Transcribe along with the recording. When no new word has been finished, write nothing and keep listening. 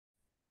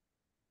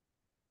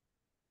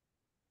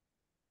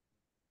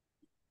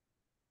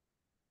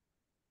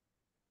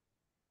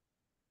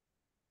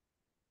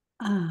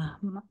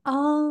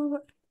All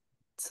right,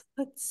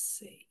 let's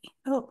see.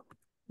 Oh,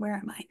 where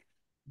am I?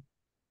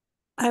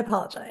 I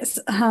apologize.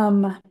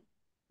 All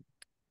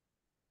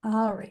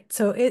right,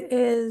 so it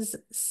is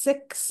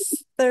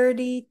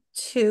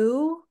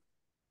 6:32,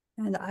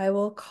 and I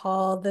will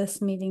call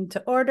this meeting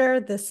to order.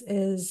 This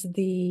is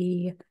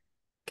the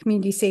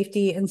Community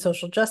Safety and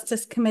Social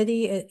Justice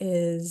Committee. It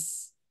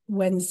is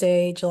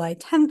Wednesday, July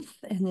 10th,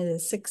 and it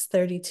is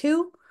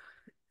 6:32.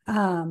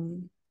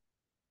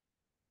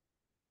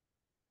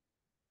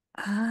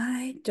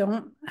 I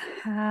don't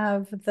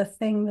have the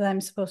thing that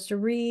I'm supposed to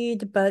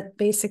read, but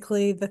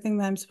basically the thing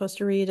that I'm supposed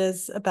to read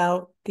is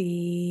about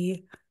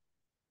the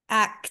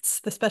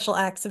special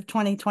acts of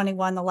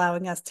 2021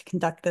 allowing us to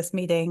conduct this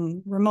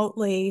meeting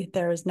remotely.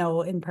 There is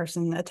no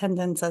in-person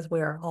attendance as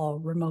we're all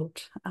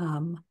remote.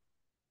 I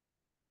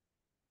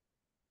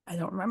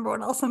don't remember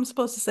what else I'm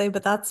supposed to say,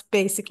 but that's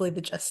basically the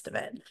gist of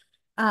it.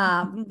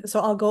 So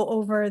I'll go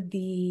over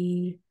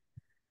the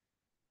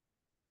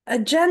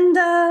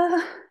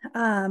agenda.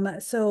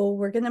 So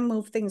we're going to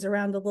move things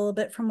around a little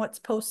bit from what's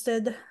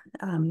posted.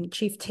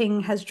 Chief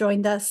Ting has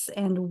joined us,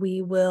 and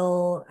we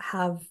will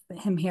have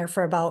him here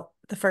for about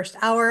the first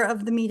hour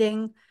of the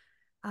meeting.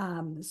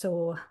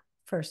 So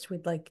first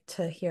we'd like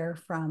to hear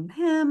from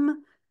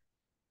him.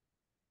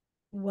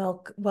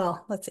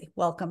 Well, let's see.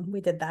 Welcome.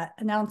 We did that.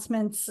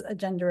 Announcements,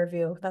 agenda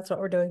review. That's what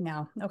we're doing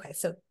now. Okay,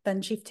 so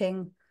then Chief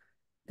Ting,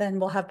 then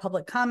we'll have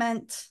public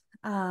comment,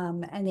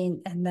 and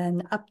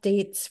then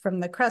updates from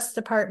the CREST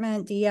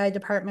department, DEI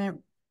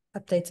department,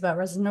 updates about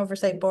Resident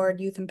Oversight Board,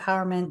 youth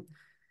empowerment.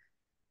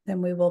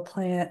 Then we will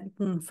plan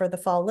for the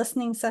fall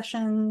listening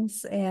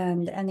sessions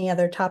and any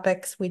other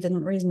topics we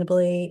didn't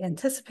reasonably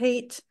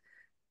anticipate.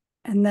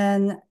 And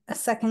then a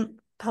second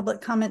public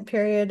comment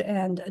period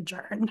and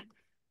adjourn.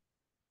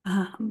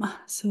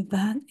 So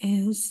that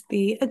is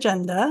the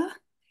agenda.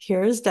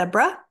 Here's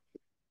Deborah.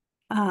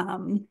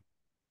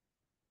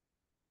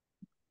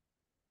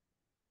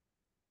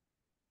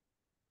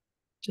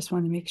 Just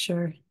want to make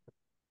sure.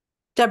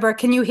 Deborah,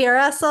 can you hear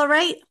us all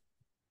right?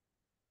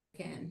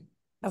 Can.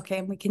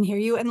 Okay, we can hear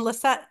you. And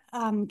Lisette,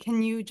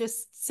 can you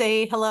just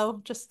say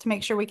hello just to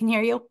make sure we can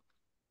hear you?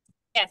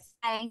 Yes.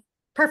 Hi.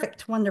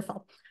 Perfect.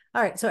 Wonderful.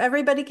 All right, so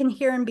everybody can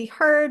hear and be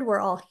heard.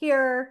 We're all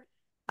here.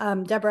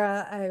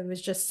 Deborah, I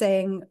was just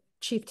saying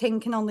Chief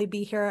Ting can only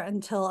be here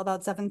until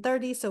about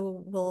 7:30,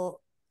 so we'll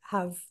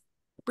have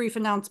brief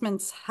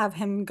announcements, have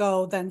him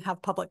go, then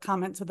have public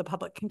comment so the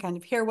public can kind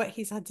of hear what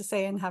he's had to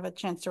say and have a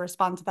chance to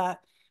respond to that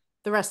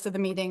the rest of the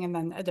meeting, and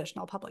then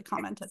additional public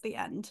comment at the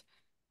end.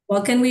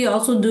 Well, can we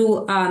also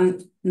do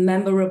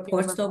member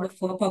reports though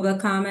before public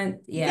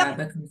comment? Yeah, Yep.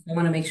 because I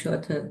want to make sure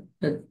to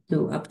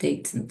do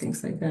updates and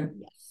things like that.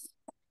 Yes.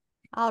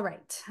 All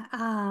right.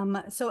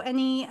 So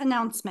any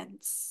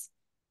announcements?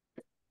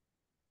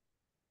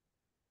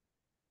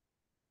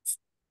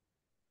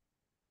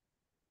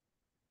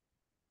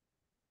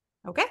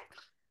 Okay.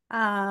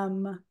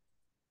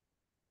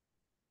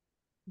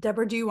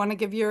 Deborah, do you want to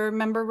give your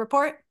member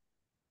report?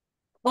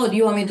 Oh, do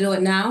you want me to do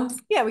it now?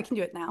 Yeah, we can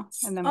do it now.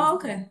 And then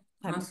okay.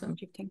 Awesome.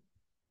 Chief Ting.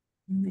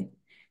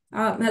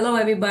 Hello,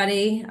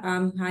 everybody.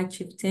 Hi,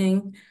 Chief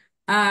Ting.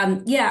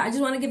 Yeah, I just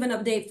want to give an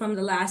update from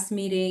the last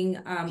meeting.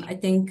 I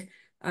think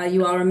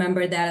you all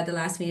remember that at the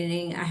last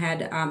meeting, I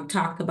had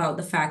talked about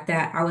the fact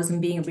that I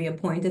wasn't being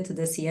reappointed to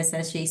the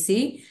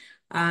CSSJC,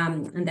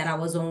 and that I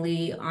was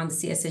only on the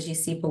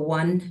CSSJC for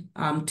one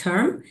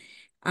term.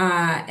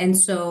 And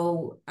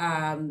so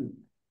kind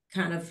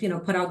of,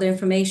 put out the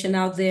information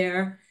out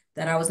there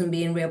that I wasn't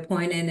being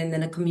reappointed. And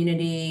then the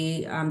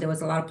community, there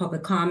was a lot of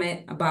public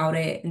comment about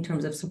it in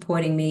terms of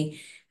supporting me.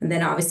 And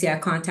then obviously I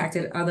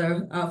contacted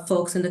other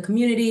folks in the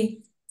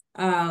community,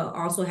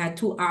 also had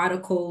 2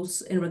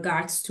 articles in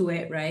regards to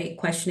it, right?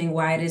 Questioning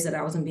why it is that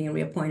I wasn't being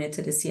reappointed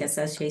to the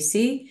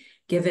CSSJC,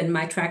 given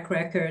my track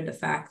record, the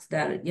fact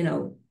that,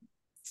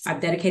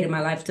 I've dedicated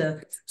my life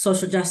to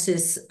social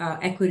justice,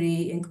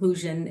 equity,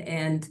 inclusion,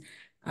 and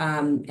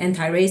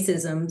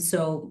anti-racism.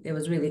 So it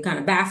was really kind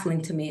of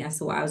baffling to me as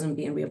to why I wasn't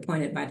being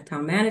reappointed by the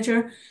town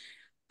manager.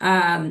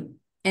 And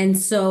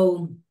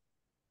so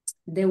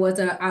there was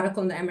an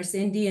article in the Emerson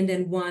Indy and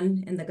then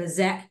one in the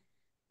Gazette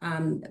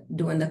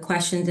doing the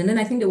questions. And then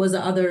I think there was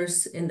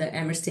others in the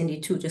Emerson Indy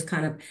too, just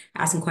kind of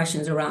asking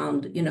questions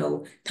around,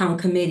 town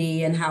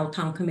committee and how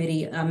town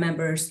committee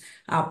members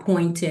are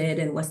appointed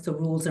and what's the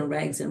rules and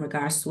regs in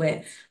regards to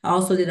it. I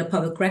also did a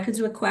public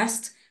records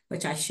request,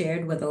 which I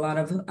shared with a lot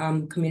of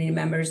community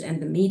members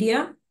and the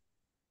media.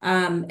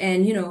 And,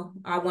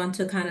 I want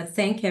to kind of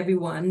thank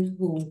everyone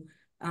who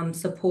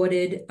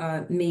supported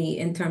me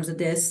in terms of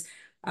this.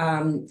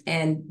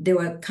 And there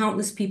were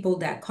countless people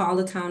that called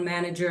the town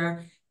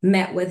manager,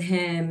 met with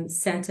him,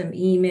 sent him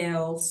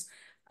emails,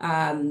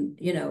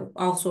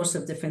 all sorts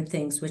of different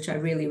things, which I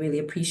really, really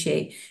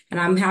appreciate. And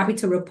I'm happy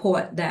to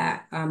report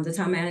that the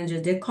town manager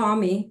did call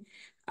me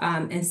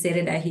and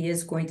stated that he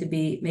is going to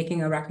be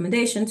making a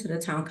recommendation to the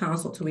town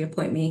council to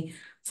reappoint me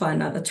for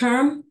another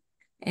term.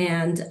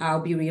 And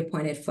I'll be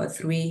reappointed for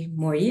 3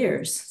 more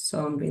years.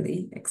 So I'm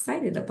really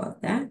excited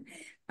about that.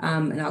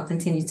 and I'll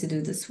continue to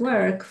do this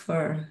work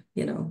for,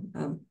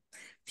 a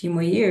few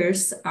more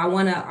years. I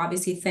want to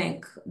obviously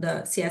thank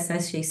the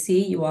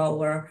CSSJC. You all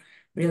were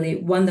really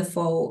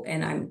wonderful,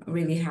 and I'm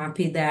really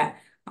happy that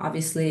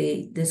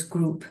obviously this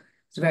group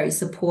is very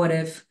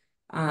supportive,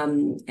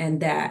 and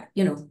that,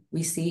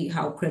 we see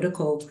how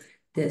critical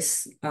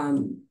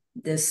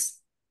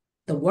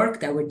the work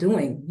that we're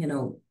doing,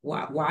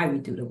 why we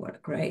do the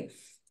work, right?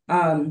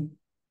 And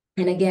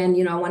again,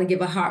 I want to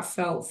give a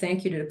heartfelt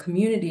thank you to the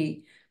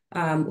community,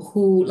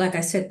 who, like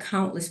I said,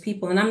 countless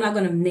people, and I'm not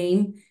going to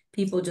name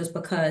people just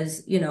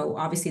because,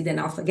 obviously then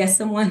I'll forget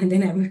someone and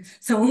then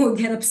someone will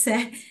get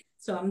upset.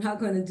 So I'm not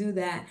going to do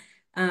that.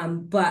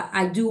 But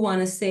I do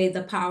want to say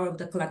the power of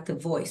the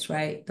collective voice,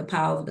 right? The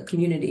power of the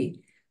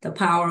community, the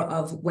power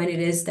of when it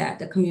is that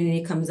the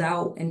community comes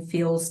out and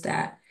feels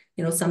that,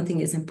 something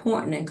is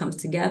important and comes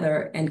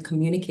together and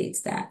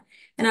communicates that.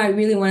 And I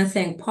really want to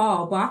thank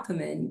Paul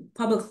Bockerman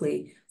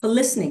publicly for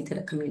listening to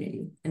the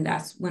community. And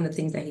that's one of the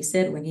things that he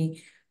said when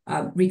he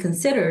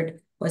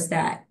reconsidered, was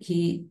that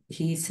he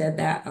said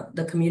that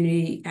the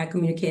community had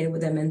communicated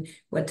with him and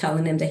were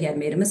telling him that he had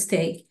made a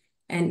mistake,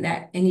 and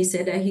he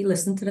said that he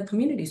listened to the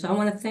community. So I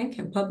want to thank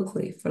him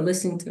publicly for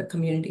listening to the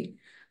community,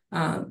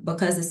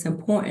 because it's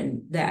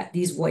important that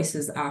these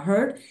voices are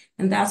heard.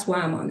 And that's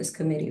why I'm on this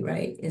committee,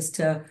 right? Is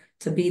to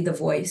be the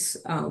voice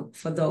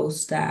for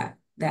those that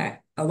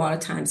a lot of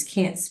times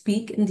can't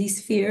speak in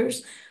these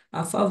spheres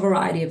for a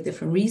variety of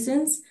different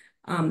reasons.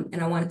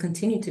 And I want to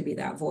continue to be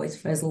that voice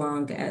for as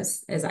long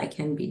as I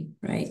can be,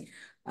 right?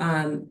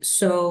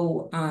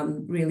 So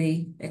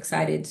really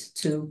excited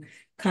to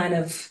kind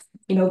of,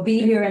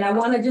 be here. And I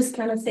want to just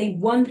kind of say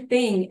one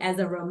thing as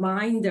a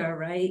reminder,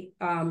 right?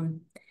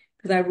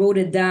 Because I wrote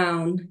it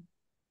down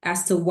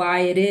as to why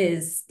it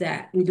is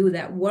that we do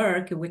that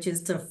work, which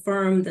is to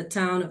affirm the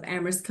town of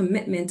Amherst's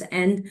commitment to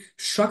end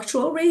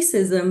structural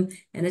racism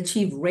and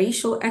achieve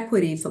racial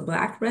equity for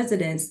Black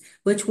residents,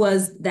 which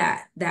was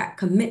that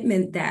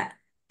commitment that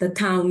the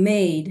town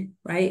made,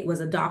 right? It was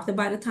adopted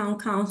by the town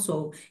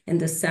council in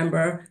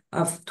December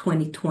of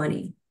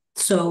 2020.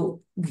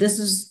 So this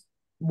is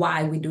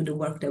why we do the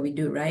work that we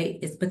do, right?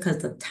 It's because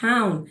the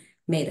town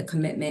made a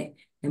commitment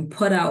and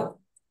put out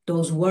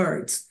those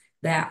words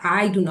that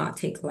I do not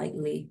take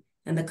lightly,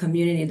 and the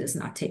community does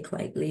not take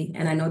lightly.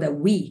 And I know that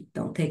we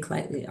don't take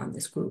lightly on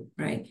this group,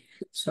 right?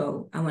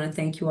 So I want to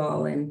thank you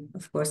all. And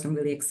of course, I'm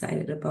really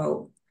excited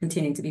about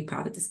continuing to be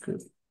part of this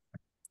group.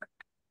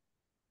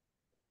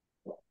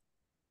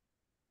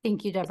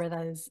 Thank you, Deborah.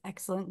 That is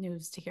excellent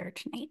news to hear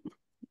tonight.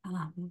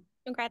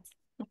 Congrats.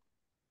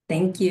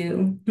 Thank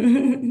you.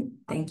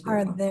 Thank you.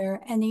 Are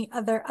there any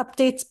other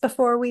updates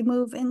before we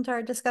move into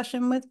our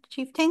discussion with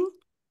Chief Ting?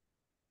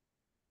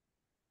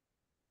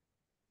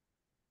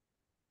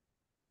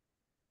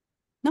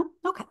 No?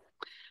 Okay.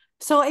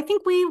 So I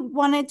think we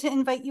wanted to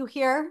invite you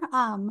here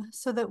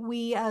so that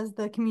we, as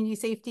the Community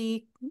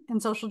Safety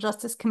and Social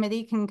Justice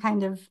Committee, can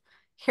kind of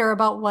hear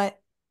about what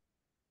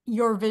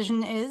your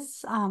vision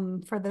is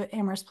for the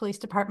Amherst Police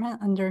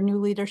Department under new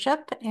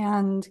leadership,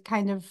 and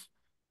kind of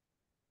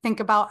think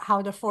about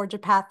how to forge a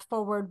path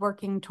forward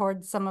working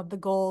towards some of the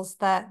goals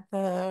that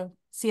the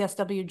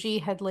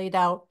CSWG had laid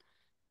out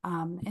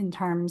in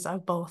terms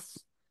of both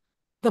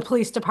the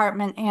police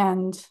department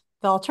and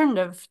the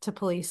alternative to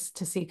police,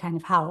 to see kind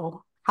of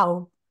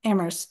how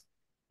Amherst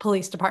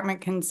Police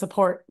Department can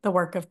support the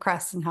work of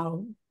CRESS, and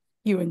how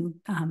you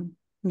and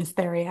Ms.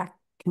 Theriak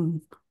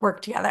can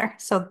work together.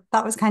 So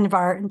that was kind of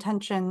our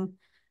intention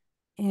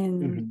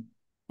in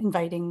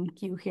inviting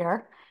you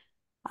here.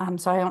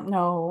 So I don't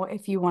know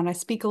if you want to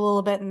speak a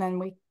little bit, and then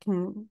we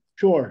can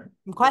Sure.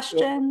 some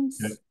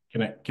questions.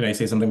 Can I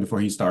say something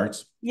before he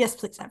starts? Yes,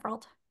 please,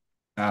 Everald.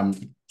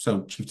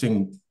 So Chief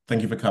Ting,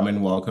 thank you for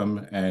coming.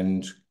 Welcome,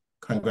 and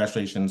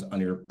congratulations on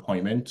your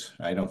appointment.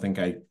 I don't think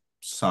I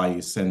saw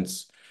you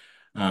since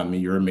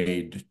you were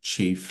made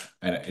chief,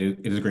 and it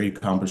is a great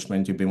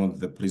accomplishment. You've been with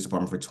the police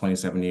department for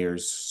 27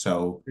 years.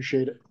 So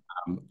appreciate it.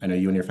 I know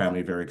you and your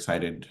family are very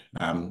excited.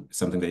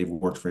 Something that you've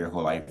worked for your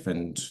whole life,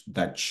 and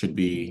that should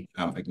be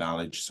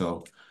acknowledged.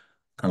 So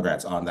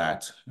congrats on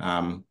that.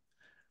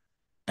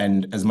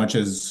 And as much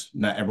as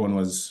not everyone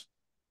was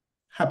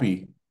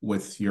happy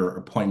with your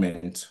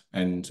appointment,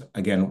 and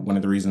again, one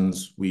of the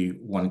reasons we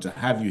wanted to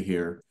have you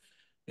here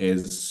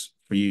is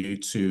for you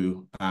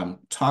to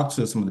talk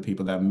to some of the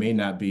people that may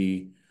not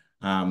be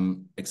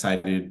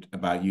excited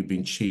about you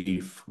being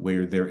chief,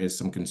 where there is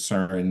some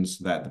concerns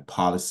that the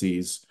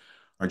policies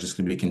are just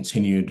going to be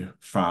continued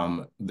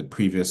from the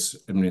previous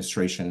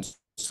administration,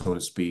 so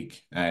to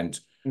speak. And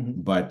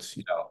but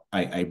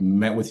I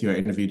met with you, I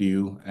interviewed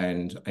you,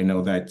 and I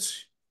know that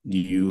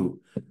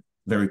you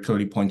very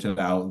clearly pointed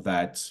out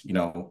that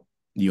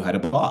you had a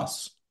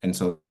boss, and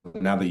so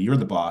now that you're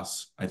the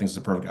boss, I think it's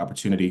a perfect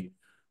opportunity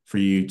for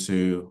you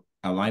to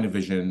align a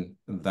vision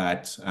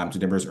that, to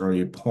Deborah's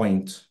earlier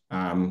point,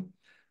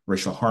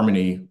 racial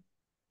harmony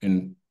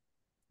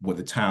with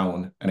the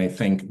town, and I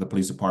think the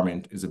police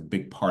department is a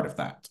big part of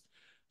that.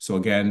 So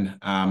again,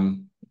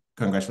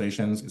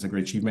 congratulations, it's a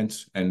great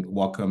achievement, and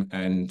welcome,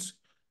 and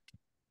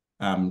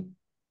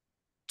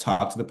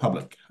talk to the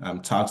public,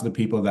 talk to the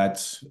people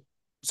that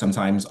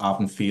sometimes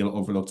often feel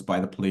overlooked by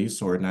the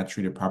police or not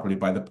treated properly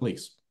by the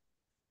police.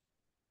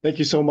 Thank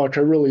you so much.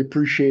 I really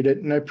appreciate it.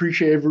 And I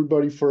appreciate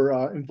everybody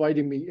for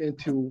inviting me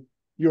into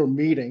your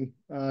meeting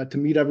to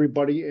meet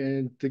everybody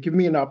and to give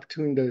me an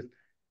opportunity to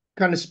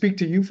kind of speak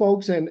to you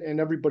folks and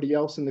everybody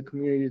else in the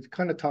community to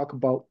kind of talk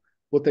about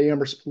what the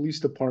Amherst Police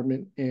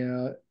Department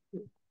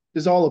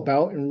is all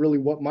about and really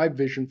what my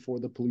vision for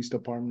the police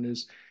department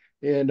is.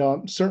 And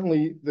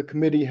certainly the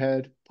committee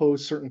had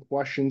posed certain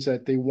questions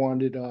that they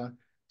wanted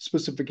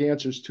specific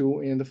answers to.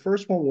 And the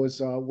first one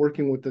was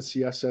working with the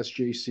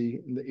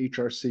CSSJC and the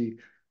HRC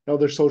and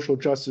other social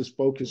justice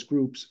focused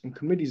groups and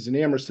committees in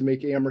Amherst to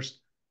make Amherst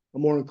a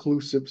more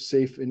inclusive,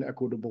 safe, and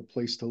equitable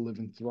place to live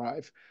and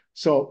thrive.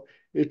 So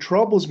it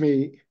troubles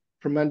me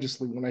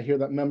tremendously when I hear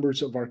that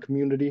members of our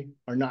community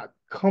are not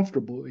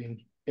comfortable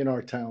in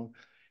our town.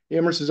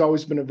 Amherst has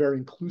always been a very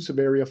inclusive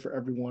area for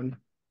everyone.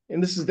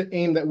 And this is the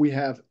aim that we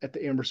have at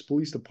the Amherst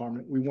Police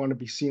Department. We want to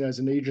be seen as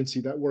an agency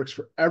that works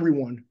for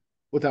everyone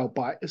without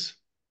bias.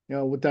 You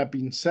know, with that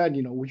being said,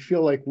 you know, we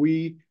feel like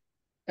we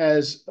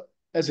as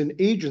an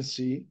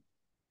agency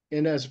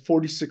and as a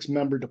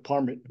 46-member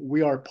department,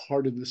 we are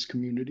part of this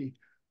community.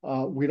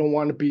 We don't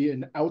want to be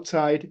an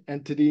outside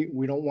entity.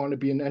 We don't want to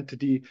be an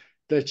entity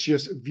that's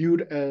just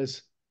viewed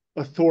as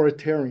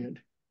authoritarian.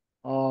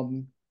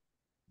 To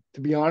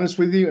be honest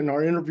with you, in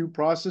our interview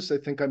process, I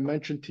think I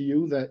mentioned to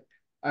you that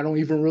I don't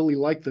even really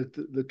like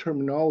the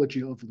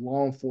terminology of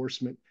law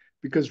enforcement,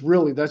 because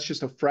really that's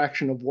just a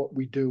fraction of what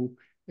we do.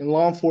 And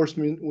law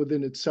enforcement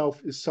within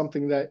itself is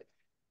something that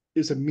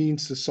is a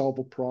means to solve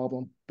a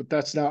problem, but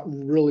that's not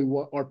really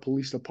what our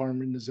police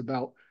department is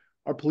about.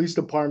 Our police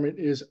department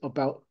is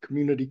about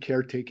community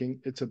caretaking.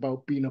 It's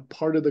about being a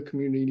part of the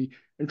community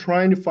and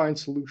trying to find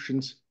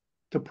solutions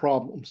to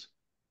problems.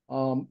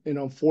 And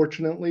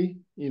unfortunately,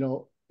 you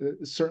know,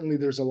 certainly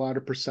there's a lot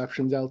of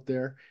perceptions out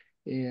there,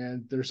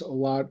 and there's a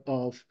lot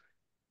of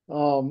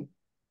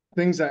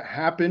things that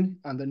happen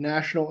on the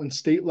national and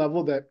state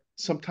level that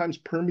sometimes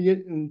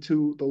permeate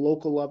into the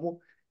local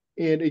level,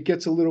 and it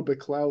gets a little bit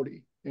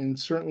cloudy. And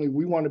certainly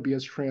we want to be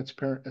as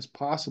transparent as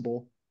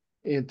possible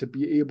and to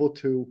be able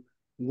to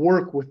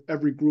work with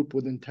every group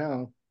within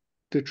town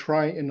to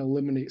try and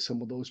eliminate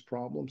some of those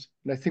problems.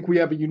 And I think we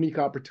have a unique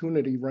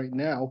opportunity right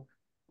now,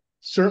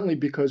 certainly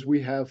because we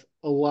have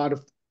a lot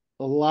of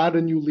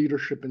new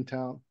leadership in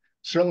town.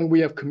 Certainly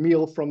we have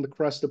Camille from the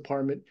Crest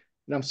Department,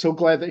 and I'm so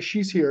glad that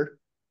she's here.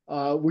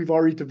 We've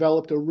already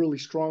developed a really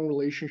strong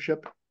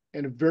relationship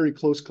and a very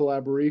close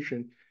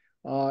collaboration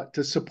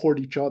to support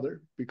each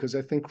other, because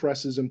I think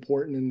Crest is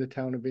important in the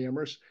town of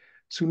Amherst.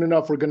 Soon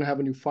enough, we're going to have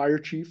a new fire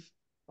chief.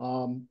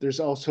 There's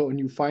also a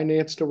new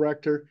finance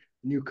director,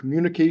 new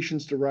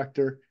communications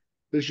director.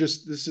 This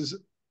is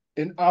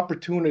an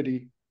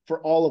opportunity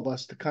for all of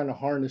us to kind of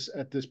harness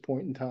at this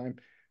point in time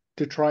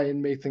to try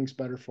and make things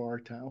better for our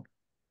town.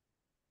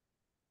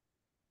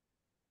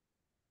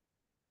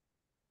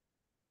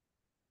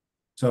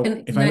 So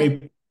if I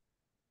may...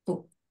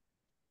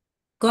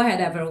 Go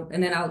ahead, Everett,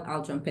 and then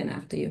I'll jump in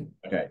after you.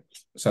 Okay,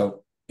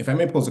 so if I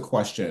may pose a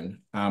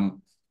question,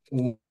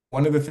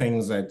 one of the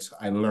things that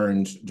I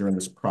learned during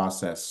this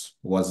process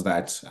was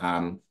that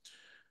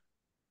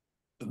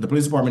the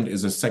police department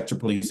is a sector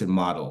policing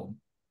model.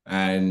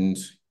 And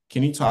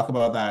can you talk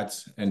about that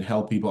and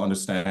help people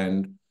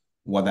understand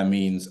what that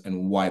means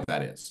and why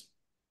that is?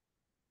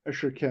 I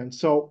sure can.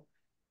 So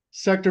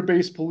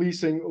sector-based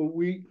policing,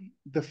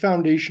 the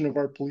foundation of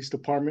our police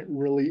department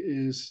really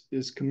is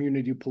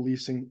community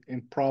policing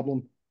and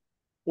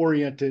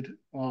problem-oriented,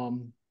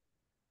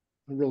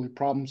 really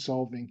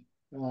problem-solving.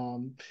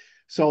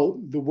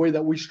 So the way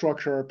that we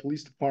structure our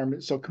police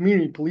department, so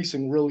community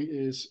policing really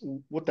is,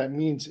 what that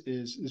means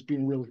is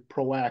being really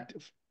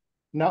proactive,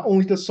 not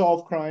only to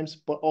solve crimes,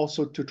 but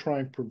also to try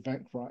and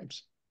prevent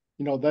crimes.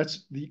 You know,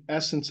 that's the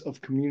essence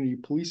of community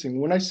policing.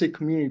 When I say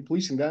community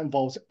policing, that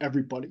involves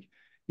everybody.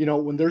 You know,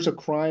 when there's a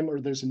crime or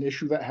there's an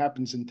issue that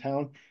happens in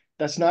town,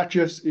 that's not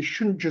just, it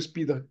shouldn't just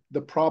be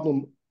the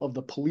problem of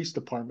the police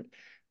department.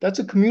 That's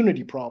a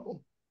community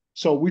problem.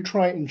 So we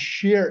try and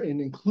share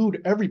and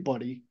include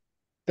everybody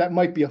that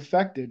might be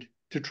affected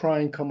to try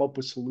and come up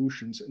with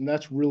solutions. And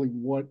that's really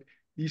what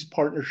these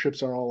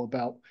partnerships are all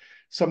about.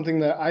 Something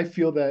that I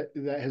feel that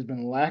has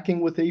been lacking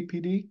with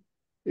APD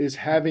is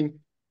having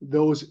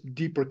those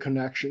deeper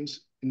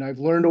connections. And I've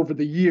learned over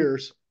the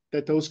years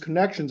that those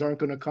connections aren't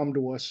going to come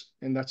to us.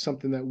 And that's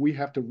something that we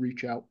have to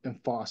reach out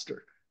and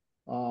foster.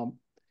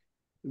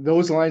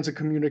 Those lines of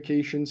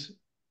communications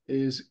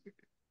is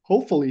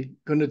hopefully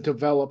going to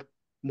develop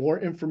more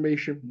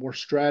information, more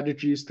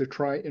strategies to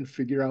try and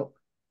figure out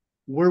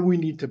where we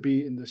need to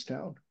be in this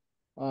town.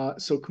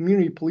 So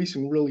community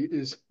policing really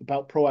is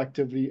about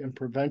proactivity and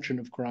prevention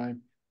of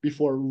crime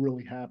before it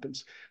really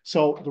happens.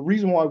 So the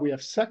reason why we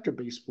have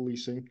sector-based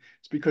policing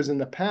is because in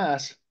the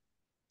past,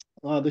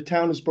 the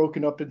town is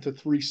broken up into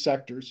 3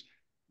 sectors,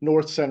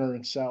 north, center,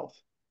 and south.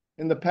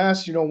 In the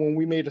past, you know, when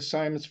we made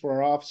assignments for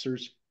our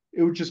officers,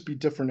 it would just be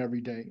different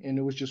every day, and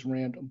it was just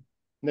random.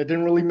 And that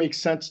didn't really make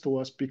sense to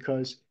us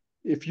because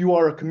if you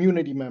are a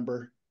community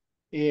member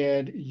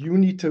and you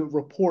need to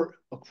report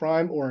a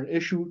crime or an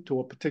issue to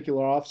a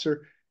particular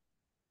officer,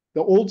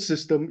 the old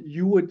system,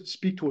 you would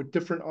speak to a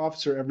different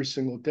officer every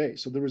single day.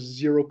 So there was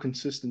zero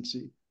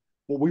consistency.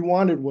 What we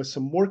wanted was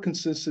some more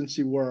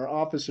consistency where our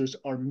officers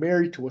are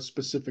married to a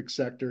specific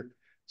sector.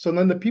 So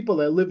then the people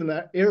that live in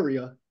that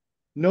area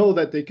know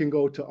that they can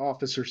go to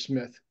Officer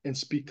Smith and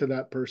speak to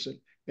that person.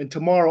 And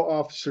tomorrow,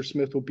 Officer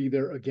Smith will be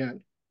there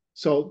again.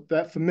 So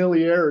that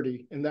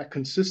familiarity and that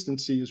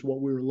consistency is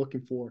what we were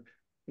looking for.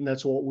 And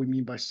that's what we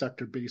mean by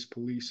sector-based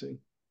policing.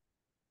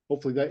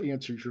 Hopefully that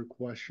answers your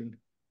question.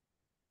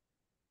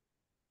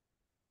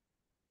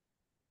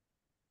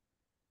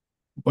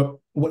 But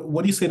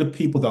what do you say to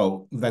people,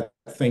 though, that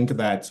think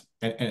that,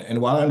 and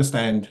while I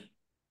understand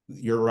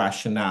your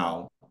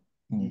rationale,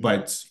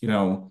 but, you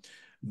know,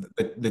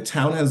 the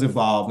town has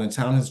evolved, the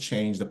town has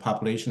changed, the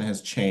population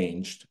has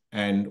changed.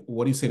 And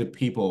what do you say to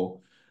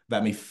people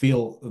that may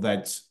feel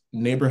that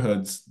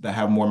neighborhoods that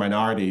have more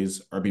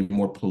minorities are being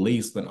more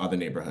policed than other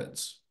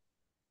neighborhoods?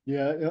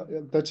 Yeah,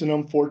 that's an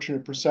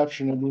unfortunate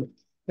perception.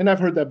 And I've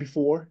heard that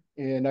before,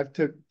 and I've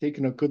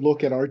taken a good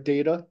look at our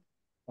data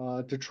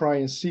to try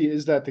and see,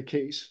 is that the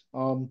case?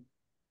 You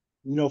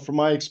know, from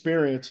my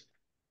experience,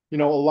 you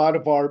know, a lot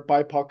of our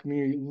BIPOC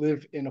community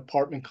live in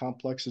apartment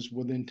complexes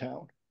within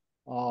town.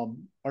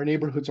 Our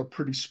neighborhoods are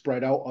pretty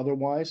spread out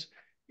otherwise,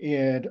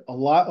 and a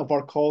lot of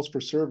our calls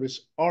for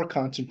service are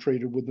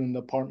concentrated within the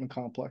apartment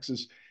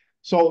complexes.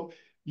 So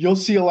you'll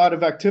see a lot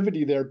of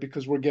activity there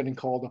because we're getting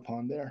called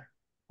upon there.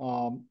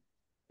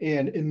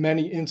 And in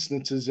many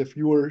instances, if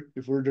we were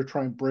to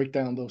try and break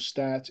down those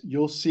stats,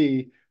 you'll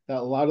see that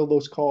a lot of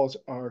those calls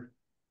are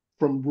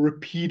from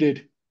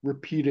repeated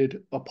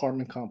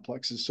apartment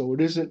complexes. So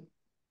it isn't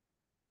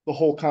the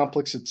whole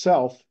complex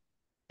itself,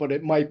 but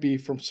it might be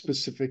from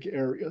specific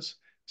areas.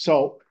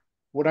 So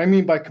what I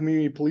mean by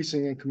community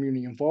policing and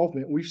community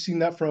involvement, we've seen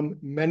that from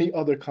many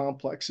other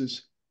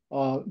complexes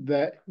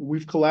that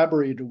we've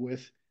collaborated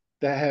with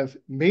that have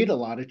made a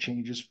lot of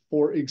changes.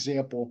 For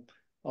example,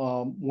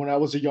 when I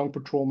was a young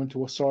patrolman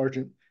to a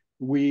sergeant,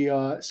 we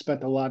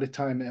spent a lot of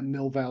time at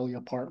Mill Valley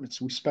Apartments.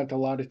 We spent a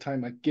lot of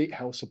time at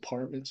Gatehouse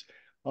Apartments.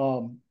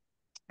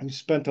 We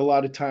spent a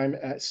lot of time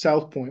at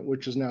South Point,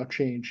 which has now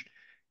changed.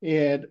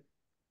 And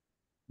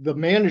the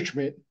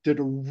management did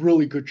a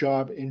really good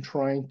job in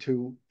trying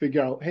to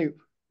figure out, hey,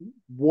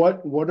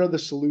 what are the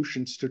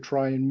solutions to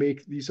try and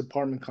make these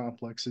apartment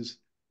complexes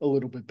a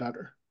little bit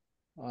better?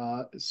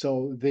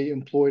 So they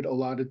employed a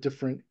lot of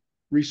different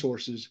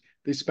resources.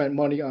 They spent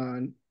money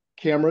on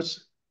camera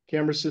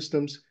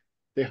systems.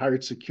 They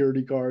hired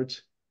security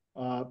guards,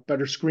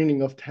 better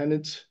screening of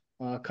tenants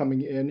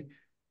coming in.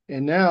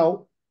 And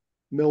now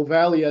Mill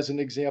Valley, as an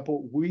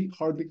example, we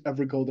hardly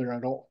ever go there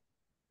at all.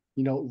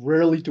 You know,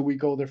 rarely do we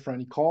go there for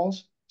any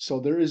calls. So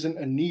there isn't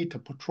a need to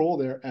patrol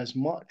there as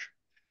much.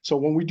 So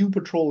when we do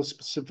patrol a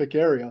specific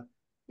area,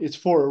 it's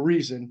for a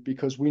reason,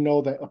 because we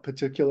know that a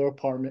particular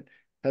apartment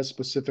has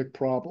specific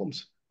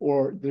problems,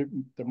 or there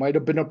might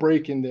have been a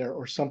break in there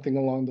or something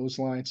along those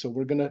lines. So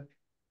we're going to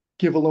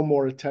give a little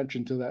more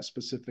attention to that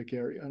specific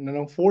area. And then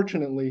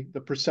unfortunately,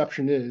 the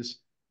perception is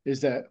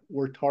that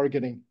we're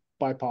targeting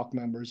BIPOC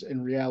members.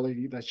 In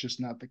reality, that's just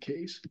not the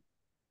case.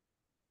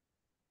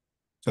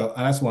 So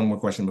I'll ask one more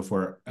question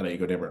before I let you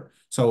go, Deborah.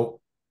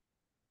 So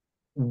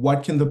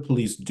what can the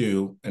police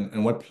do,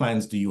 and what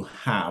plans do you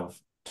have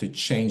to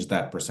change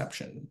that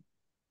perception?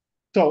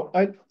 So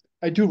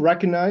I do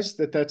recognize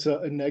that that's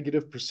a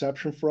negative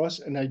perception for us,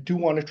 and I do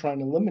want to try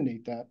and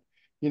eliminate that.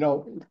 You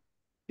know,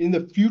 in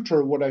the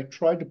future, what I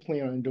tried to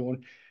plan on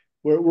doing,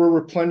 we're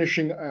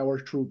replenishing our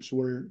troops.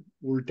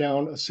 We're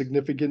down a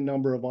significant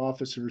number of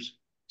officers,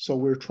 so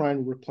we're trying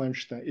to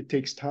replenish that. It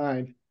takes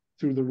time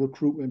through the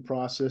recruitment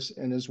process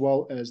and as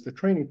well as the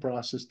training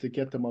process to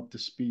get them up to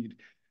speed.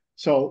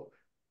 So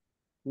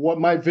what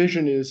my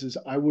vision is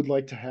I would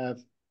like to have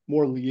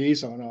more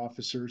liaison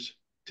officers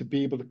to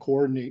be able to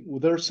coordinate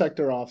with their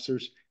sector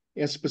officers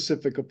and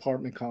specific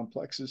apartment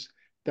complexes.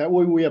 That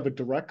way we have a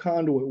direct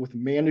conduit with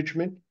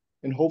management,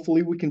 and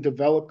hopefully we can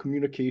develop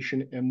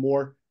communication and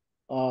more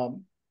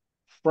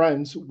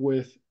friends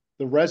with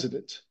the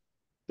residents.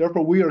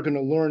 Therefore, we are going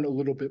to learn a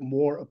little bit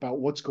more about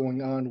what's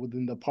going on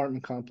within the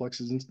apartment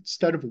complexes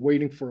instead of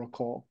waiting for a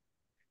call.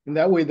 And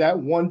that way, that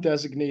one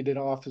designated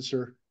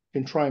officer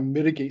can try and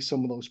mitigate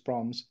some of those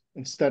problems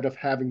instead of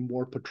having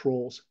more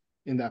patrols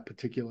in that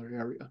particular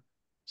area.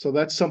 So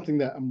that's something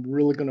that I'm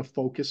really going to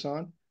focus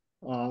on.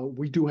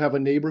 We do have a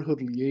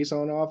neighborhood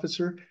liaison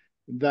officer.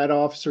 That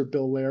officer,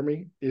 Bill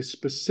Laramie, is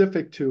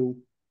specific to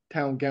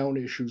town gown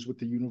issues with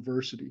the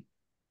university.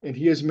 And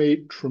he has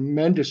made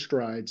tremendous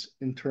strides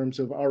in terms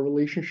of our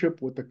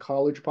relationship with the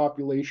college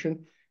population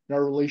and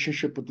our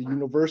relationship with the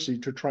university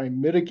to try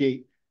and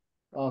mitigate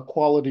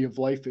quality of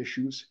life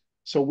issues.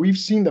 So we've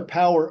seen the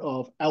power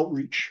of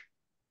outreach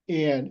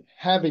and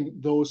having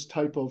those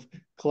type of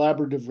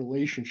collaborative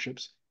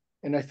relationships.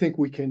 And I think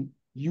we can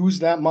use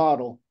that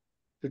model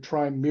to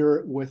try and mirror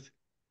it with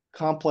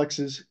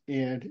complexes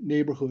and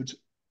neighborhoods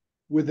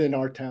within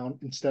our town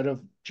instead of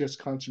just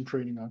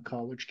concentrating on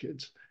college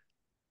kids.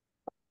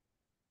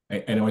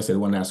 I know I said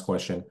one last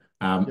question.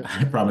 Yes.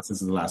 I promise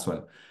this is the last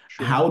one.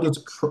 Sure. How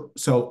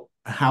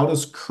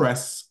does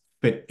CRESS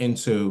fit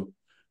into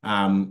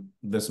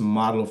this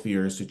model of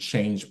yours to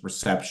change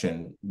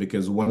perception?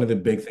 Because one of the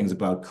big things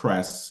about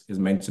CRESS is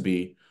meant to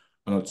be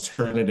an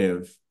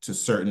alternative to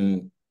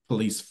certain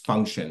police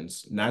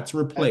functions, not to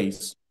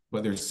replace,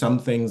 but there's some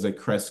things that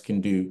CRESS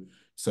can do.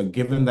 So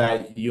given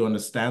that you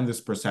understand this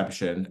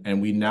perception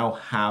and we now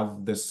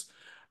have this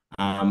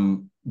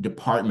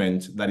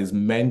department that is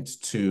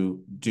meant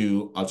to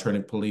do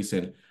alternative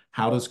policing,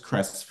 how does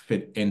CRESS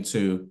fit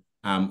into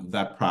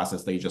that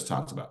process that you just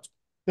talked about?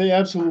 They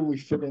absolutely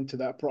fit into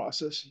that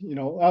process. You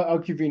know, I'll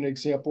give you an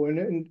example.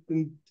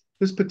 In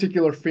this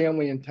particular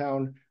family in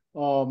town,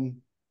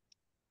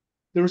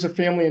 there was a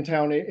family in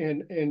town,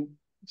 and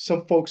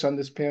some folks on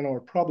this panel are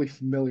probably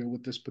familiar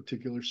with this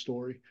particular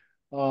story.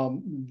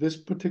 This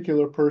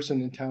particular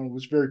person in town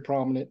was very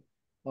prominent,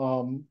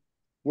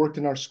 worked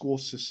in our school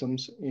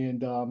systems,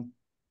 and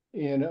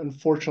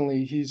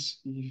unfortunately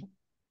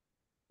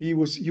he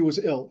was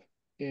ill,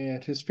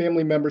 and his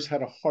family members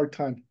had a hard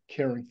time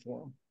caring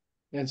for him.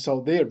 And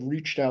so they had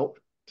reached out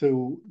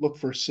to look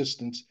for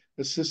assistance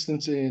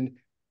in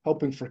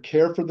helping for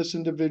care for this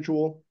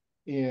individual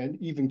and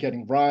even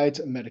getting rides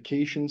and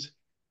medications.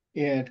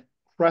 And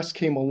CRESS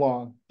came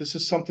along. This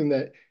is something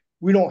that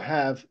we don't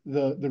have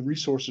the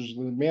resources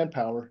or the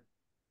manpower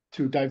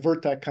to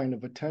divert that kind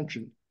of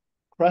attention.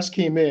 CRESS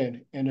came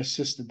in and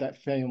assisted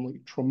that family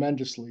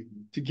tremendously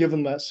to give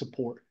them that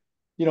support.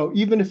 You know,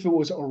 even if it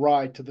was a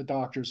ride to the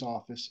doctor's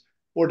office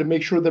or to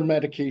make sure their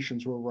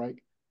medications were right.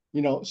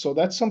 You know, so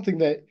that's something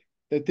that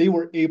they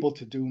were able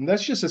to do. And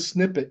that's just a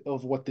snippet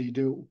of what they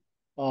do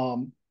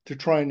to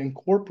try and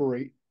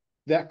incorporate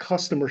that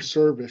customer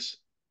service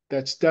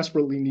that's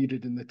desperately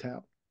needed in the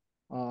town.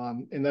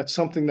 And that's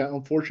something that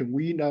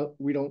unfortunately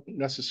we don't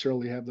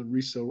necessarily have the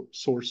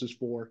resources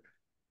for,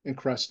 and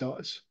CRESS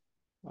does.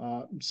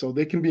 So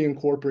they can be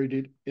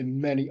incorporated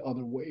in many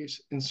other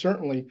ways. And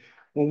certainly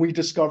when we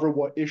discover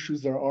what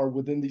issues there are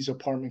within these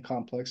apartment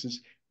complexes,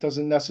 it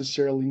doesn't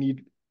necessarily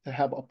need to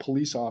have a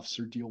police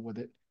officer deal with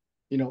it.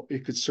 You know,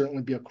 it could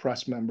certainly be a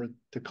CRESS member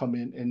to come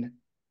in and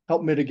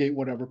help mitigate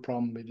whatever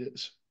problem it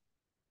is.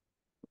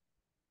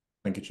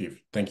 Thank you,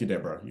 Chief. Thank you,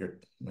 Deborah.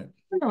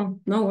 No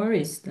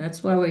worries.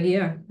 That's why we're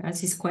here. Ask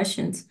these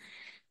questions.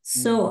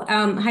 So,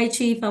 hi,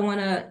 Chief. I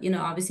want to,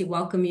 obviously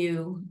welcome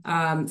you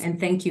and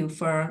thank you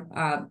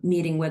for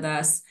meeting with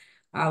us.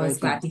 I was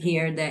glad to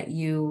hear that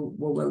you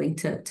were willing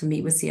to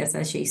meet with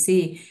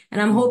CSSJC.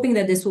 And I'm hoping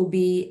that this will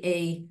be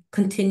a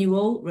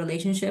continual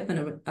relationship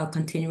and a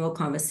continual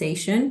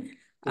conversation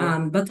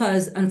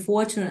because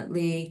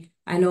unfortunately,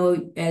 I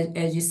know,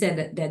 as you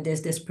said, that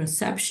there's this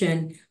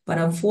perception, but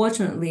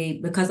unfortunately,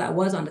 because I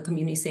was on the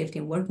Community Safety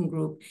and Working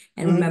Group,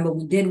 and remember,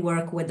 we did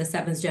work with the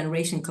Seventh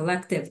Generation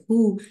Collective,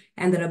 who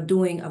ended up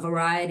doing a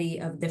variety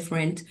of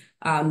different,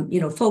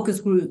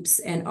 focus groups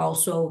and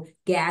also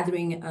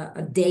gathering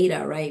a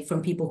data, right,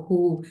 from people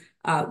who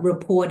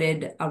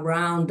reported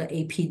around the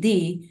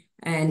APD.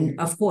 And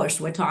of course,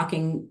 we're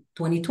talking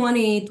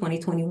 2020,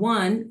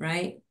 2021,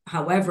 right?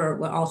 However,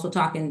 we're also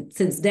talking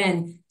since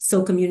then,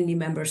 so community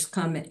members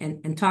come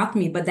and talk to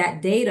me, but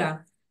that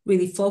data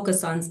really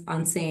focused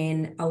on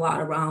saying a lot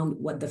around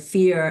what the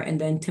fear and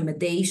the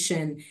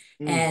intimidation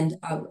and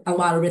a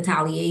lot of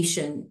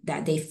retaliation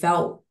that they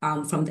felt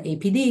from the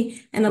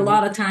APD, and a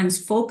lot of times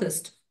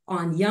focused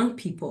on young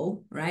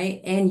people,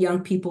 right? And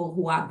young people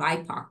who are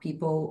BIPOC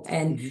people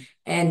and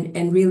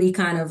really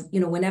kind of,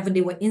 whenever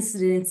there were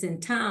incidents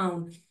in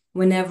town,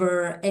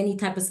 whenever any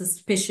type of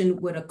suspicion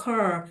would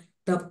occur,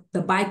 the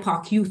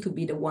BIPOC youth would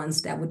be the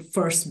ones that would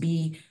first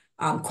be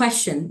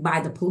questioned by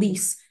the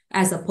police,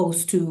 as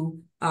opposed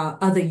to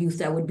other youth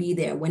that would be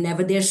there.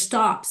 Whenever there's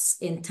stops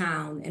in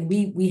town, and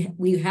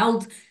we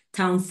held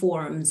town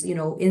forums, in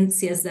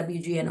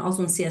CSWG and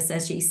also in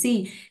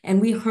CSSJC,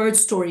 and we heard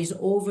stories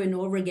over and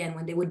over again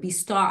when there would be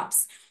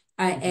stops.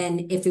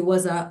 And if it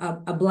was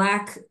a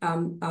Black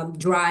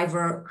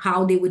driver,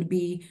 how they would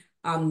be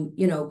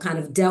kind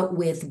of dealt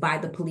with by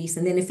the police.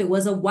 And then if it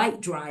was a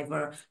white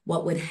driver,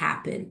 what would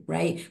happen,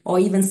 right? Or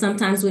even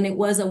sometimes when it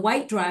was a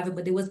white driver,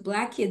 but there was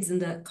Black kids in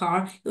the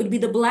car, it would be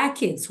the Black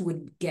kids who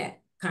would get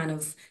kind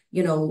of,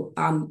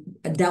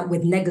 dealt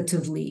with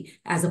negatively,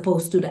 as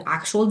opposed to the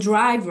actual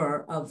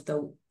driver of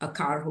a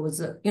car who was,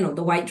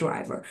 the white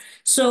driver.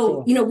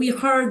 So, we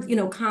heard,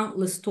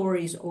 countless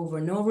stories over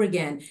and over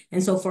again.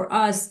 And so for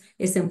us,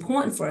 it's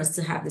important for us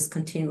to have this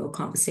continual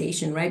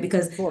conversation, right?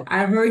 Because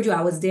I heard you,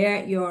 I was there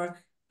at your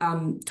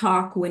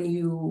talk when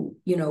you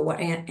were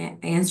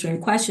answering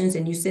questions,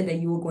 and you said that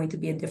you were going to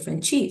be a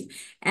different chief.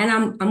 And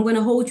I'm going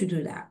to hold you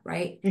to that,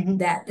 right?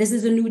 That this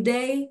is a new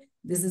day.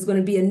 This is going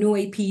to be a new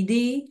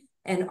APD.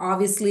 And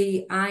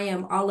obviously I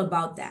am all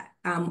about that.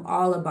 I'm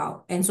all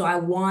about. And so I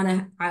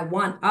want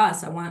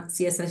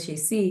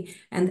CSSJC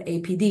and the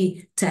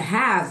APD to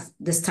have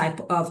this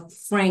type of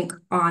frank,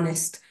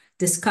 honest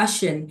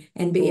discussion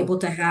and be Sure. able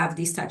to have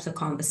these types of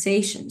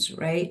conversations,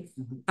 right?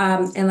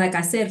 Mhm. And like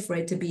I said, for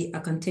it to be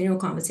a continual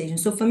conversation.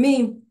 So for me,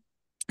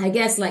 I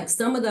guess like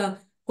some of the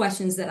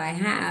questions that I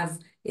have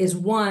is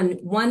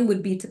one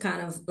would be to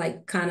kind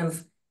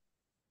of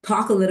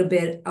talk a little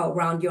bit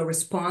around your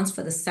response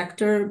for the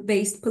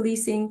sector-based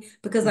policing,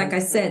 because like I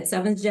said,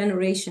 Seventh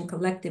Generation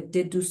Collective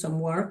did do some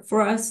work for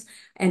us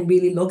and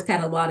really looked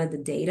at a lot of the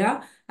data.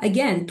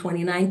 Again,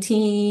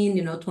 2019,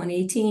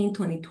 2018,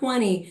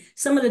 2020,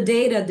 some of the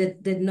data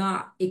that did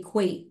not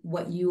equate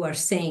what you are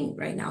saying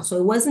right now. So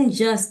it wasn't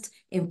just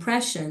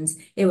impressions,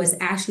 it was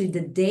actually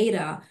the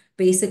data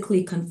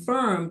basically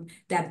confirmed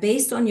that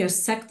based on your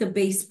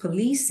sector-based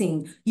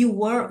policing, you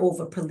were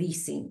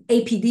over-policing.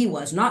 APD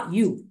was, not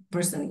you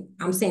personally.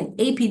 I'm saying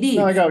APD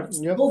No, I got,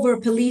 yep.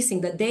 over-policing.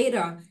 The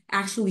data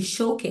actually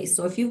showcased.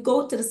 So if you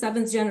go to the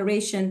Seventh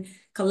Generation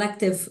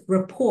Collective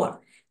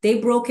report, they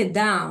broke it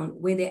down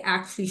where they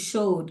actually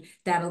showed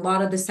that a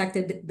lot of the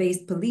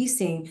sector-based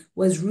policing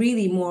was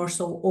really more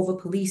so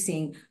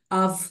over-policing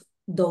of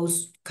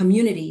those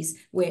communities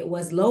where it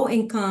was low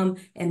income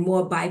and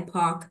more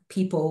BIPOC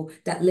people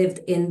that lived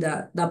in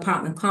the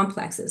apartment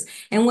complexes.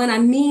 And what I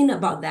mean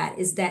about that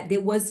is that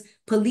there was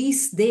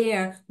police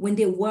there when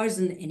there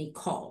wasn't any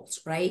calls,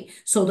 right?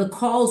 So the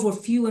calls were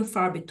few and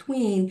far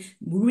between.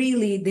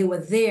 Really, they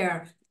were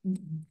there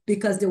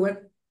because they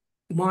were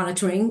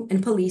monitoring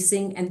and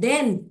policing, and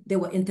then they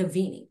were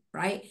intervening,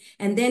 right?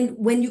 And then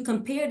when you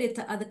compared it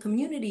to other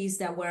communities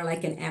that were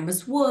like in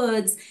Amherst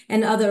Woods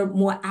and other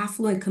more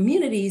affluent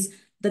communities,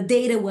 the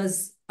data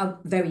was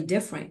very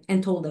different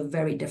and told a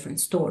very different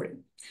story.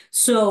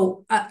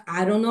 So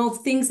I don't know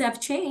if things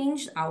have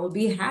changed. I would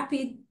be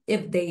happy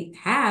if they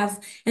have.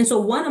 And so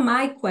one of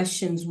my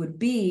questions would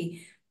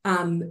be,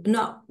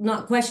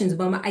 not questions,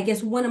 but I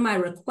guess one of my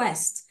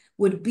requests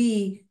would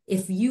be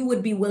if you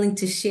would be willing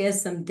to share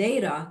some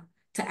data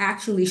to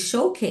actually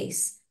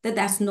showcase that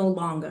that's no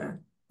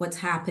longer what's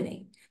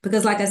happening.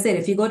 Because like I said,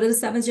 if you go to the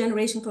Seventh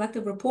Generation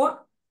Collective report,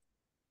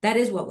 that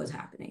is what was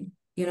happening,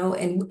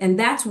 and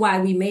that's why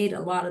we made a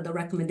lot of the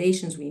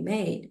recommendations we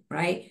made,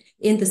 right,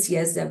 in the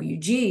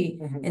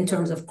CSWG in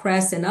terms of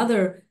CREST and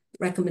other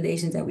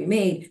recommendations that we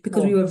made,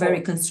 because we were very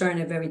concerned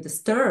and very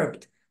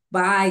disturbed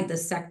by the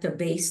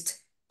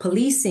sector-based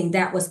policing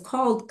that was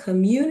called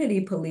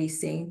community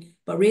policing,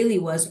 but really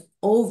was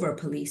over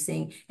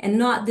policing, and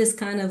not this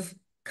kind of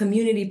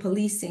community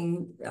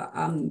policing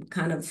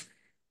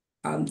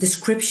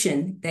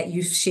description that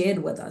you shared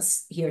with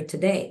us here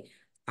today.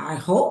 I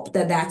hope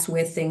that that's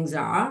where things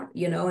are,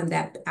 and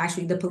that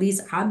actually the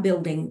police are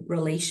building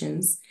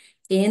relations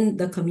in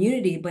the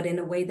community, but in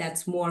a way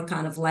that's more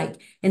kind of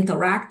like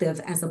interactive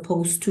as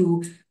opposed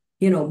to,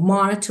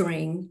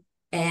 monitoring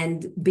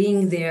and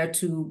being there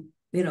to,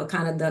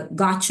 kind of the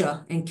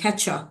gotcha and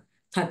catcha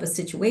type of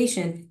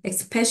situation,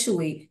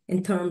 especially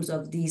in terms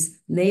of these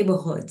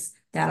neighborhoods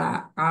that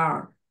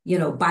are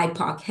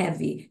BIPOC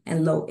heavy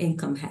and low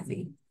income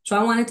heavy. So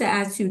I wanted to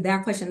ask you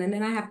that question, and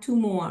then I have two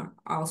more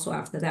also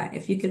after that.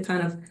 If you could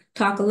kind of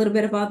talk a little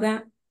bit about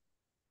that.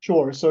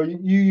 Sure. So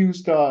you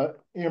used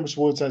Amherst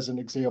Woods as an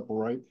example,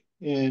 right?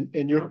 And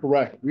you're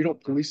correct. We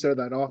don't police there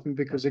that often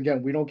because,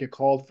 again, we don't get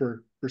called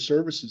for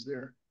services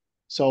there.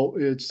 So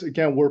it's,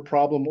 again, we're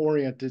problem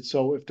oriented.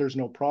 So if there's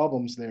no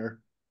problems there,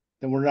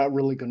 then we're not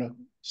really going to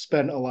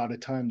spend a lot of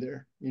time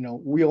there.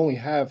 We only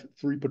have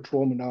 3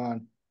 patrolmen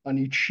on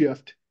each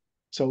shift.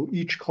 So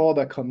each call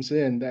that comes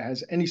in that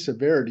has any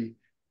severity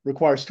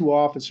requires 2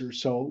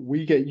 officers. So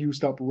we get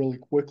used up really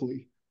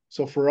quickly.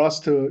 So for us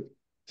to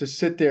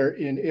sit there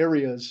in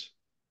areas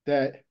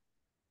that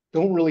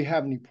don't really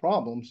have any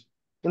problems,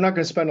 we're not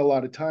going to spend a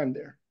lot of time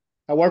there.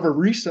 However,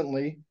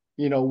 recently,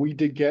 we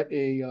did get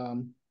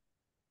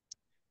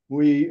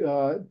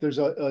there's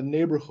a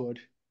neighborhood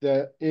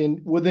that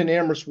within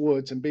Amherst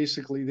Woods, and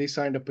basically they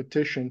signed a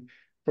petition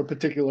for a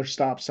particular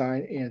stop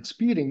sign and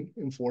speeding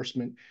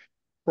enforcement.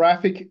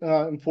 Traffic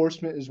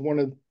enforcement is one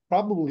of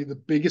probably the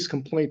biggest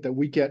complaint that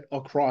we get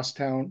across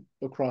town,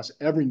 across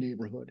every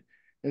neighborhood.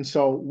 And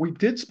so we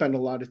did spend a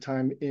lot of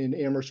time in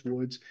Amherst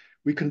Woods.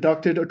 We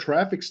conducted a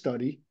traffic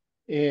study,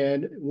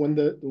 and when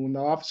the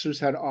officers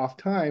had off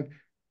time,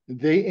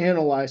 they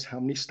analyzed how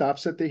many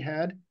stops that they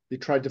had. They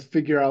tried to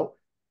figure out,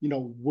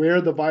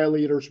 where the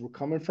violators were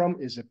coming from.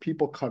 Is it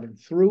people cutting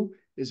through?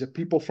 Is it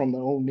people from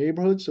their own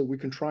neighborhood? So we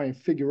can try and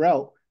figure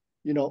out,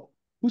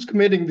 who's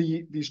committing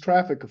these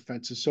traffic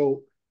offenses.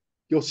 So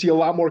you'll see a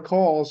lot more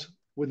calls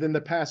within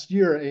the past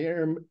year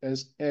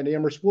at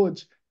Amherst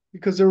Woods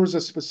because there was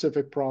a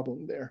specific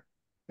problem there.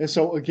 And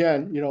so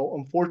again,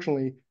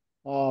 unfortunately,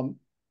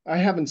 I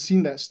haven't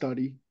seen that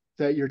study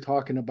that you're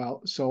talking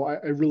about. So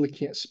I really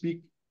can't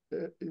speak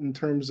in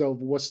terms of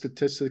what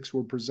statistics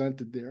were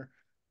presented there.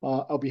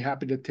 I'll be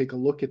happy to take a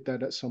look at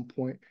that at some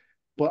point,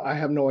 but I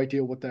have no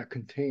idea what that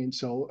contains.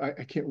 So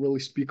I can't really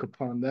speak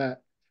upon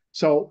that.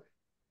 So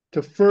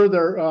to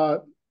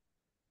further,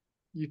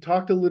 you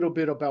talked a little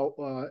bit about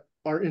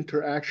our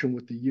interaction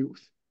with the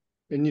youth.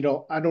 And,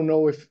 I don't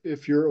know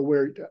if you're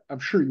aware, I'm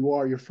sure you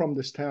are, you're from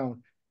this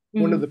town.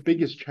 one of the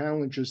biggest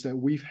challenges that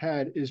we've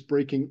had is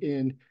breaking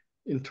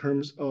in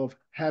terms of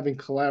having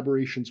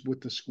collaborations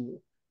with the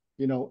school,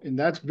 you know, and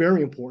that's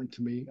very important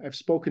to me. I've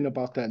spoken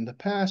about that in the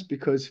past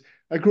because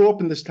I grew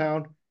up in this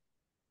town.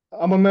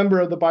 I'm a member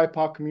of the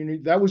BIPOC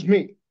community. That was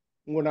me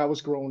when I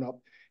was growing up.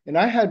 And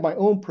I had my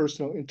own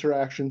personal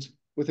interactions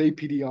with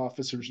APD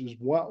officers as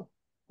well.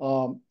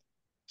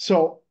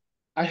 So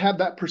I have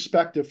that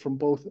perspective from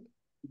both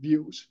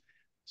views.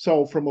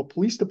 So from a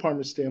police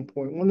department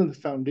standpoint, one of the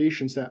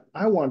foundations that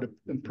I want to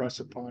impress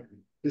upon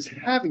is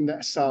having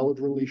that solid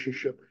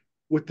relationship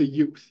with the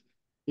youth,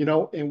 you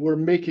know, and we're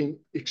making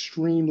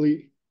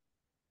extremely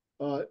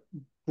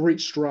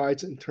great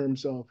strides in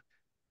terms of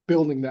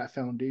building that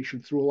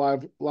foundation through a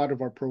lot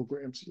of our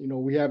programs. You know,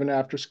 we have an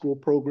after-school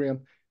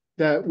program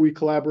that we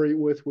collaborate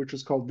with, which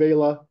is called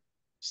VELA,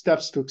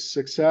 Steps to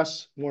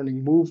Success,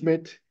 Learning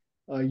Movement,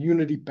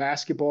 Unity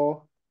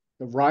Basketball,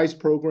 the RISE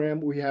program.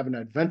 We have an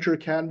adventure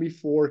academy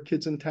for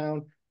kids in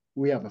town.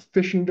 We have a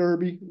fishing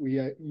derby. We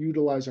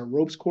utilize our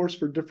ropes course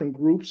for different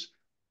groups.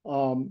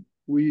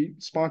 We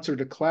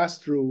sponsored a class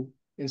through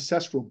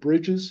Ancestral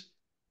Bridges.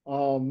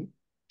 And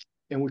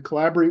we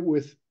collaborate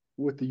with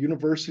the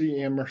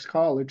university, Amherst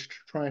College, to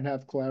try and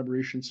have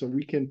collaboration so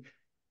we can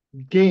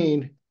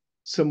gain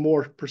some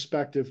more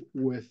perspective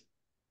with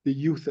the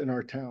youth in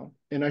our town.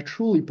 And I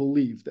truly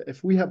believe that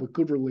if we have a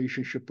good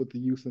relationship with the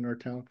youth in our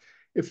town,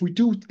 if we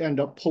do end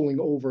up pulling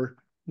over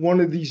one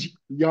of these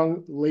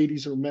young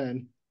ladies or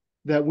men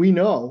that we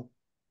know,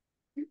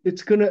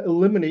 it's going to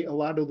eliminate a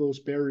lot of those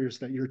barriers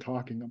that you're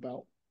talking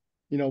about,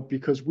 you know,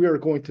 because we are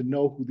going to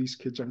know who these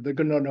kids are. They're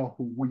going to know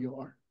who we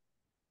are.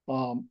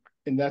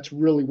 And that's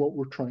really what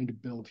we're trying to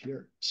build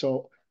here.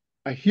 So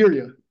I hear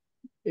you,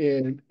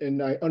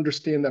 and I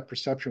understand that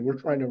perception. We're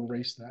trying to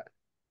erase that.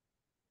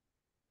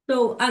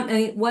 So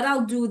what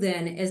I'll do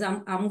then is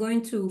I'm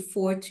going to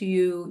forward to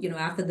you, you know,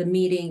 after the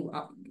meeting,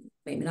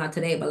 maybe not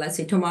today, but let's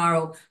say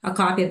tomorrow, a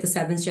copy of the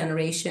 7th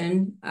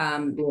generation,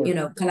 Sure. you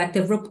know,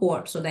 collective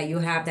report, so that you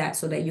have that,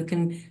 so that you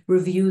can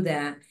review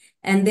that.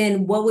 And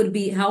then what would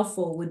be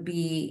helpful would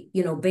be,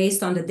 you know,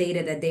 based on the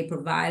data that they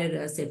provided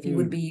us, if you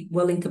would be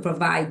willing to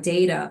provide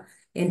data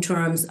in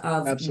terms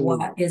of Absolutely.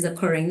 what is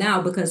occurring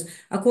now, because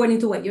according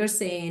to what you're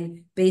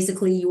saying,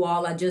 basically you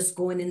all are just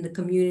going in the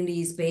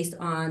communities based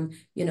on,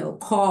 you know,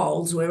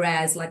 calls,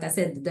 whereas, like I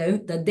said,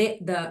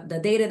 the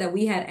data that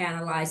we had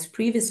analyzed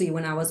previously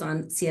when I was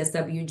on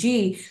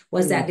CSWG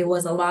was that there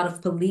was a lot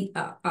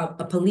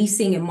of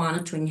policing and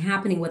monitoring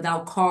happening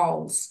without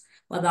calls,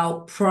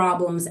 without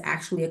problems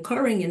actually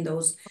occurring in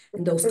those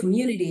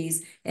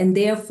communities. And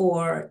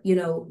therefore, you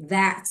know,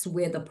 that's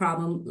where the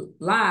problem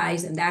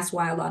lies. And that's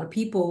why a lot of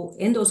people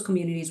in those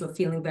communities were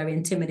feeling very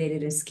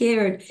intimidated and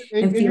scared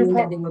and feeling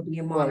that they were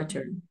being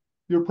monitored. Right.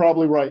 You're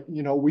probably right.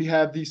 You know, we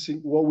have these,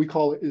 what we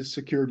call it is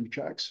security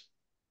checks,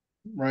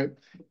 right?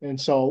 And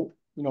so,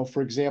 you know,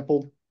 for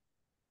example,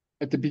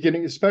 at the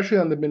beginning, especially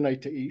on the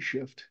midnight to 8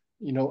 shift,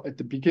 you know, at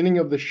the beginning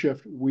of the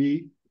shift,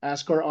 we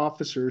ask our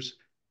officers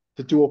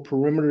to do a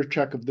perimeter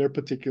check of their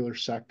particular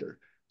sector,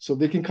 so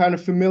they can kind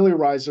of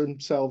familiarize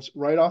themselves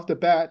right off the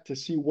bat to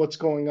see what's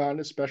going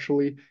on,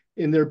 especially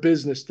in their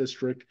business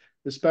district,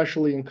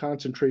 especially in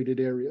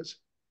concentrated areas.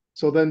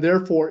 So then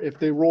therefore, if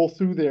they roll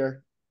through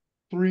there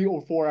 3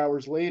 or 4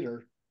 hours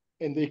later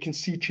and they can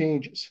see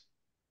changes,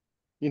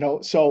 you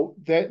know, so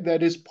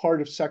that is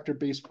part of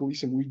sector-based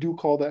policing. We do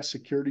call that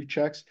security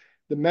checks.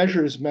 The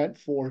measure is meant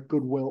for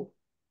goodwill.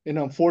 And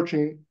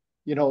unfortunately,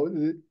 you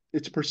know,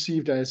 it's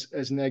perceived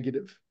as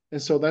negative.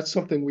 And so that's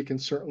something we can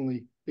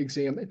certainly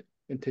examine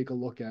and take a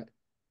look at.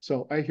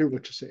 So I hear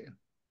what you're saying.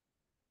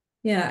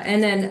 Yeah,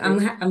 and then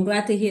I'm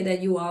glad to hear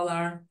that you all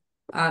are,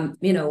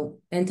 you know,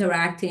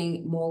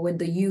 interacting more with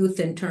the youth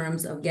in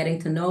terms of getting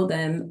to know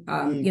them.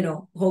 You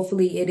know,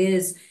 hopefully it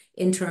is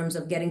in terms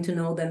of getting to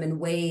know them in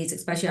ways,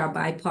 especially our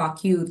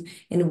BIPOC youth,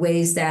 in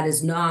ways that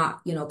is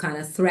not, you know, kind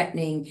of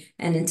threatening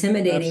and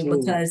intimidating.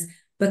 Absolutely.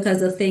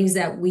 Because of things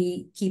that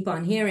we keep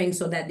on hearing,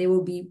 so that there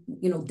will be,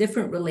 you know,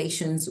 different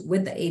relations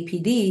with the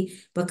APD,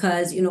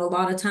 because, you know, a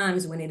lot of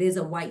times when it is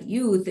a white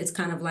youth, it's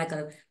kind of like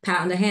a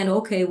pat on the hand.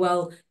 Okay,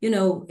 well, you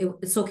know,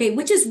 it's okay,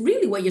 which is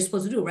really what you're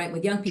supposed to do, right?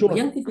 With young people. Sure.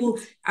 Young people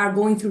are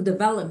going through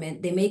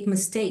development. They make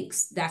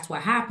mistakes. That's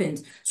what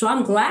happens. So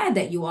I'm glad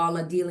that you all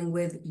are dealing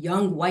with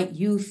young white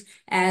youth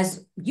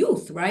as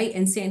youth, right?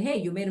 And saying, hey,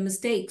 you made a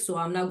mistake, so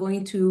I'm not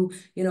going to,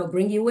 you know,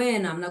 bring you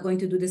in. I'm not going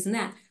to do this and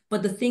that.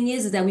 But the thing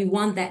is that we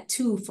want that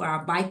too for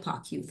our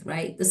BIPOC youth,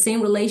 right? The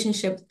same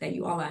relationship that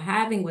you all are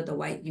having with the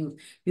white youth,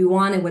 we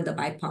want it with the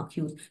BIPOC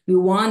youth. We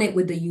want it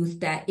with the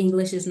youth that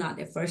English is not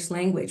their first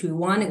language. We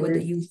want it with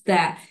the youth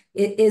that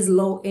it is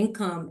low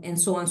income and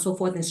so on and so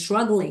forth and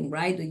struggling,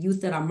 right? The youth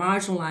that are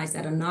marginalized,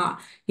 that are not,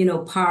 you know,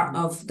 part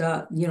of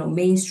the, you know,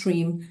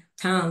 mainstream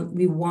town.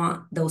 We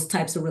want those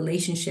types of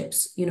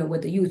relationships, you know,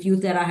 with the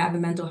youth that are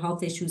having mental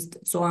health issues,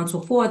 so on and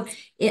so forth.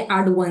 It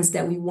are the ones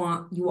that we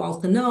want you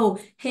all to know,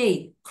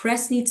 hey,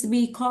 CREST needs to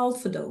be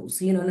called for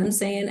those, you know what I'm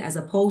saying? As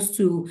opposed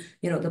to,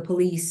 you know, the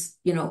police,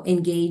 you know,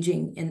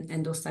 engaging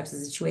in those types of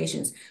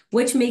situations,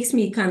 which makes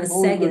me kind of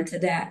seg into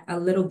that a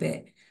little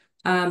bit.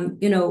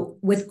 You know,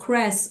 with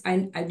Crest,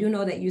 I do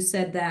know that you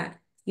said that,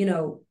 you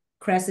know,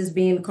 Crest is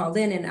being called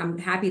in, and I'm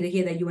happy to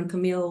hear that you and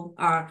Camille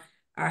are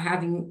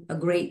having a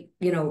great,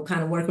 you know,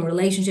 kind of working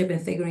relationship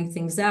and figuring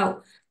things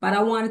out. But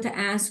I wanted to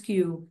ask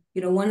you,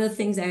 you know, one of the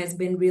things that has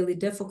been really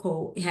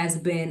difficult has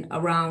been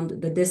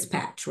around the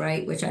dispatch,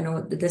 right? Which I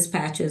know the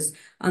dispatch is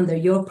under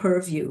your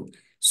purview.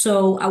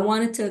 So I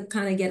wanted to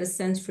kind of get a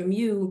sense from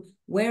you,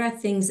 where are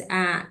things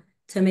at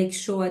to make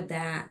sure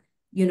that,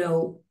 you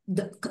know,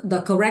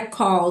 the correct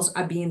calls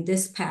are being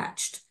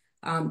dispatched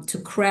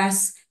to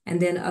Crest and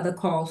then other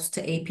calls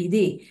to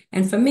APD.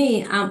 And for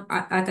me,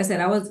 like I said,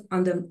 I was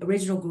on the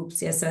original group,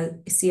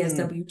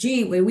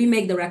 CSWG, where we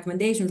make the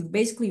recommendations.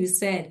 Basically, you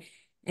said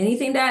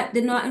anything that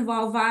did not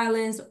involve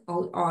violence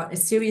or a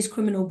serious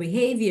criminal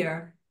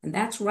behavior, and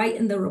that's right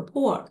in the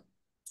report,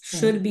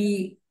 should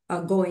be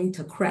going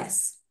to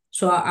Crest.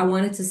 So I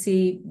wanted to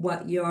see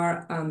what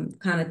your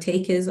kind of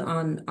take is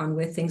on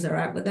where things are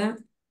at with that.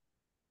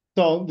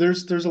 So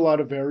there's a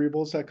lot of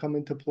variables that come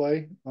into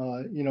play.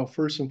 You know,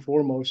 first and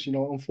foremost, you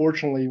know,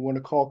 unfortunately, when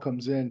a call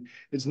comes in,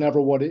 it's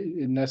never what it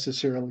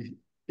necessarily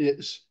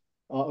is.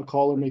 A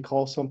caller may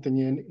call something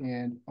in,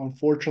 and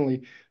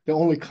unfortunately, the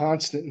only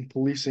constant in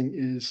policing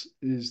is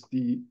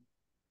the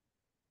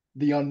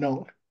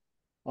unknown.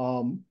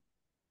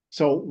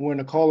 So when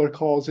a caller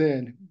calls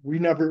in, we're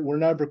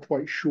never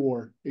quite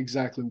sure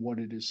exactly what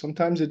it is.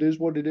 Sometimes it is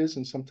what it is,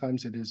 and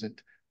sometimes it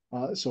isn't.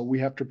 So we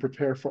have to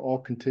prepare for all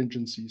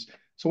contingencies.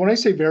 So when I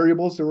say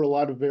variables, there were a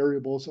lot of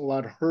variables, a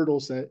lot of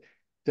hurdles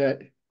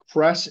that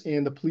Crest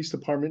and the police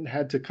department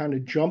had to kind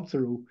of jump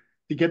through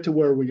to get to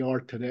where we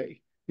are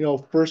today. You know,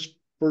 first,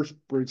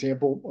 for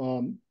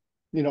example,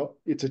 you know,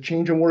 it's a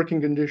change in working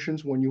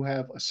conditions when you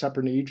have a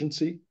separate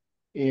agency,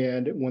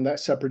 and when that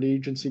separate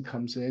agency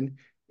comes in,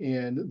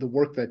 and the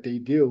work that they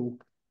do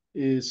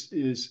is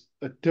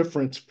a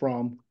difference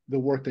from the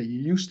work that you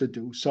used to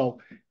do. So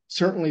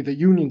certainly the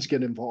unions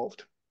get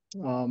involved.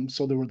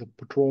 So there were the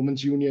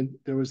patrolmen's union,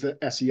 there was the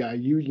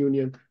SEIU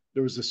union,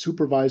 there was the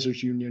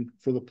supervisors union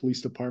for the police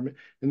department,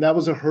 and that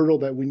was a hurdle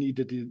that we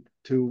needed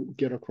to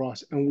get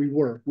across. And we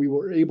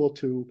were able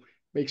to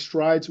make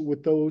strides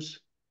with those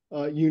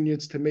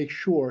unions to make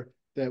sure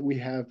that we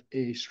have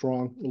a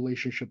strong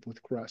relationship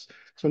with Crest.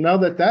 So now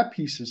that that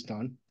piece is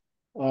done,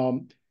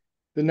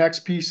 the next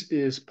piece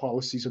is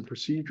policies and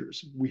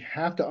procedures. We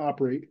have to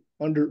operate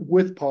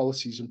with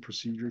policies and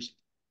procedures,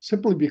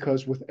 simply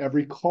because with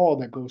every call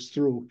that goes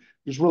through,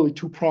 there's really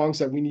two prongs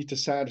that we need to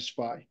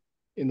satisfy.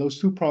 And those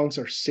two prongs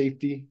are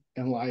safety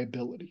and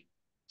liability.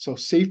 So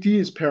safety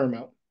is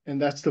paramount,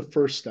 and that's the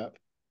first step.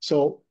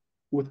 So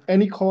with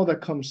any call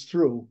that comes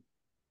through,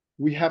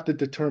 we have to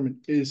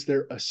determine, is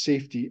there a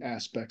safety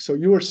aspect? So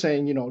you were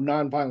saying, you know,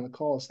 nonviolent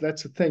calls.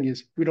 That's the thing,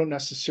 is we don't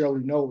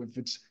necessarily know if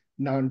it's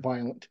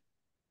nonviolent.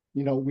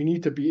 You know, we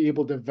need to be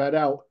able to vet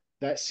out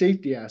that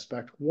safety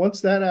aspect.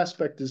 Once that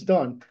aspect is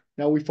done,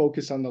 now we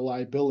focus on the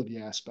liability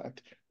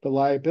aspect. The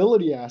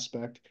liability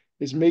aspect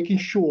is making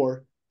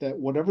sure that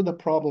whatever the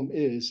problem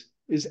is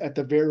at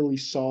the very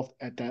least solved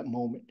at that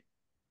moment.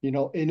 You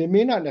know, and it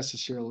may not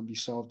necessarily be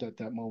solved at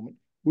that moment.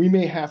 We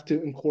may have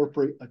to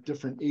incorporate a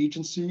different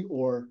agency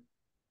or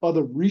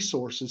other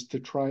resources to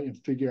try and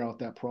figure out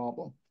that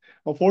problem.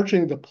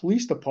 Unfortunately, the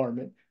police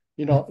department,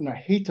 you know, and I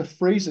hate to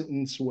phrase it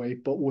in this way,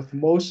 but with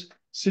most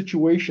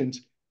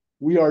situations,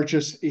 we are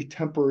just a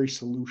temporary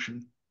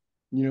solution.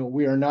 You know,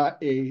 we are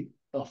not a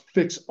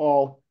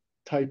fix-all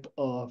type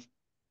of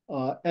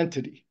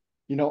entity.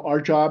 You know,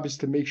 our job is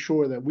to make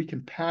sure that we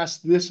can pass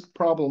this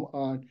problem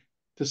on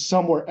to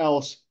somewhere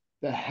else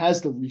that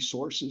has the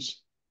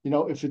resources. You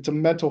know, if it's a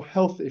mental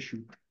health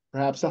issue,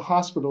 perhaps the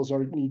hospitals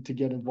need to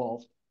get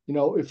involved. You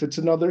know, if it's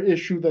another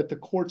issue that the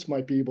courts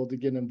might be able to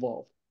get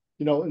involved.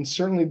 You know, and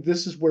certainly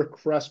this is where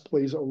Crest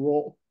plays a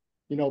role,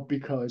 you know,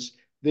 because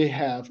they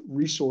have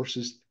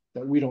resources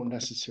that we don't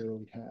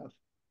necessarily have.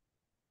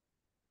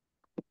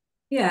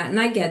 Yeah, and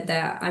I get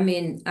that. I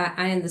mean,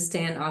 I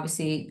understand,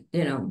 obviously,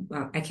 you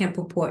know, I can't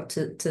purport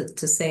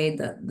to say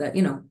the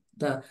you know,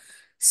 the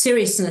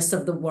seriousness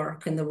of the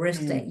work and the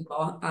risk that you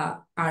all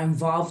are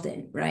involved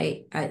in,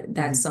 right?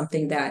 That's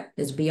something that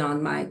is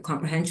beyond my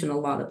comprehension a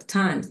lot of the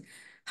times.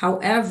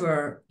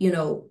 However, you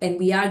know, and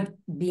we are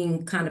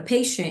being kind of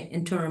patient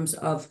in terms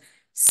of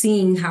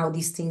seeing how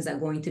these things are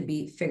going to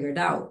be figured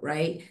out,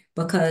 right?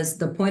 Because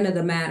the point of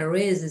the matter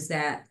is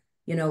that,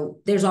 you know,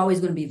 there's always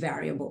going to be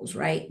variables,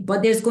 right?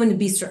 But there's going to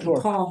be certain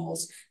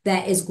calls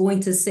that is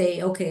going to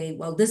say, okay,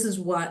 well, this is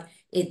what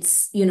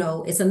it's, you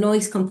know, it's a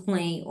noise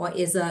complaint, or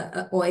it's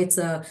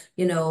a,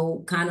 you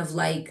know, kind of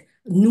like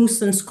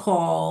nuisance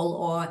call,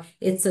 or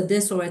it's a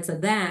this or it's a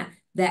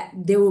that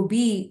there will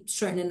be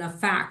certain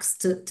enough facts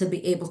to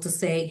be able to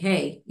say,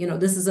 hey, you know,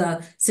 this is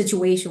a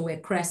situation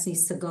where Crest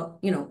needs to go,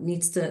 you know,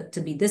 needs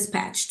to be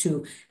dispatched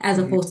to, as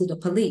opposed to the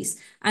police.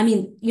 I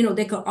mean, you know,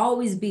 there could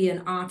always be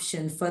an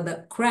option for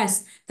the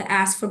Crest to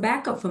ask for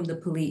backup from the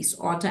police,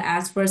 or to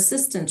ask for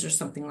assistance or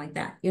something like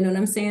that. You know what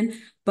I'm saying?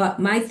 But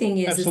my thing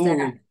is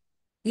that,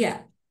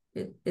 yeah,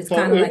 it's so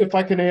kind of like, if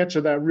I can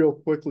answer that real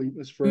quickly,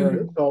 Ms.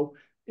 Ferreira. So,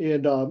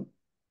 and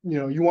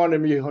you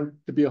wanted me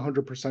to be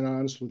 100%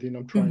 honest with you, and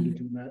I'm trying to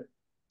do that.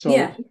 So,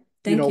 Yeah,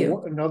 thank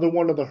you. Another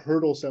one of the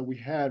hurdles that we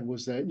had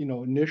was that,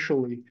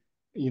 initially,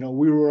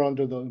 we were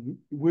under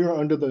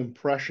the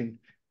impression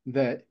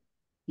that,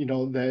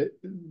 that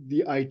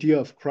the idea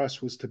of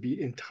CRESS was to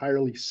be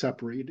entirely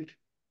separated.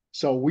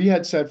 So we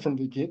had said from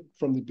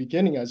the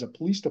beginning, as a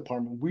police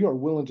department, we are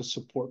willing to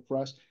support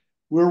CRESS.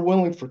 We're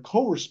willing for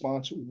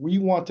co-response. We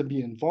want to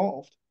be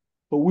involved,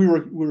 but we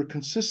were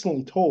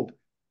consistently told,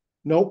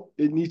 nope,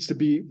 it needs to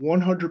be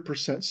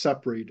 100%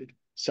 separated.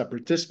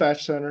 Separate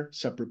dispatch center,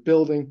 separate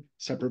building,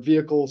 separate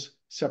vehicles,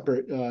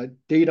 separate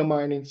data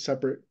mining,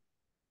 separate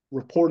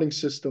reporting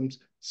systems,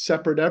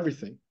 separate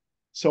everything.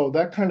 So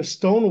that kind of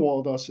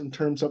stonewalled us in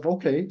terms of,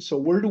 okay, so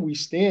where do we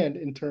stand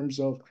in terms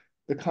of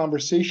the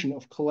conversation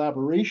of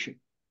collaboration?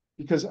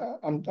 Because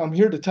I'm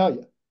here to tell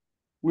you,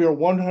 we are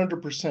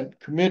 100%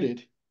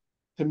 committed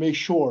to make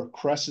sure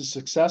CRESS is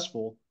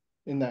successful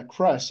and that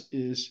CRESS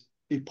is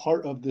a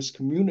part of this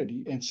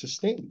community and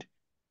sustained.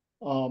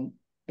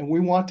 And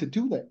we want to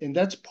do that. And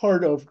that's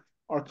part of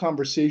our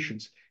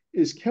conversations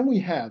is, can we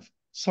have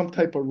some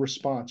type of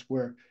response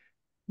where,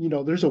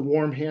 there's a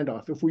warm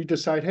handoff. If we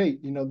decide, hey,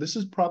 this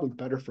is probably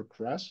better for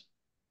CRESS,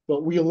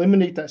 but we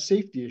eliminate that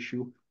safety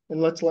issue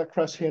and let's let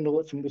CRESS handle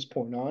it from this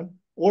point on.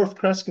 Or if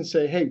CRESS can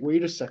say, hey,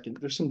 wait a second,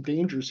 there's some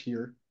dangers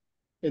here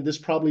and this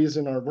probably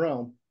isn't our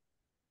realm,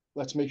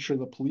 let's make sure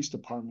the police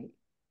department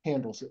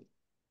handles it.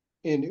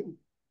 And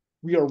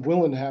we are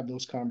willing to have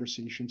those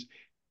conversations.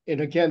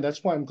 And again,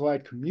 that's why I'm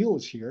glad Camille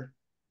is here,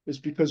 is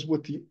because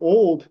with the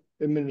old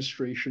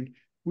administration,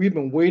 we've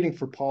been waiting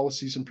for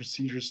policies and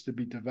procedures to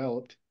be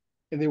developed,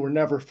 and they were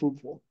never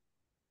fruitful.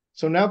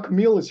 So now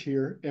Camille is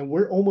here, and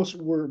we're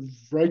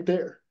right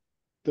there.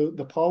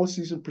 The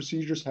policies and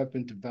procedures have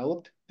been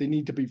developed. They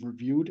need to be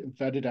reviewed and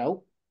vetted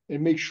out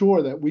and make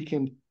sure that we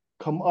can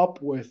come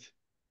up with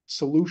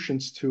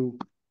solutions to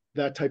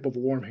that type of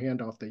warm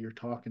handoff that you're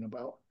talking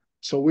about.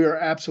 So we are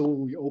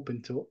absolutely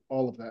open to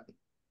all of that.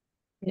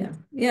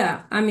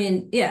 Yeah. I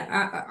mean,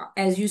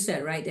 as you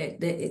said, right,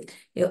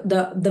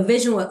 the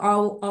vision would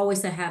always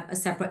to have a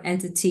separate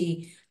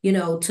entity,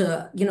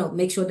 to,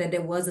 make sure that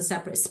there was a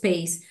separate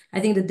space. I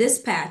think the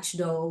dispatch,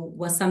 though,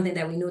 was something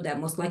that we knew that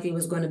most likely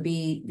was going to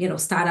be,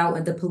 start out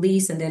with the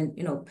police and then,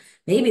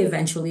 maybe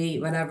eventually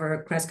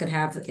whatever CRESS could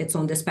have its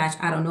own dispatch.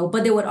 I don't know.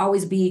 But there would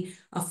always be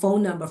a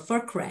phone number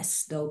for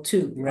CRESS, though,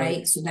 too,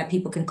 right? So that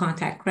people can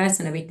contact CRESS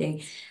and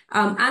everything.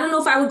 I don't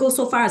know if I would go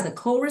so far as a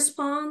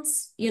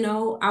co-response.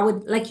 I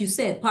would, like you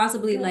said,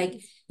 possibly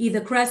like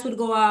either CRESS would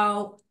go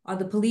out or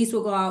the police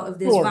will go out if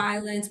there's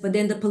violence, but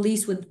then the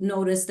police would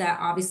notice that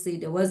obviously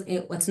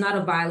it's not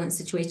a violent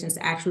situation, it's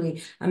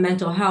actually a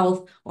mental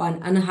health or an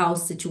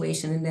unhoused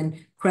situation, and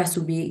then CRESS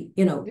would be,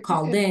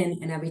 called in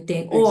and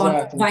everything,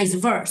 or vice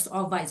versa,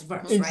 right?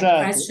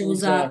 CRESS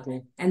shows up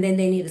and then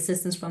they need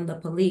assistance from the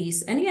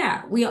police. And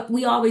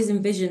we always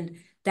envisioned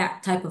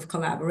that type of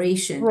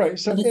collaboration. Right.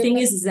 So the thing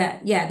is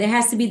that, there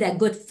has to be that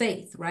good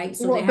faith, right?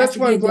 So there has that's to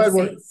why be I'm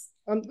glad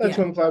that's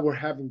why I'm glad we're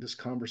having this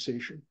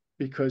conversation,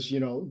 because,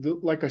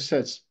 like I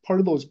said, part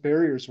of those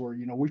barriers were,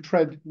 we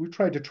tried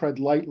to tread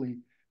lightly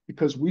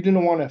because we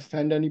didn't want to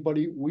offend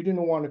anybody. We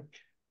don't want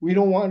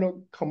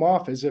to come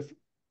off as if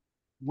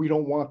we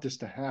don't want this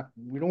to happen.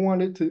 We don't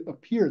want it to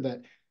appear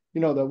that,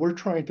 that we're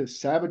trying to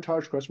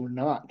sabotage CRESS. We're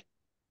not.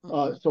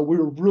 So we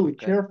were really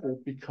careful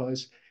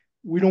because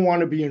we don't want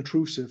to be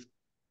intrusive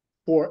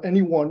for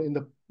anyone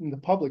in the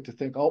public to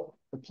think, oh,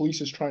 the police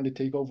is trying to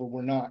take over.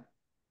 We're not.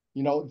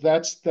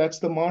 That's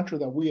the mantra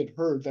that we had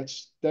heard.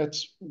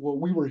 That's what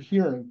we were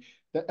hearing,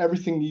 that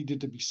everything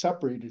needed to be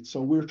separated. So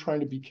we were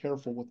trying to be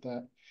careful with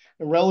that.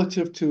 And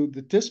relative to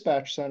the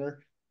dispatch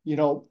center,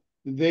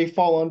 they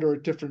fall under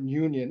a different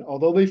union.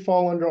 Although they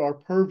fall under our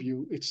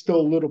purview, it's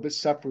still a little bit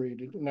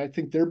separated. And I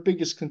think their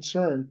biggest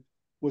concern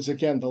was,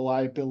 again, the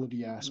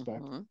liability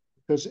aspect.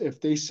 Because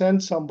if they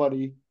send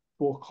somebody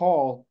to a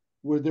call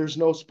where there's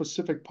no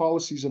specific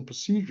policies and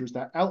procedures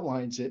that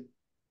outlines it,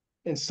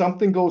 and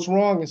something goes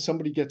wrong and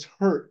somebody gets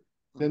hurt,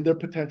 then they're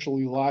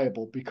potentially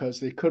liable because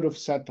they could have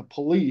sent the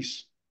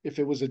police if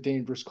it was a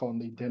dangerous call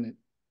and they didn't.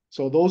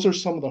 So those are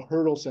some of the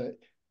hurdles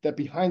that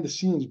behind the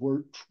scenes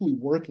we're truly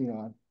working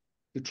on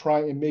to try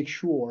and make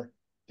sure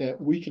that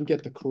we can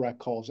get the correct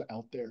calls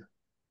out there.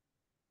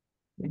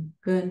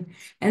 Good.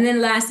 And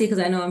then lastly, because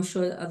I know I'm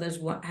sure others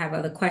have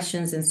other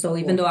questions, and so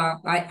even though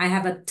I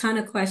have a ton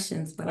of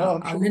questions, but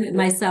I'll limit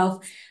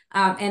myself.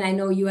 And I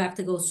know you have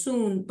to go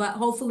soon, but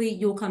hopefully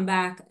you'll come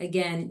back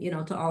again,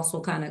 to also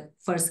kind of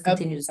first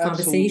continue this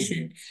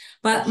conversation.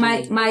 But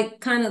my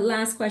kind of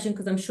last question,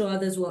 because I'm sure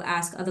others will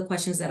ask other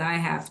questions that I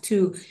have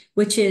too,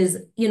 which is,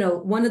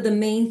 one of the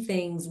main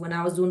things when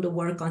I was doing the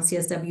work on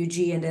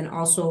CSWG and then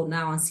also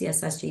now on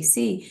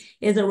CSSJC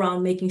is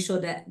around making sure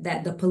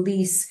that the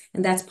police,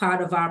 and that's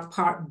part of our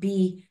Part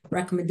B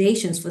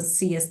recommendations for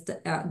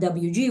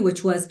CSWG,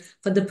 which was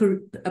for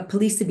the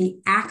police to be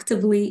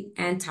actively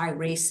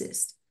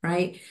anti-racist.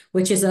 right?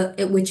 Which is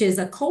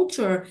a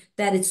culture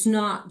that it's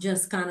not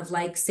just kind of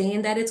like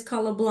saying that it's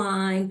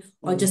colorblind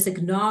or just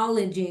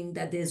acknowledging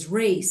that there's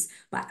race,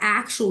 but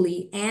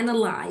actually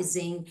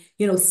analyzing,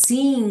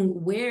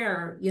 seeing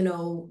where,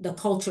 the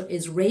culture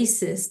is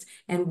racist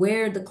and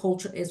where the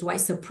culture is white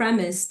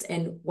supremacist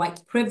and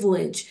white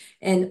privilege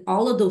and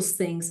all of those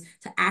things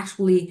to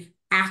actually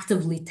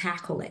actively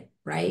tackle it,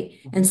 right?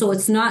 And so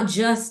it's not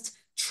just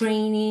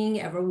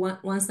training every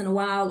once in a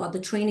while, or the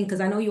training,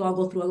 because I know you all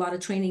go through a lot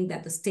of training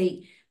that the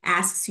state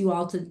asks you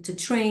all to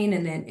train,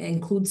 and then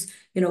includes,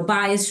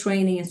 bias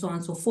training and so on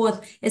and so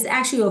forth. It's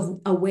actually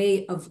a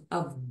way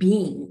of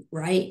being,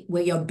 right?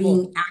 Where you're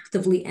being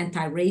actively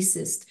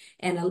anti-racist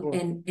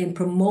and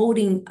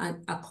promoting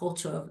a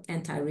culture of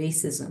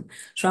anti-racism.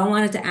 So I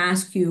wanted to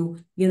ask you,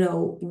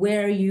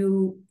 where are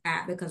you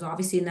at? Because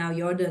obviously now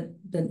you're the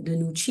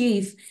new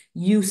chief.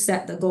 You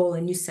set the goal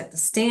and you set the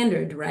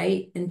standard,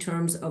 right? In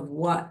terms of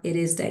what it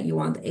is that you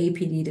want the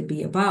APD to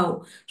be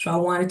about. So I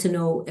wanted to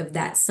know if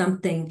that's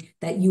something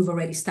that you've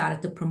already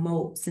started to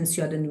promote since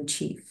you're the new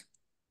chief.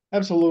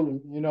 Absolutely.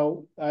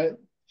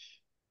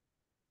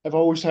 I've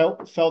always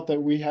felt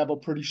that we have a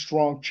pretty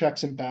strong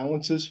checks and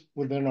balances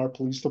within our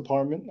police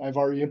department. I've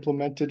already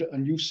implemented a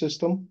new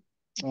system,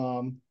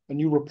 a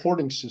new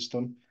reporting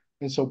system.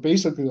 And so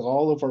basically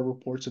all of our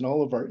reports and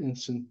all of our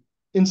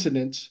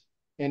incidents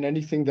and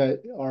anything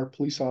that our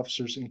police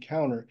officers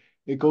encounter,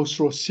 it goes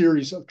through a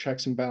series of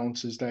checks and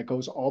balances that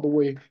goes all the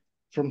way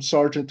from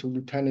sergeant to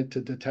lieutenant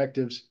to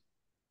detectives,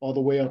 all the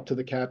way up to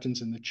the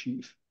captains and the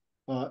chief.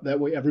 That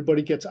way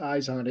everybody gets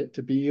eyes on it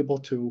to be able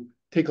to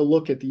take a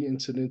look at the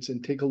incidents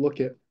and take a look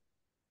at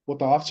what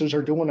the officers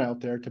are doing out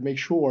there to make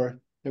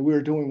sure that we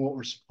are doing what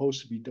we're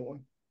supposed to be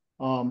doing.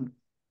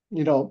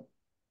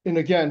 And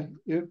again,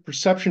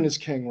 perception is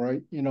king,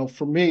 right?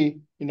 For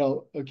me,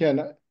 again,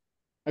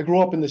 I grew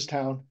up in this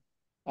town.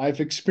 I've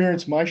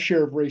experienced my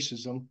share of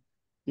racism.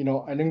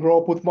 I didn't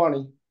grow up with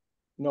money.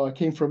 I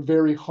came from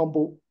very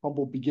humble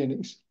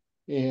beginnings.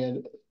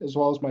 And as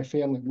well as my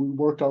family, we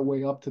worked our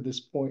way up to this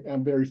point.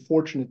 I'm very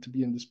fortunate to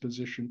be in this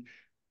position.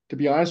 To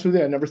be honest with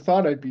you, I never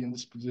thought I'd be in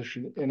this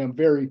position, and I'm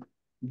very,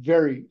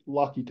 very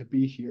lucky to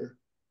be here.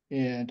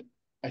 And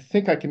I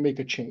think I can make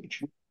a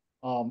change.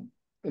 And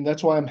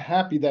that's why I'm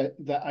happy that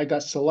I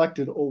got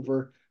selected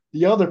over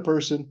the other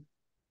person,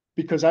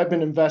 because I've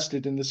been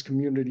invested in this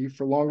community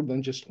for longer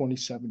than just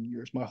 27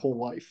 years, my whole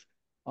life.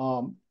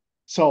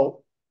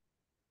 So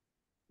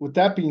with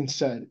that being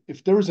said,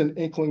 if there was an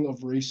inkling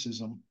of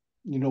racism,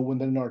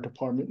 within our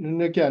department,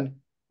 and again,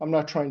 I'm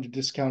not trying to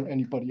discount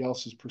anybody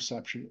else's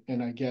perception,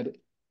 and I get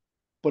it.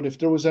 But if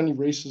there was any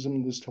racism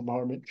in this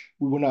department,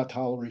 we would not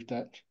tolerate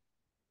that.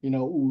 We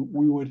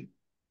would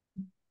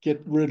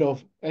get rid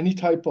of any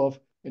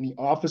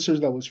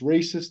officers that was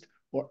racist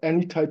or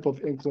any type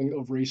of inkling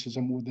of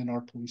racism within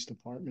our police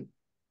department.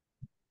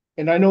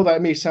 And I know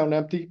that may sound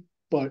empty,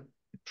 but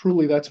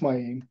truly that's my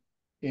aim.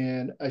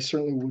 And I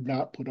certainly would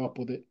not put up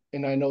with it.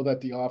 And I know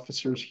that the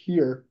officers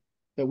here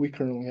that we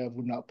currently have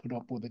would not put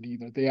up with it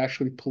either. They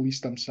actually police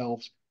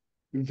themselves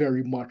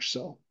very much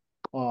so.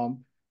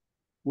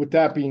 With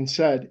that being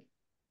said,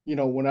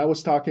 when I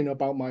was talking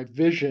about my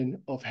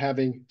vision of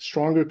having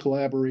stronger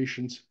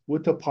collaborations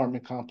with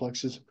apartment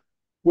complexes,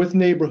 with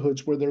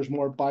neighborhoods where there's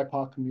more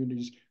BIPOC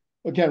communities,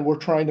 again, we're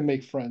trying to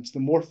make friends. The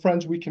more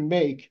friends we can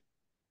make,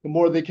 the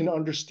more they can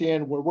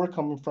understand where we're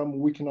coming from,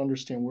 and we can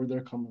understand where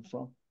they're coming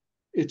from.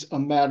 It's a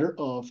matter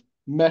of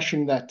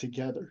meshing that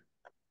together.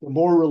 The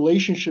more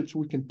relationships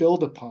we can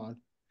build upon,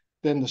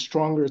 then the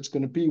stronger it's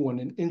going to be when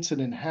an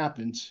incident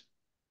happens.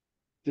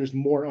 There's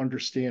more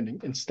understanding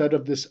instead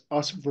of this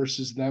us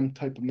versus them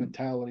type of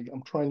mentality.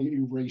 I'm trying to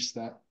erase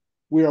that.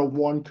 We are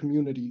one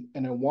community,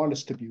 and I want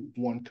us to be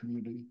one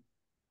community,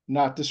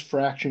 not this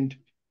fractioned.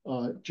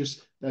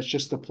 That's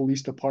just the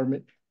police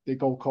department. They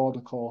go call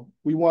to call.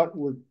 I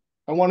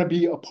want to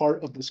be a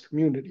part of this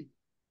community,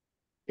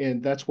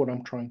 and that's what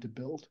I'm trying to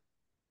build.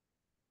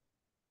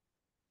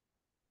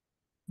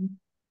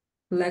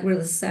 Allegra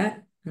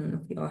Lisette, I don't know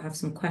if you all have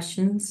some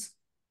questions.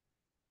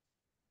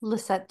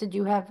 Lisette, did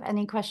you have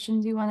any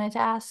questions you wanted to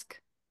ask?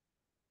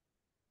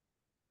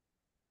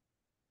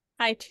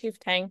 Hi, Chief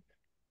Ting.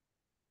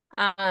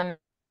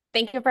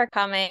 Thank you for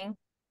coming.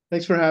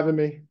 Thanks for having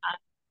me.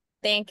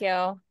 Thank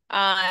you.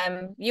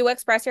 You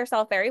express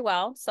yourself very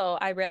well, so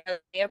I really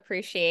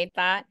appreciate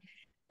that.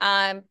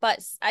 But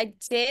I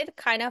did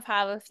kind of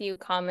have a few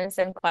comments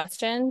and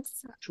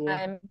questions.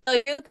 Sure.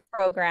 The youth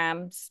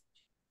programs,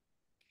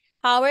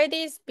 how are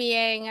these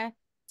being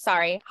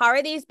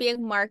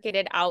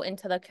marketed out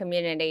into the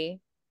community?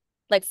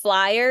 Like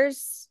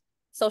flyers,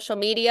 social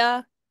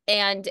media,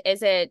 and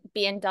is it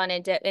being done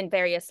in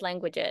various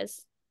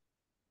languages?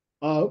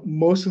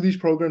 Most of these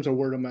programs are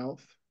word of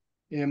mouth,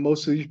 and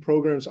most of these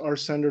programs are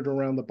centered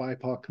around the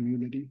BIPOC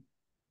community.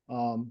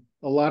 A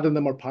lot of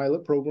them are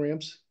pilot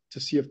programs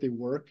to see if they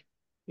work,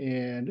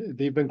 and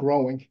they've been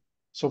growing.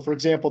 So, for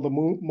example, the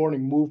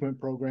morning movement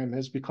program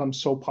has become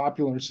so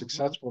popular and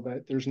successful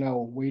that there's now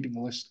a waiting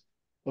list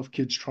of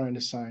kids trying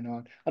to sign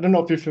on. I don't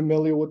know if you're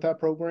familiar with that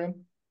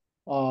program.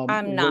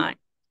 I'm not.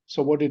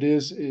 So what it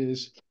is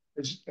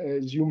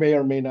as you may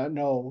or may not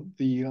know,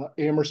 the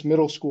Amherst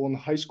Middle School and the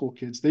high school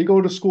kids, they go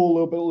to school a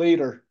little bit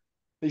later.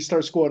 They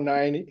start school at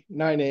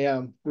 9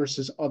 a.m.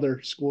 versus other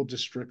school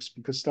districts,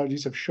 because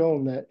studies have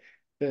shown that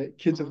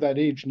kids of that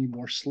age need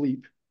more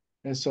sleep.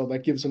 And so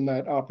that gives them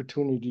that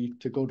opportunity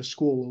to go to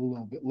school a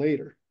little bit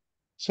later.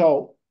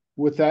 So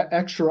with that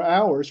extra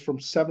hours from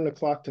 7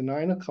 o'clock to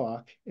 9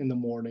 o'clock in the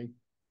morning,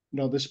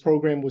 this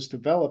program was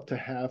developed to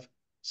have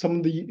some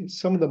of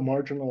the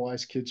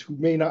marginalized kids who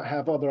may not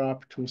have other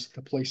opportunities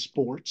to play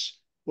sports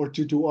or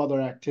to do other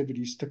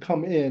activities to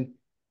come in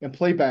and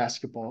play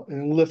basketball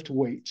and lift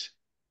weights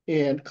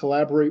and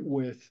collaborate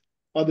with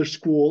other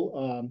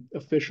school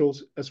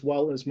officials, as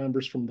well as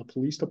members from the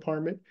police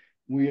department.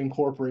 We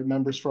incorporate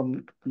members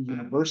from the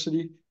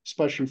university,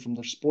 especially from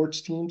their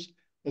sports teams,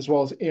 as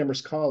well as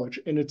Amherst College.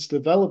 And it's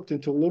developed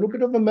into a little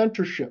bit of a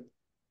mentorship.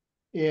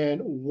 And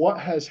what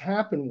has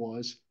happened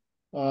was,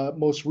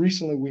 most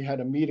recently, we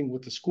had a meeting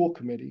with the school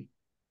committee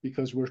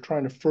because we're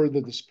trying to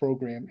further this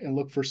program and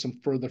look for some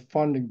further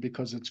funding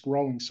because it's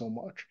growing so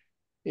much.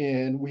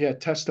 And we had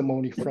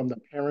testimony from the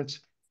parents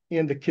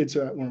and the kids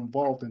that were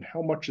involved in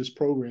how much this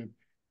program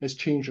has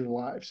changed their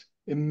lives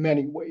in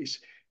many ways.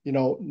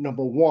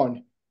 Number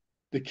one,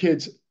 the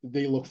kids,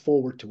 they look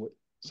forward to it.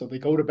 So they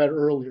go to bed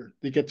earlier,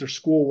 they get their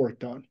schoolwork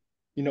done.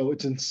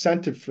 It's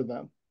incentive for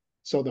them.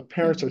 So the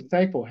parents are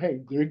thankful, hey,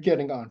 they're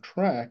getting on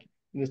track,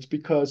 and it's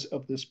because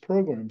of this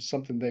program,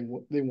 something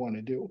they want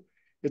to do.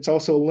 It's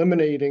also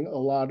eliminating a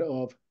lot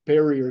of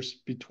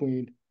barriers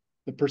between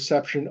the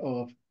perception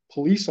of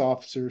police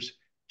officers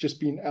just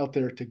being out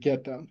there to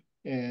get them.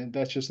 And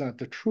that's just not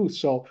the truth.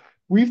 So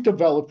we've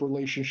developed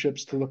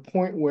relationships to the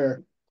point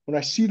where when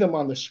I see them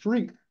on the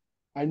street,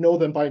 I know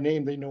them by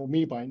name, they know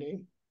me by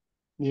name,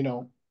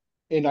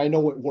 and I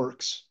know it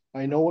works.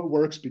 I know it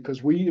works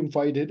because we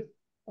invited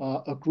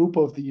a group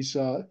of these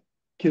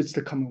kids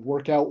to come and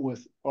work out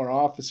with our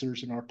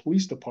officers in our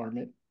police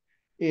department.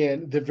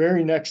 And the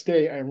very next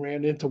day, I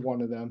ran into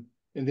one of them,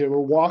 and they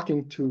were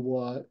walking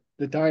to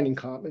the dining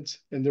commons,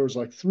 and there was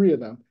like 3 of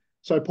them.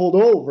 So I pulled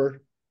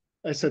over,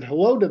 I said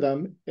hello to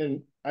them,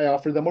 and I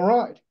offered them a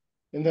ride.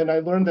 And then I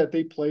learned that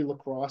they play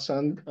lacrosse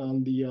on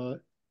the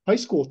high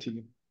school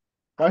team.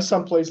 My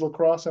son plays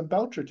lacrosse on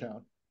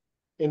Belchertown.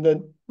 And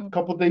then a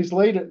couple of days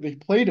later, they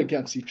played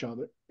against each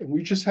other. And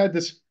we just had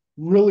this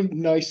really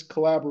nice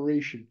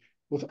collaboration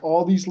with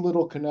all these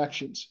little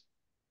connections.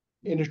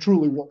 And it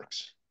truly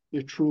works.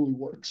 It truly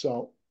works.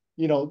 So,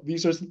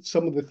 these are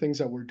some of the things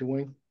that we're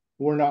doing.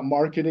 We're not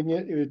marketing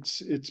it.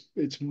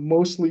 It's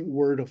mostly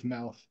word of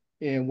mouth.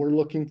 And we're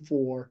looking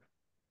for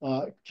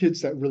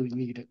kids that really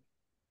need it.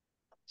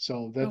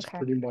 So that's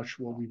pretty much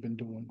what we've been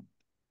doing.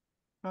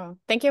 Oh,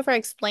 thank you for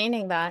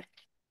explaining that.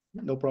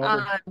 No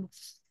problem.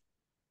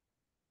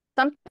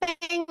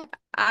 Something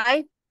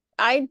I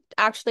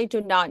actually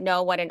do not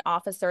know what an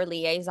officer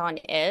liaison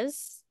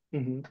is.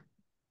 Mm-hmm.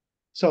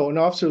 So an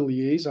officer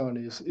liaison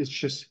it's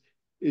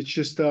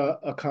just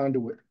a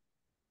conduit.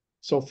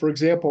 So for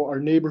example, our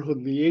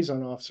neighborhood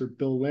liaison officer,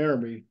 Bill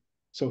Laramie,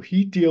 so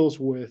he deals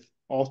with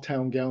all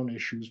town gown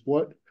issues.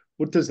 What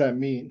does that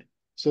mean?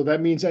 So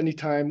that means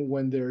anytime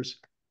when there's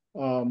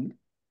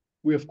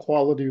we have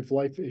quality of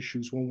life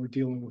issues when we're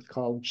dealing with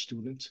college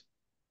students.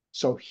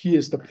 So he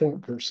is the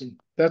point person.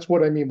 That's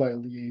what I mean by a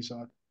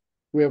liaison.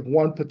 We have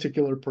one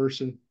particular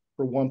person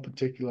for one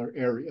particular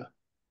area.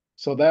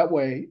 So that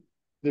way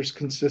there's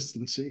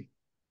consistency.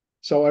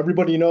 So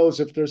everybody knows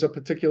if there's a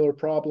particular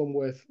problem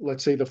with,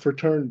 let's say, the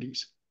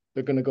fraternities,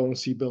 they're going to go and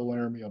see Bill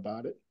Laramie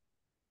about it.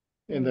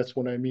 And that's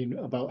what I mean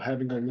about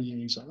having a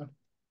liaison.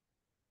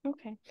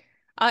 Okay.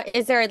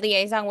 Is there a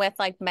liaison with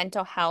like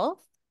mental health?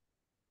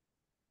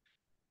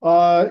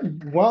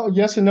 Well,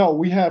 yes and no.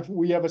 We have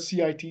a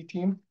CIT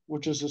team,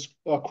 which is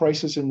a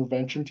crisis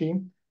intervention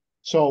team.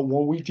 So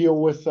when we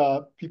deal with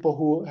people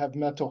who have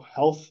mental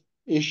health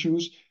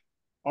issues,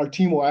 our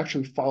team will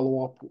actually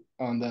follow up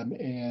on them,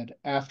 and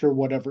after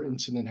whatever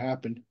incident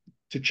happened,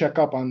 to check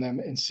up on them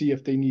and see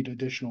if they need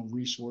additional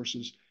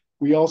resources.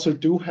 We also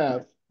do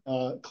have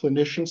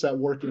clinicians that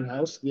work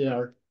in-house.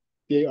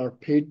 They are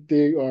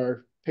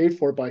paid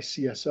for by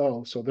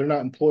CSO, so they're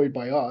not employed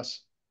by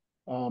us.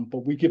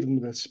 But we give them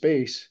the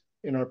space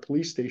in our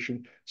police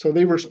station. So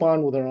they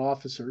respond with our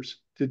officers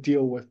to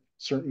deal with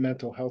certain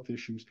mental health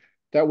issues.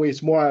 That way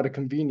it's more out of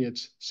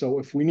convenience. So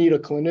if we need a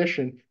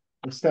clinician,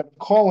 instead of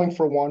calling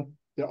for one,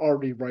 they're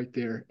already right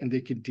there and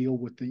they can deal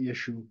with the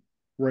issue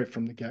right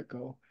from the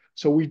get-go.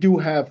 So we do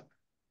have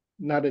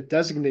not a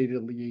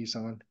designated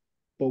liaison,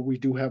 but we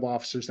do have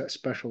officers that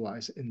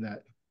specialize in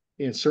that.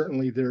 And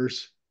certainly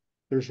there's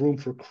room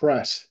for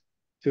CRESS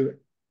to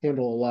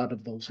handle a lot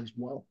of those as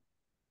well.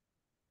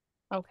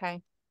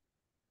 Okay.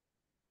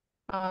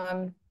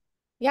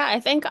 Yeah, I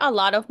think a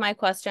lot of my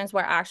questions were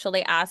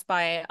actually asked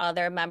by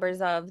other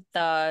members of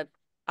the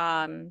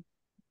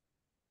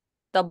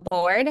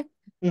board.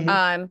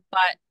 Mm-hmm.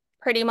 But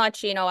pretty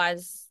much,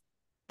 as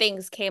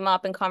things came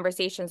up and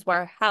conversations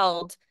were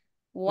held,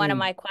 one of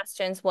my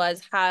questions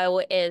was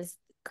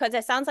because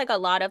it sounds like a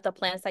lot of the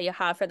plans that you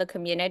have for the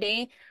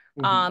community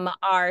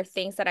are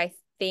things that I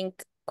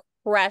think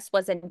CRESS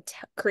was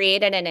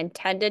created and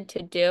intended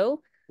to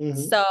do.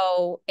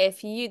 So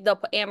if the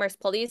Amherst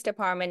Police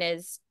Department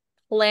is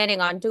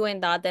planning on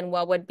doing that, then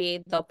what would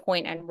be the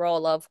point and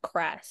role of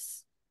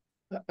CRESS?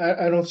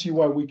 I don't see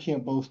why we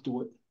can't both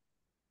do it.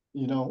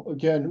 You know,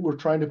 again, we're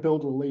trying to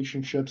build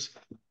relationships,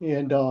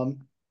 and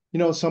you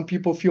know, some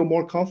people feel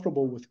more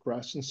comfortable with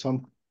CRESS and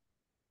some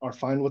are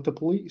fine with the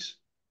police.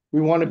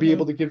 We want to be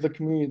able to give the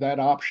community that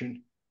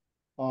option.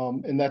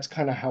 And that's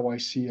kind of how I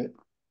see it.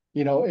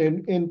 You know,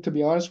 and to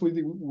be honest with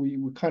you, we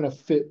kind of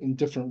fit in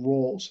different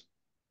roles,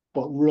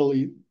 but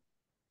really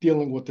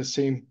dealing with the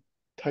same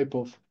type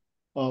of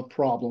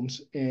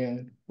problems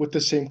and with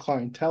the same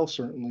clientele,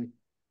 certainly.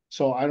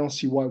 So I don't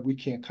see why we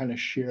can't kind of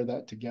share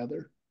that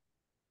together.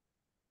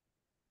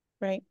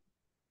 Right.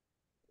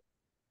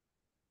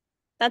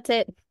 That's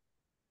it.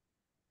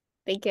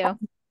 Thank you.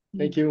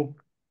 Thank you.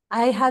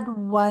 I had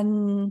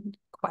one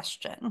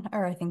question,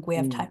 or I think we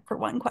have time for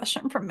one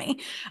question from me.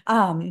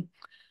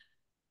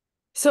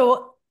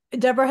 So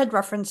Deborah had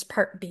referenced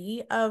Part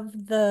B of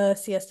the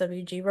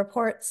CSWG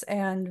reports,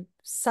 and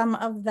some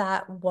of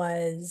that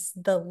was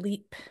the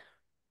LEAP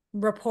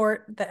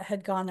report that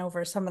had gone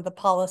over some of the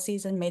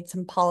policies and made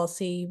some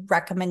policy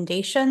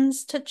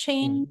recommendations to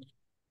change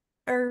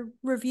or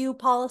review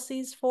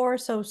policies for.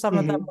 So some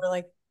of them were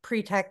like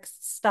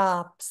pretext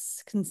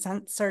stops,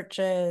 consent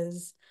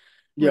searches,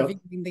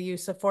 reviewing the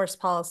use of force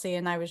policy.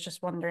 And I was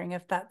just wondering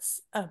if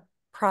that's a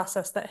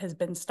process that has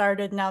been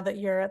started now that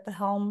you're at the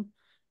helm.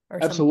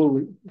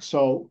 Absolutely.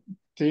 So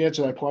to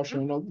answer that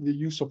question, I know the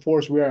use of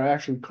force, we are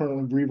actually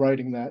currently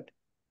rewriting that.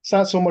 It's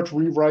not so much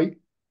rewrite.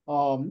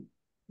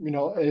 You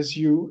know, as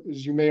you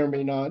may or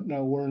may not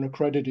know, we're an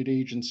accredited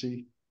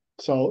agency.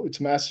 So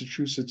it's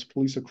Massachusetts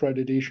Police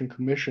Accreditation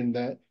Commission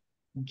that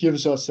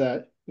gives us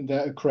that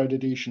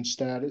accreditation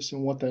status.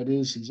 And what that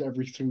is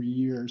every 3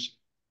 years,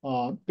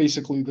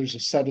 basically there's a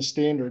set of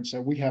standards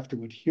that we have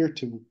to adhere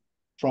to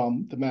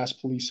from the Mass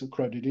Police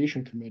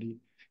Accreditation Committee.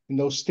 And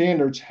those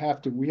standards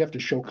we have to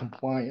show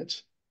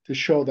compliance to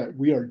show that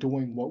we are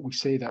doing what we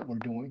say that we're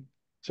doing.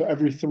 So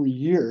every 3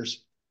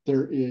 years,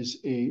 there is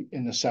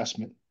an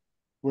assessment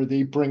where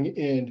they bring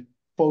in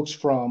folks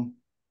from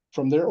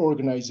their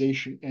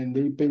organization, and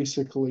they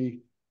basically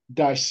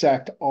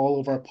dissect all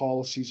of our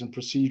policies and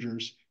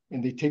procedures,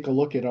 and they take a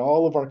look at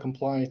all of our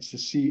compliance to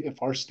see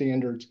if our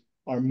standards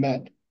are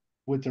met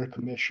with their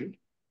commission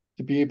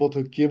to be able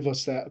to give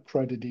us that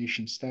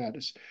accreditation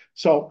status.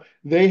 So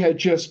they had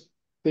just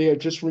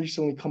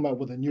recently come out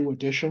with a new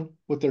edition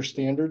with their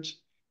standards.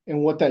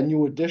 And what that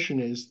new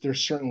edition is,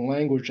 there's certain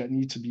language that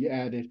needs to be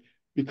added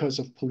because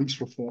of police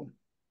reform.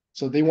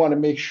 So they want to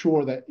make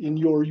sure that in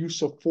your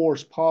use of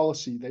force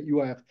policy that you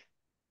have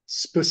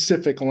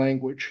specific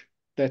language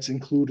that's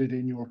included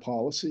in your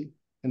policy.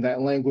 And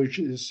that language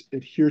is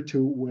adhered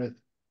to with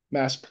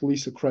Mass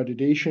Police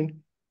Accreditation,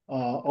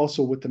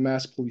 also with the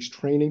Mass Police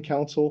Training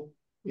Council,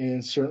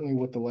 and certainly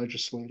with the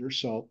legislators.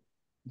 So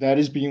that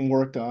is being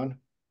worked on,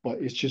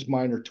 but it's just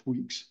minor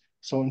tweaks.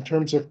 So in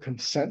terms of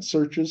consent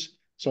searches,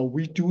 so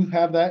we do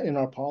have that in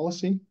our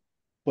policy,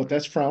 but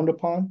that's frowned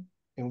upon.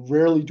 And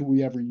rarely do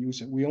we ever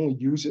use it. We only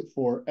use it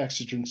for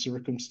exigent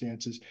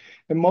circumstances.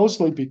 And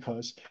mostly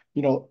because,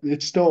 you know,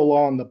 it's still a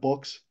law in the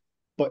books,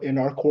 but in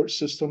our court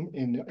system,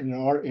 in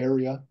our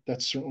area,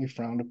 that's certainly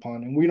frowned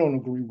upon. And we don't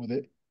agree with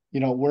it. You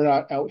know, we're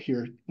not out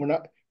here. We're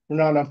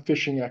not on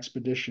fishing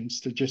expeditions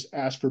to just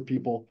ask for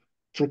people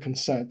for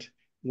consent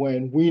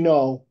when we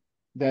know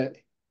that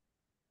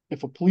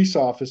if a police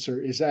officer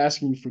is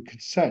asking you for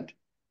consent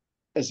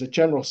as a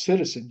general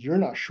citizen, you're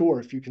not sure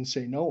if you can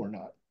say no or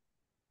not.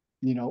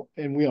 You know,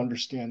 and we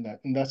understand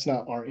that, and that's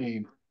not our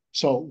aim.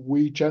 So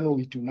we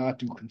generally do not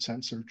do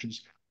consent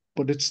searches,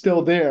 but it's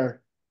still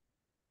there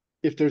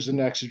if there's an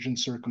exigent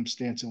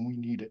circumstance and we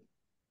need it.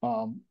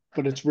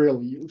 But it's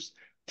rarely used.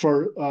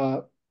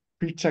 For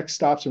pretext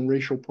stops and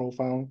racial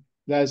profiling,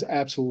 that is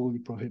absolutely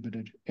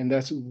prohibited, and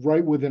that's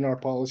right within our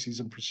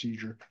policies and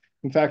procedure.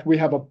 In fact, we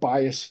have a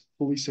bias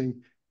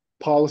policing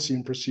policy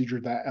and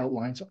procedure that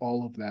outlines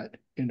all of that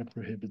and it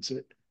prohibits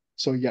it.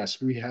 So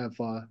yes, we have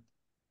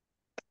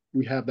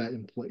that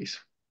in place.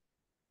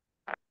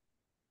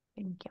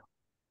 Thank you.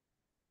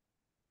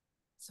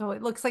 So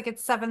it looks like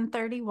it's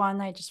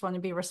 7:31. I just want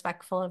to be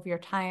respectful of your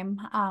time.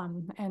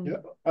 And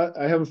yeah,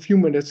 I have a few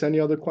minutes. Any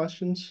other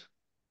questions?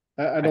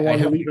 I don't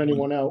want to leave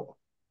anyone out.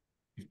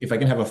 If I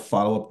can have a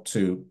follow-up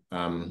to,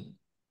 actually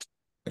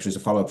it's a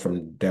follow-up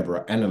from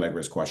Deborah and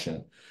Allegra's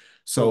question.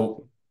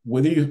 So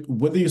with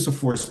the use of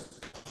force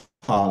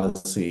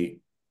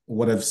policy,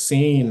 what I've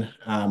seen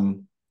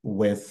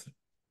with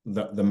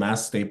the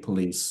Mass State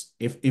Police,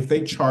 if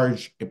they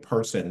charge a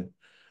person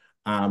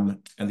and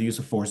the use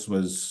of force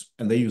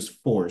they use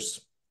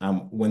force,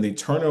 when they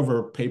turn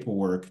over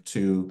paperwork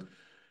to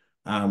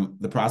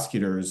the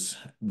prosecutors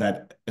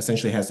that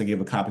essentially has to give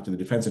a copy to the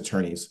defense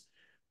attorneys,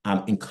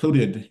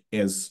 included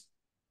is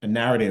a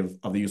narrative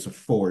of the use of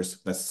force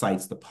that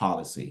cites the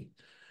policy.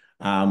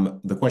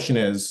 The question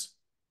is,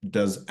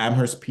 does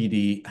Amherst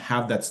PD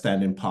have that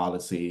standing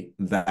policy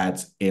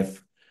that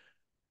if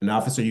an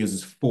officer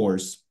uses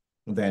force,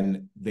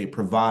 then they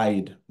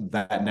provide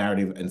that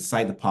narrative and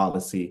cite the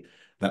policy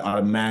that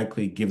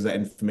automatically gives that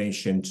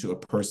information to a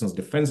person's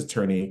defense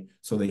attorney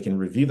so they can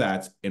review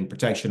that in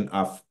protection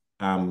of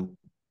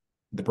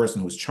the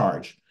person who's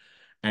charged.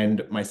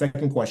 And my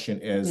second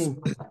question is,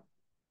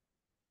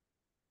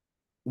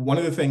 one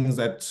of the things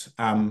that,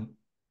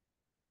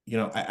 you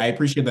know, I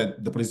appreciate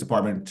that the police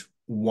department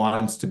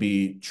wants to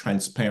be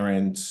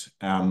transparent,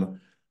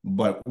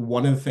 but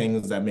one of the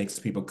things that makes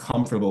people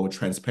comfortable with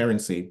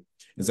transparency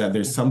is that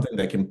there's something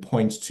they can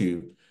point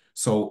to.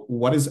 So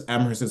what is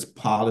Amherst's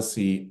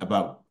policy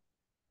about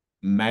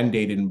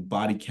mandating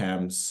body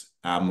cams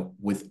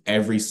with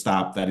every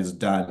stop that is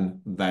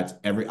done, that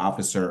every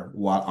officer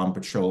while on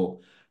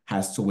patrol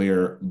has to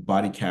wear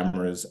body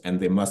cameras and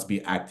they must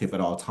be active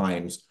at all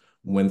times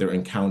when they're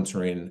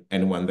encountering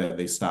anyone that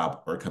they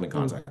stop or come in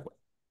contact with?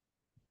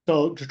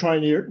 So to try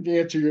and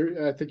answer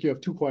your, I think you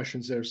have two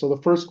questions there. So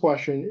the first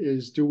question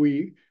is, do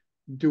we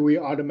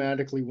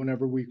automatically,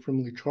 whenever we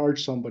criminally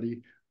charge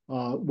somebody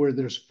where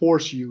there's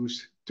force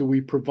use, do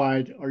we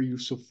provide our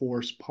use of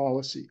force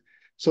policy?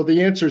 So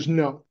the answer is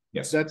no.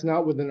 Yes. That's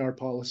not within our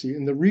policy.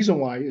 And the reason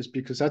why is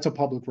because that's a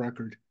public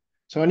record.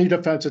 So any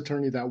defense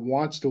attorney that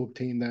wants to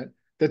obtain that,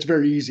 that's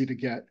very easy to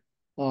get.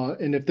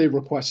 And if they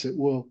request it,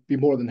 we'll be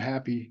more than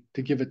happy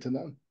to give it to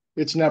them.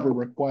 It's never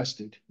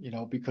requested, you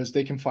know, because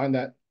they can find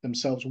that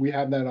themselves. We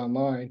have that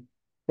online,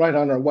 right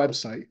on our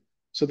website.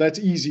 So that's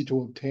easy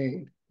to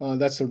obtain.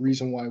 That's the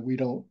reason why we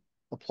don't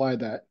apply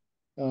that.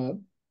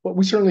 But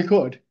we certainly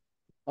could.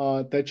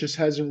 That just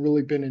hasn't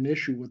really been an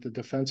issue with the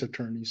defense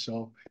attorney.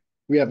 So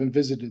we haven't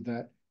visited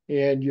that.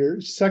 And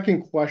your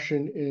second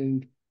question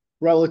in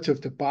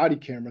relative to body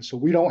cameras. So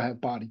we don't have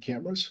body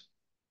cameras.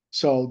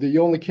 So the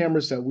only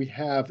cameras that we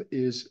have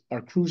is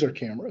our cruiser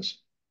cameras.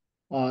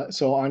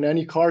 So on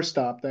any car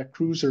stop, that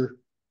cruiser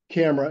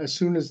camera, as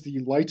soon as the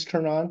lights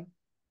turn on,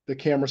 the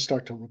cameras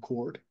start to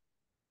record.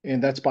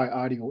 And that's by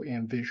audio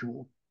and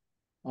visual.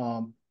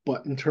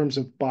 But in terms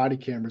of body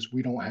cameras,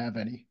 we don't have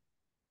any.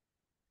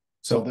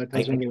 So that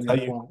doesn't really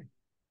apply.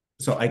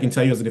 So I can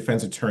tell you as a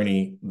defense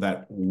attorney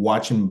that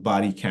watching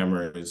body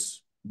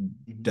cameras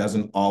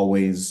doesn't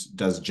always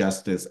does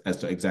justice as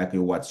to exactly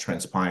what's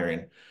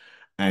transpiring.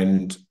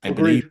 And I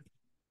believe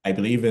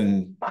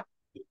in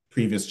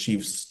previous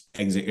chief's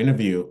exit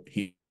interview,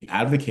 he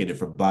advocated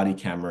for body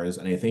cameras,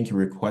 and I think he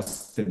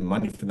requested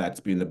money for that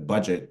to be in the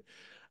budget.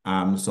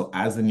 So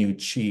as the new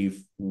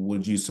chief,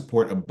 would you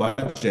support a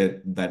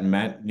budget that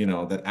meant, you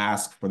know, that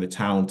asked for the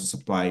town to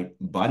supply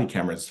body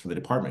cameras for the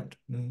department?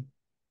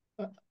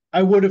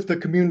 I would if the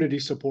community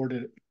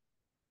supported it.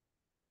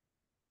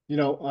 You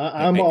know,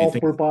 I'm all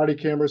for body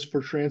cameras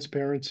for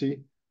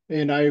transparency,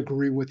 and I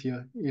agree with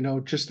you. You know,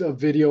 just a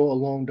video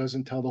alone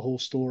doesn't tell the whole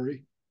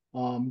story.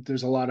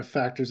 There's a lot of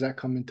factors that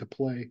come into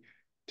play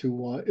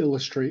to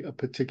illustrate a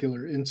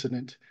particular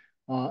incident.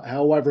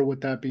 However, with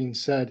that being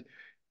said,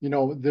 you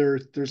know,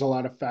 there's a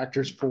lot of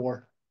factors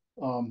for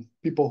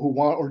people who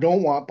want or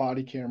don't want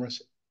body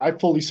cameras. I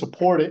fully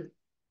support it,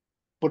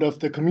 but if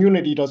the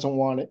community doesn't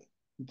want it,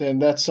 then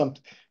that's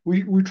something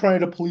we try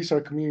to police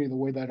our community the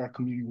way that our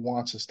community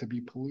wants us to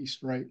be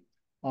policed, right?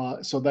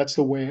 So that's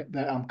the way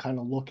that I'm kind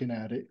of looking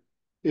at it.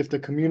 If the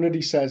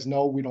community says,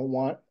 no, we don't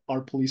want our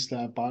police to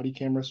have body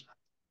cameras,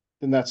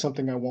 then that's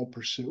something I won't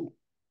pursue.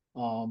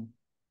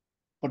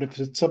 But if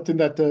it's something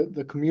that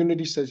the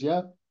community says,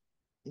 yeah,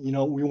 you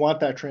know, we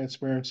want that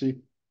transparency,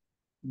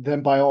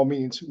 then by all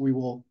means, we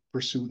will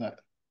pursue that.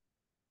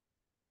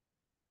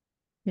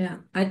 Yeah,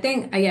 I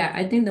think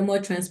the more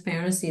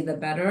transparency, the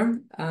better,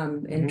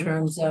 in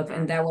terms of,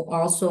 and that will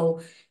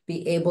also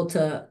be able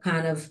to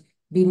kind of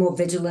be more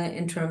vigilant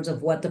in terms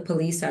of what the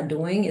police are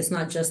doing. It's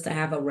not just to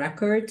have a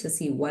record to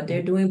see what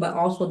they're doing, but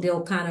also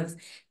they'll kind of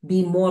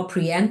be more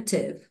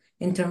preemptive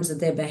in terms of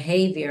their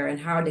behavior and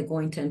how they're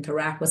going to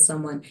interact with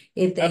someone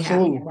if they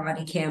have a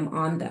body cam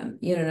on them.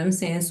 You know what I'm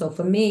saying? So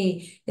for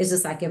me, it's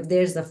just like if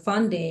there's the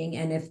funding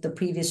and if the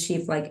previous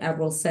chief, like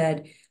Avril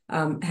said,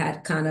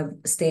 had kind of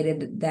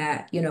stated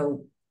that, you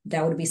know,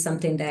 that would be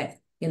something that,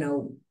 you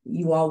know,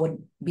 you all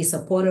would be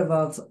supportive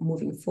of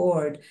moving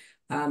forward.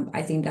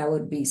 I think that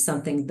would be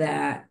something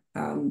that,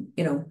 you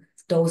know,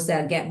 those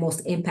that get most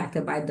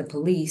impacted by the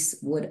police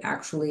would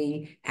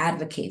actually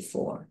advocate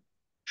for.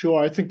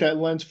 Sure, I think that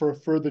lends for a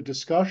further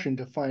discussion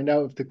to find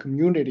out if the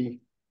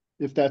community,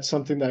 if that's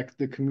something that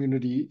the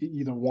community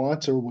either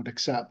wants or would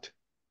accept.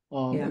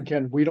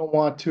 Again, we don't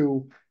want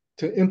to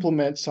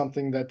implement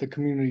something that the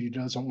community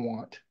doesn't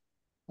want.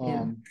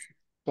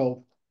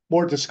 So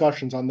more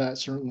discussions on that,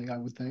 certainly, I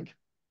would think.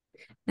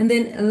 And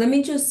then let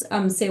me just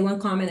say one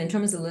comment in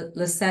terms of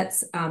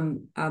Lisette's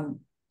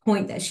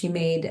point that she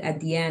made at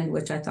the end,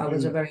 which I thought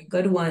was a very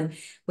good one,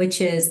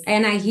 which is,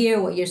 and I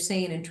hear what you're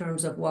saying in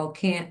terms of, well,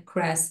 can't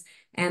Crest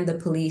and the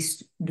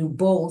police do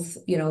both,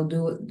 you know,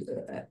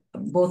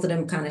 both of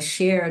them kind of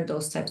share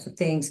those types of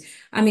things.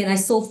 I mean, I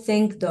still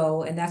think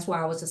though, and that's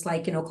why I was just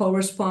like, you know,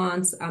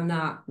 co-response, I'm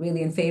not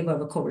really in favor of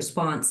a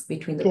co-response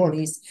between the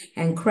police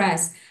and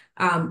Crest.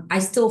 I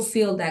still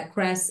feel that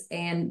Crest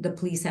and the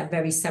police have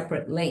very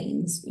separate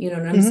lanes, you know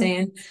what I'm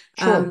saying?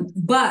 Sure.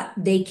 But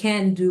they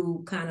can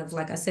do kind of,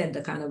 like I said,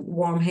 the kind of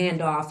warm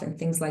handoff and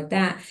things like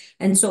that.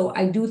 And so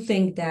I do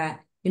think that,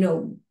 you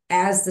know,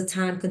 as the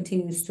time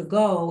continues to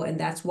go, and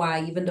that's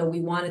why, even though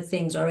we wanted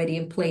things already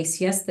in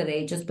place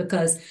yesterday, just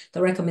because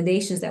the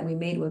recommendations that we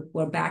made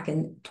were back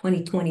in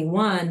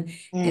 2021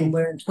 and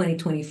we're in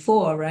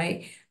 2024,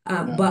 right?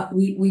 But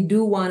we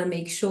do want to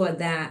make sure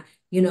that,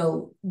 you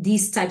know,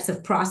 these types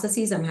of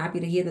processes, I'm happy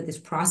to hear that there's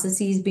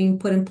processes being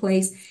put in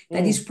place,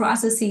 that these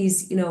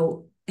processes, you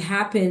know,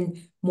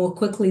 happen more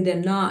quickly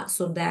than not,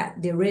 so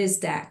that there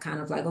is that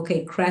kind of like,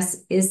 okay,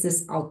 Crest is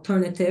this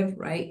alternative,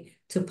 right,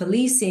 to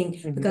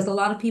policing, because a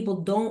lot of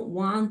people don't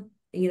want,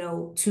 you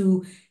know,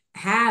 to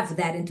have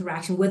that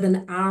interaction with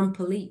an armed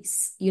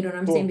police. You know what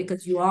I'm saying?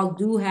 Because you all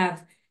do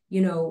have,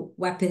 you know,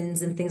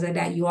 weapons and things like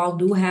that. You all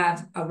do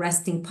have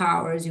arresting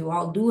powers. You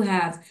all do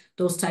have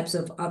those types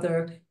of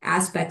other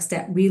aspects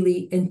that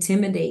really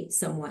intimidate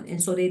someone.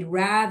 And so they'd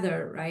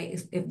rather, right,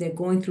 if they're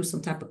going through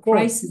some type of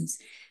crisis,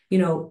 you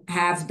know,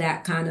 have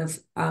that kind of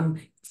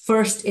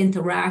first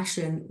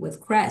interaction with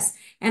Crest.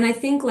 And I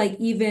think, like,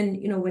 even,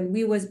 you know, when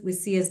we was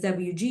with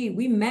CSWG,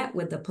 we met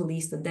with the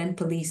police, the then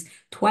police,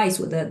 twice,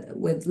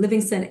 with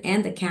Livingston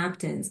and the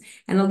captains.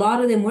 And a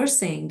lot of them were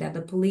saying that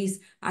the police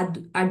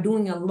are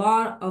doing a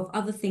lot of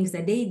other things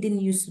that they didn't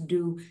used to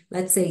do,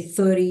 let's say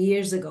 30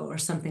 years ago or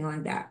something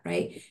like that,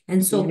 right?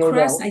 And so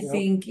Crest, I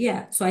think,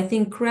 so I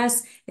think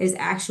Crest is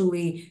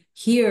actually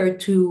here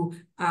to,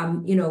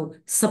 you know,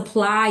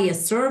 supply a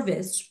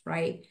service,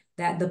 right,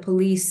 that the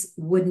police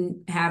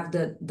wouldn't have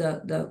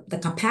the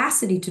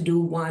capacity to do,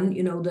 one,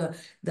 you know,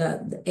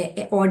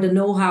 or the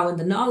know-how and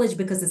the knowledge,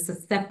 because it's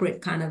a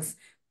separate kind of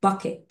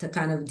bucket to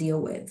kind of deal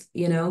with,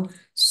 you know?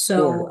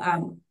 So,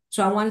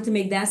 so I wanted to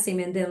make that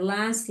statement. And then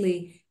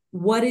lastly,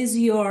 what is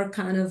your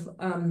kind of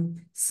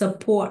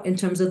support in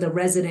terms of the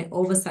Resident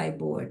Oversight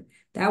Board?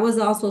 That was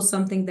also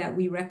something that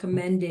we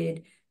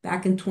recommended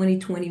back in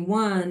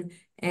 2021.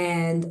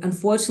 And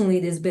unfortunately,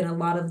 there's been a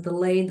lot of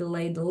delay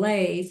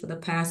for the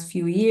past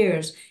few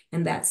years,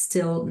 and that's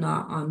still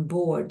not on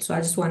board. So I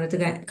just wanted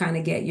to kind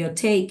of get your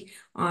take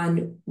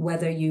on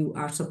whether you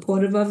are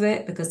supportive of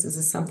it, because this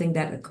is something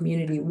that the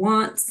community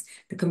wants.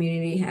 The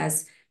community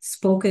has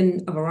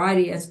spoken a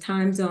variety of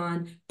times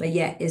on, but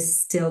yet is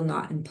still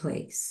not in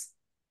place.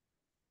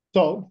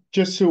 So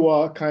just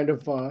to kind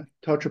of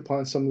touch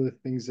upon some of the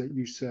things that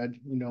you said,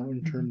 you know,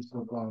 in terms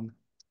of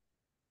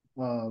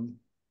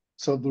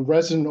so the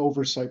Resident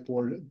Oversight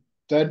Board,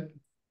 that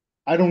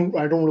I don't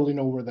really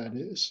know where that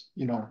is.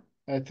 You know,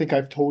 I think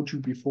I've told you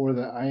before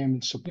that I am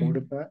in support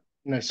of that,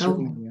 and I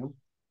certainly am.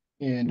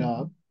 And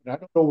I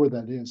don't know where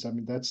that is. I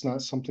mean, that's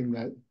not something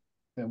that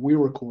we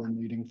were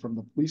coordinating from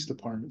the police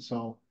department.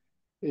 So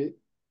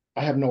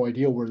I have no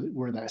idea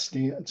where that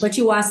stands. But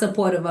you are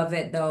supportive of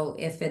it, though,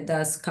 if it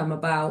does come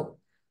about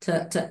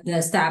to the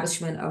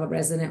establishment of a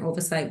Resident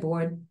Oversight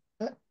Board?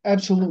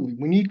 Absolutely.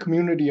 We need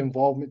community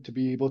involvement to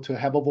be able to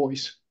have a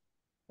voice,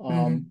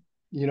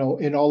 you know,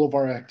 in all of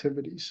our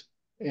activities.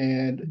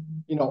 And,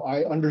 you know,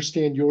 I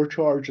understand your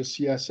charge, as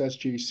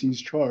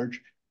CSSJC's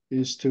charge,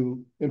 is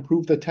to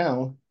improve the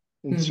town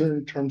in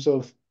certain terms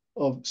of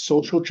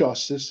social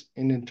justice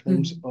and in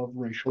terms of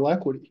racial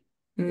equity.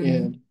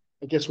 And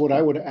I guess what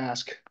I would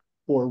ask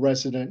for a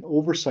Resident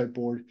Oversight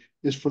Board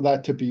is for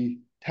that to be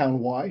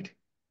town-wide.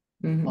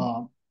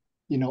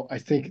 You know, I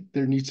think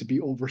there needs to be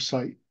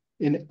oversight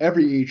in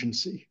every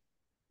agency,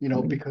 you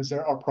know, because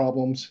there are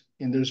problems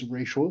and there's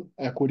racial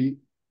equity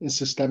and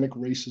systemic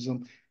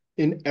racism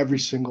in every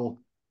single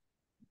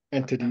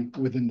entity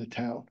within the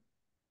town.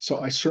 So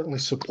I certainly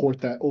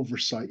support that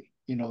oversight.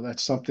 You know,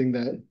 that's something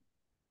that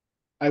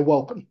I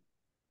welcome.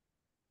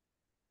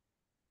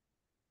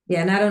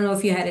 Yeah, and I don't know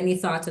if you had any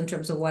thoughts in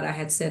terms of what I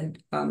had said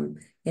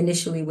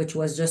initially, which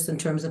was just in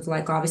terms of,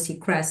 like, obviously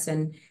Crest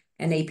and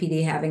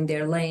APD having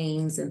their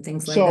lanes and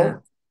things like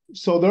that.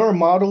 So there are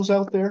models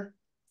out there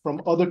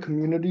from other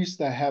communities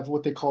that have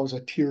what they call as a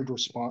tiered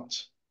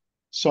response.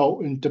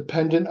 So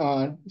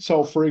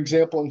for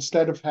example,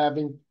 instead of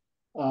having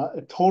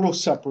a total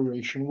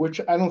separation, which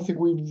I don't think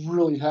we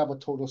really have a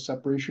total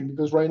separation,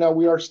 because right now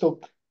we are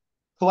still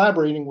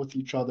collaborating with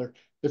each other.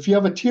 If you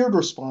have a tiered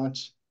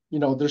response, you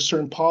know, there's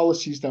certain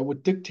policies that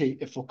would dictate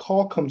if a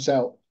call comes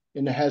out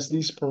and it has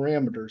these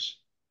parameters,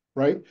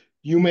 right?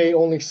 You may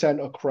only send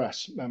a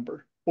Crest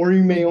member, or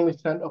you may only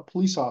send a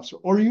police officer,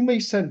 or you may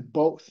send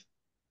both.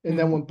 And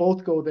then when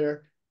both go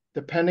there,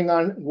 depending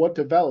on what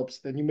develops,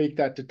 then you make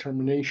that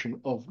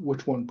determination of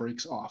which one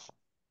breaks off.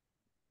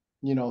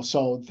 You know,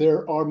 so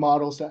there are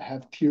models that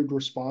have tiered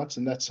response,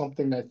 and that's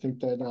something I think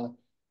that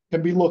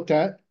can be looked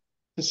at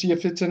to see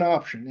if it's an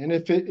option. And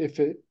if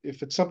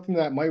it's something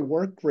that might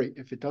work, great.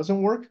 If it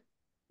doesn't work,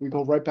 we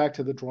go right back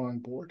to the drawing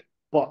board.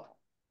 But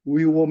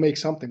we will make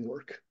something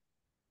work.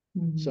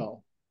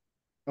 So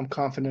I'm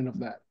confident of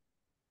that.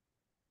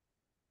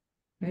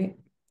 Right.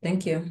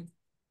 Thank you.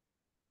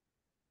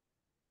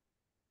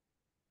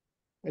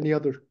 Any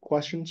other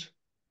questions?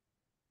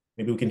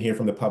 Maybe we can hear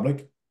from the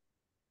public.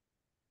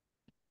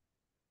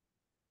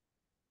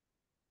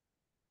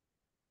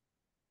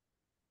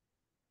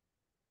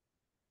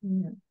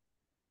 Yeah.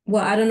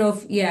 Well, I don't know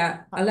if,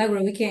 yeah,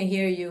 Allegra, we can't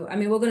hear you. I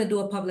mean, we're gonna do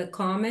a public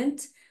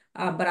comment,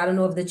 but I don't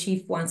know if the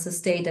chief wants to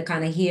stay to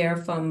kind of hear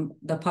from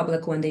the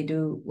public when we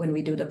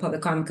do the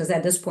public comment, because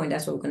at this point,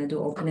 that's what we're gonna do,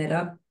 open it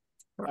up.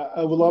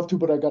 I would love to,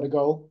 but I gotta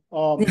go.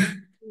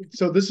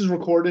 So this is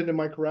recorded, am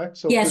I correct?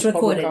 So if Yes, there's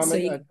public recorded, so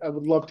comment, I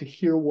would love to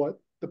hear what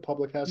the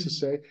public has to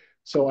say,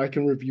 so I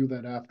can review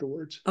that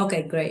afterwards.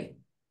 Okay, great.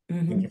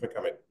 Thank you for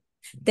coming.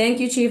 Thank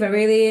you, Chief. I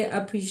really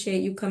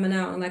appreciate you coming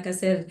out. And like I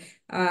said,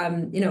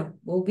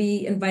 we'll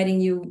be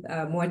inviting you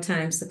more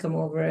times to come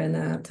over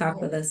and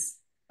talk with us.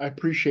 I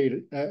appreciate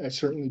it. I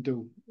certainly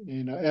do.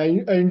 And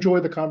I enjoy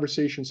the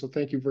conversation, so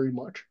thank you very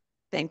much.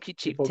 Thank you,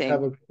 Chief Folks, Ting.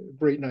 have a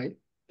great night.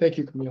 Thank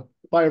you, Camille.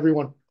 Bye,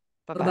 everyone.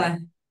 Bye-bye.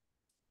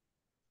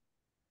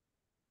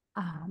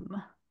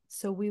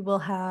 So we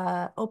will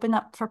open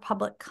up for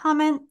public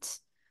comment.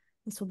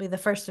 This will be the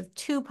first of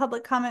 2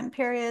 public comment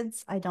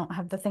periods. I don't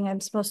have the thing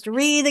I'm supposed to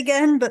read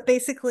again, but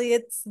basically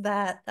it's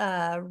that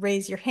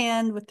raise your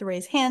hand with the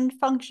raise hand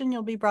function.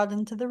 You'll be brought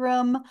into the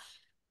room.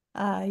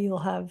 You'll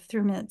have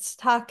 3 minutes to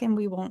talk and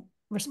we won't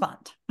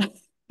respond. I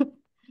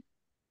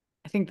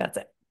think that's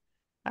it.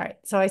 All right,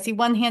 so I see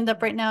 1 hand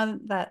up right now.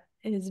 That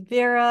is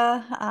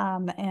Vera,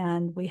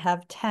 and we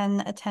have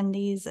 10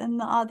 attendees in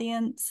the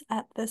audience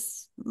at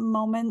this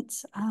moment.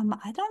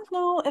 I don't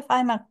know if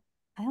I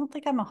don't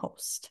think I'm a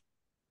host.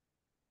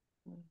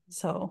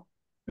 So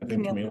I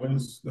think Camille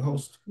is the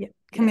host. Yeah,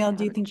 Camille, Yeah,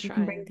 do you think you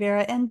can bring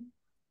Vera in?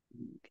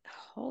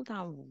 Hold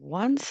on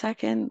 1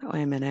 second.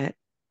 Wait a minute.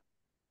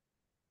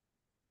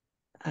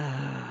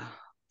 Oh,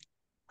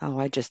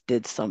 I just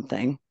did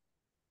something.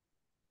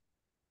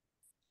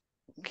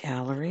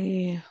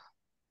 Gallery.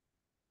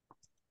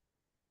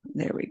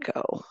 There we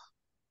go.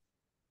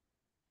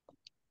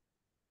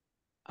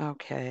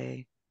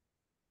 Okay.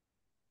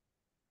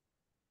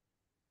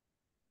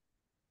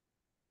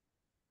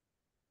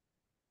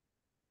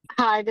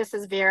 Hi, this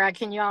is Vera.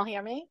 Can you all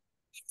hear me?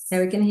 Yeah,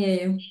 we can hear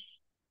you.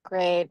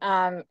 Great.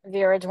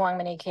 Vera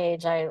Dwangmani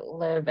Cage. I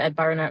live at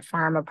Barnett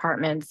Farm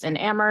Apartments in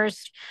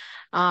Amherst.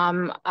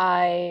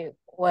 I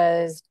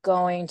was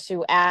going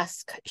to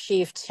ask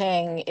Chief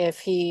Ting if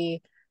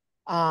he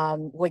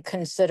would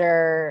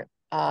consider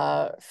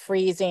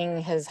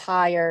freezing his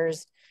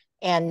hires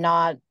and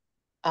not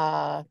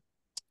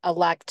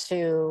elect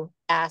to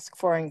ask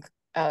for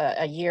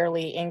a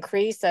yearly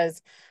increase,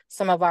 as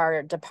some of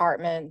our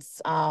departments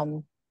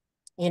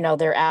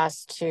they're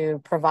asked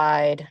to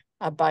provide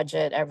a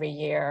budget every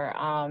year.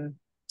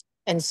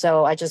 And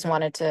so I just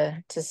wanted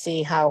to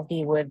see how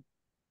he would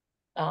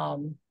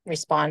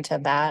respond to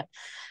that.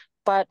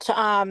 But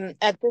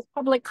at this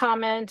public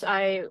comment,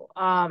 I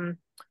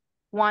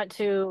want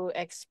to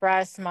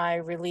express my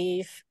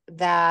relief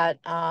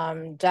that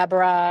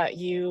Deborah,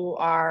 you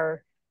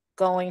are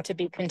going to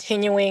be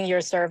continuing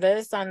your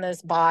service on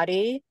this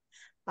body.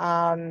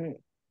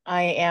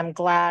 I am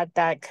glad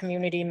that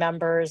community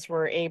members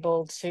were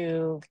able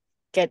to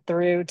get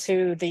through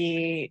to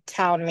the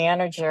town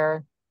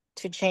manager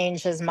to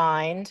change his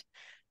mind.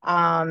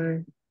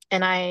 And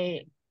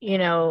I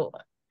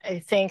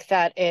think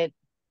that it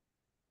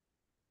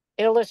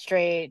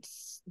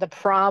illustrates the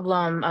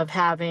problem of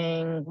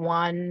having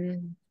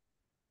one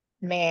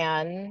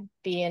man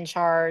be in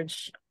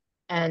charge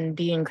and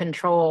be in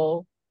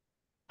control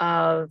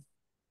of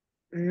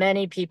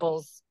many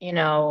people's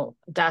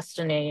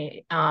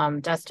destinies.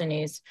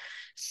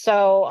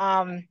 So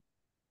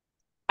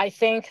I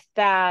think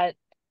that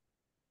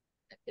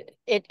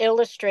it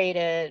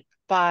illustrated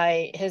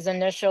by his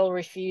initial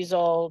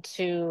refusal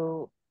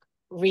to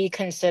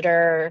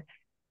reconsider.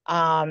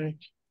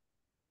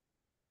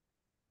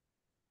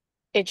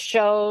 It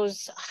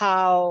shows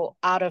how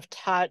out of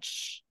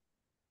touch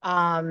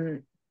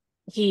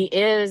he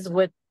is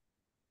with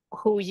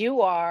who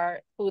you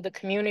are, who the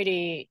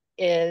community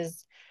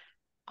is,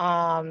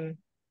 and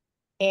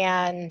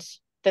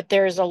that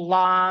there's a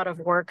lot of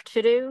work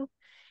to do.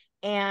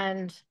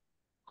 And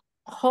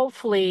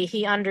hopefully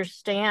he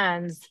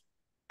understands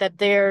that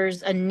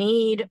there's a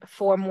need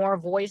for more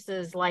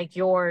voices like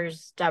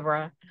yours,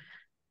 Deborah.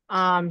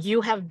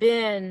 You have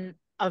been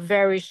a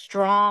very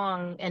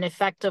strong and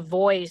effective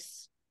voice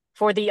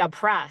for the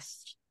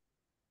oppressed,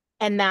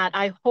 and that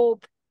I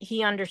hope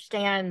he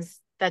understands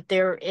that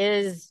there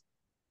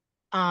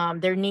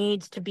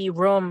needs to be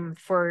room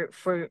for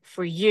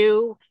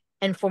you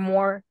and for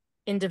more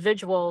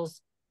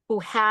individuals who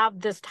have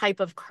this type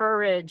of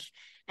courage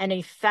and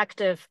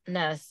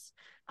effectiveness,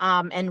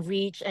 and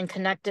reach and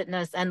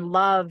connectedness and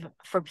love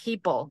for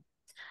people.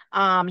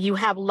 You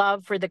have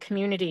love for the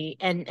community,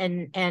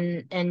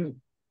 and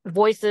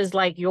voices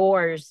like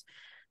yours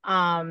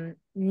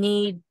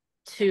need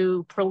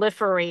to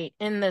proliferate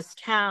in this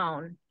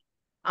town.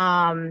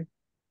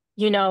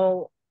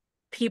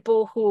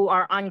 People who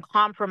are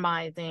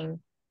uncompromising,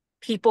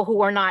 people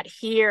who are not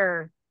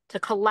here to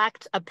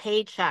collect a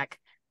paycheck,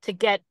 to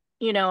get,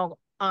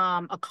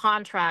 a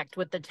contract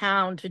with the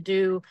town to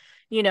do,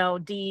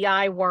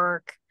 DEI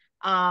work,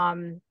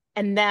 and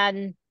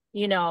then,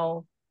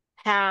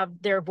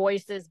 have their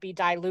voices be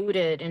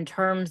diluted in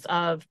terms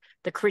of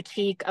the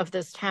critique of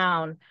this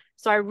town.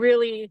 So I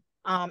really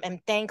am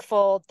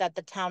thankful that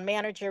the town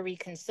manager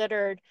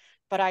reconsidered,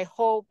 but I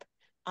hope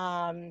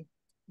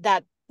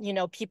that, you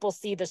know, people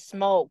see the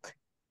smoke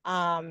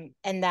and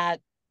that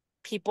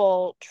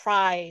people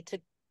try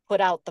to put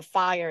out the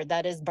fire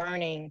that is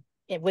burning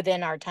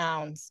within our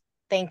towns.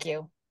 Thank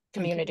you,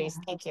 communities.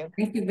 Thank you.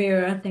 Thank you,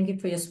 Vera. Thank you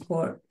for your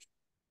support.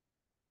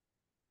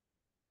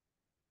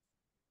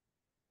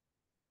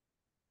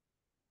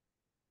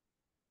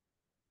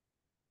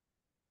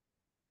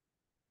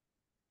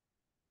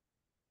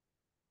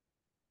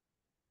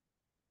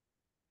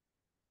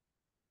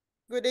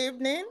 Good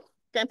evening.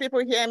 Can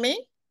people hear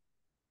me?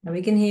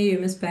 We can hear you,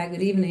 Ms. Pat.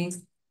 Good evening.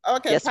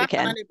 Okay, Yes, we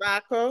can.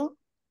 Nibako,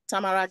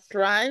 Tamarack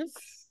Drive.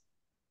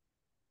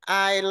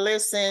 I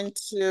listened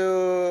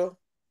to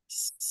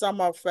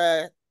some of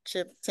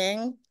Chief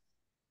Ting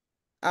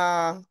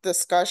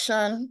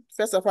discussion.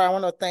 First of all, I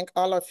want to thank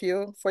all of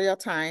you for your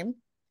time.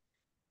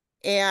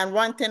 And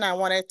one thing I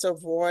wanted to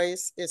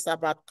voice is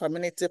about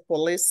community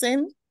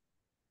policing.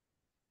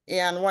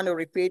 And I want to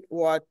repeat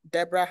what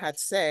Deborah had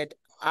said.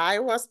 I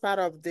was part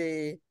of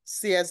the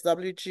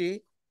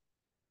CSWG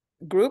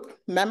group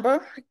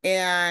member,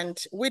 and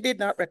we did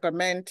not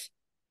recommend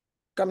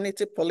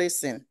community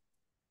policing.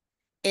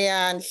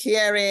 And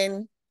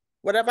hearing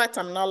whatever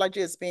terminology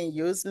is being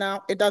used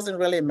now, it doesn't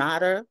really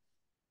matter.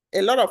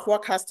 A lot of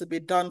work has to be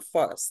done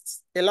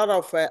first, a lot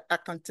of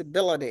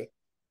accountability.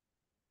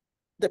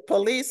 The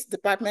police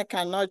department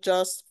cannot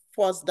just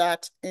force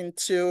that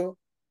into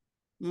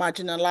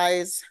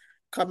marginalized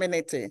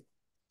community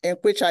in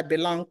which I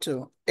belong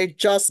to. It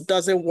just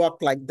doesn't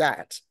work like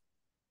that.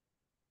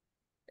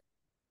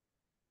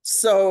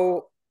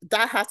 So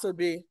that has to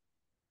be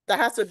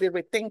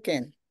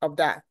rethinking of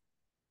that.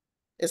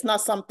 It's not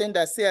something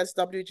that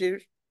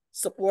CSWG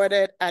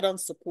supported. I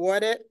don't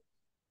support it.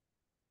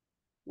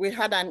 We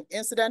had an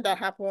incident that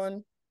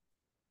happened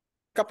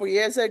a couple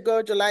years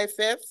ago, July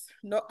 5th,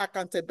 no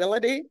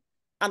accountability.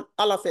 And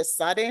all of a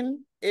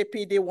sudden,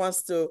 APD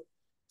wants to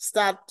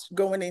start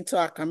going into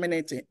our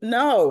community.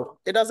 No,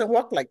 it doesn't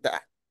work like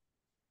that.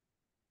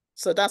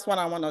 So that's what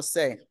I want to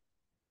say.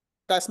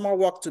 There's more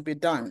work to be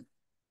done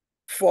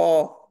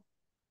for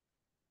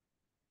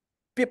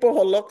people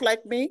who look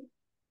like me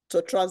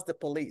to trust the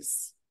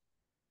police.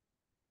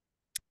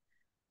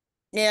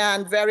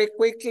 And very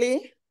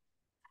quickly,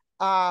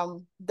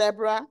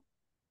 Deborah,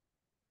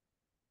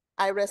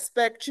 I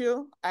respect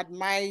you,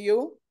 admire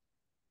you.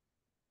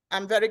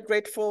 I'm very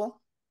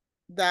grateful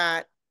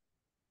that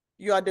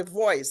you are the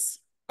voice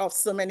of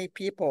so many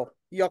people,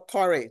 your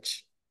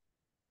courage.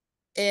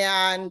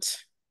 And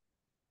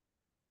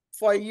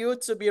for you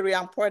to be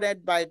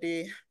reappointed by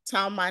the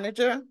town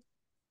manager,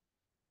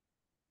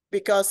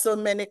 because so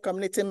many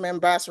community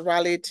members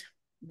rallied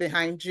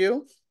behind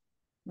you,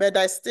 but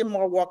there's still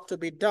more work to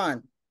be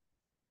done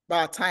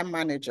by our town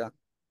manager.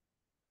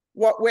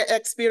 What we're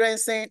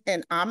experiencing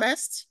in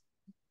Amherst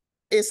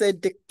is a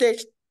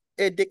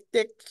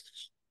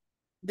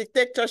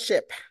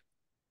dictatorship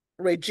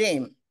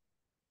regime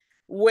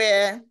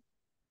where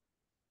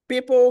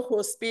people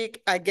who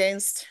speak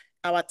against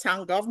our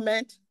town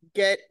government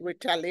get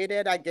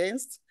retaliated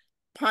against,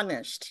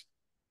 punished,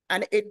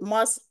 and it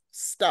must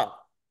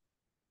stop.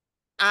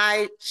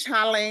 I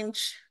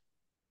challenge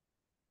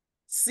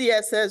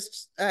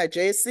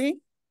CSSJC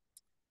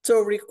to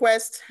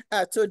request,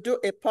 to do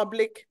a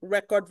public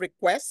record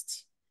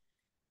request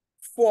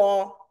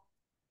for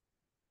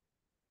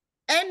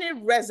any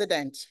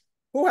resident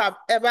who have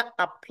ever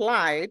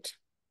applied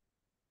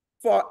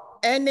for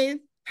any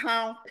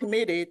town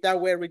committee that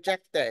were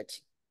rejected,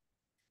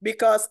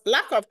 because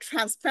lack of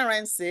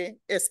transparency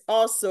is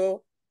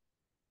also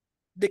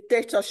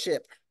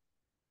dictatorship.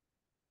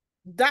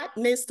 That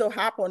needs to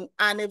happen.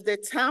 And if the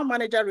town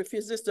manager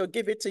refuses to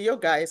give it to you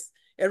guys,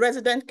 a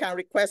resident can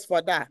request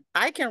for that.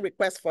 I can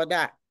request for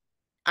that.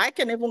 I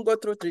can even go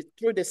through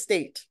the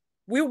state.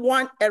 We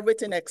want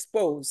everything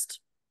exposed.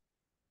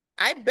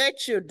 I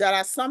bet you there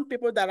are some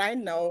people that I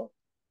know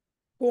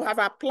who have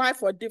applied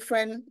for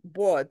different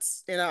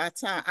boards in our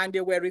town and they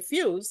were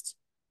refused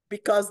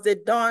because they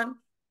don't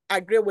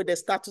agree with the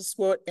status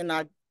quo in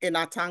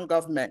our town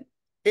government.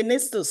 It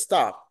needs to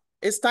stop.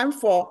 It's time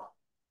for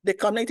the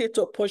community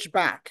to push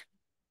back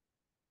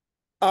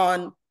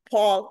on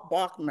Paul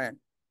Bachman.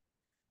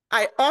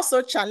 I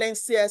also challenge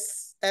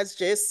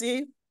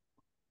CSSJC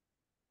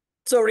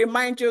to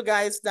remind you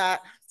guys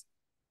that,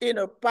 you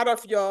know, part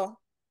of your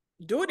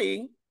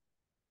duty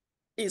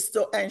is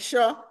to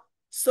ensure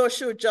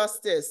social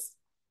justice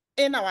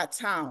in our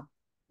town,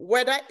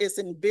 whether it's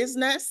in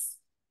business,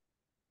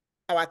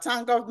 our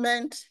town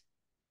government,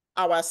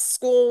 our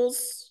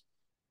schools,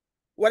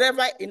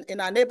 whatever in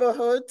our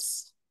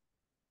neighborhoods,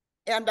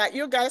 and that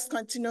you guys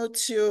continue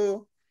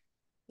to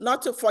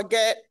not to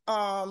forget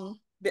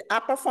the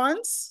ARPA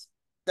funds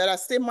that are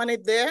still money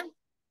there.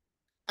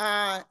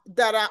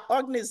 There are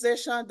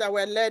organizations that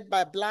were led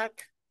by Black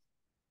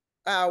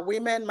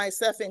women,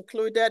 myself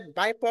included,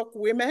 BIPOC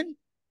women,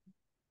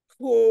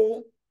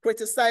 who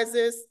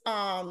criticizes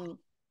our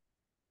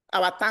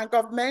town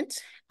government,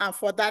 and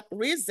for that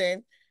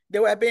reason, they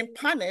were being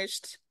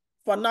punished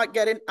for not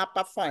getting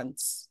ARPA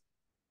funds.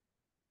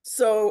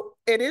 So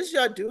it is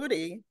your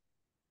duty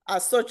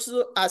as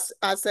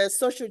a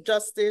social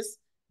justice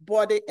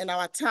body in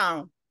our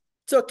town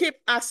to keep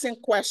asking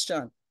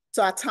questions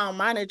to our town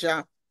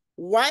manager.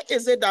 Why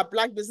is it that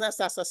Black Business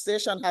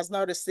Association has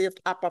not received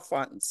ARPA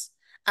funds?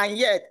 And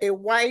yet a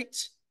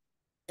white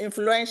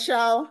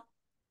influential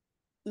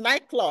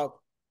nightclub,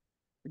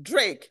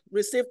 Drake,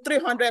 received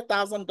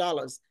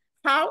 $300,000.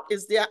 How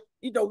is there,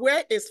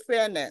 where is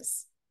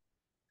fairness?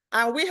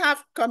 And we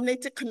have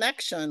community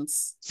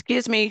connections.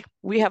 Excuse me,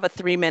 we have a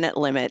 3-minute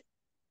limit.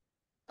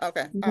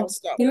 Okay, I'll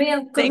stop.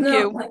 Thank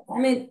you. I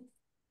mean,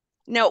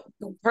 no,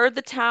 per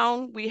the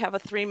town, we have a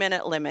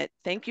 3-minute limit.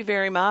 Thank you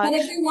very much. and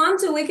if you want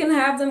to, we can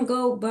have them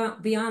go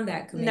beyond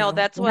that, Camille. No,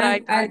 that's what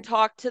I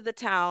talked to the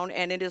town,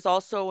 and it is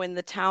also in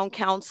the town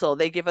council.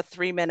 They give a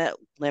 3-minute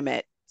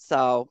limit.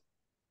 So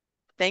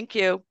thank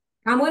you.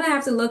 I'm going to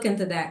have to look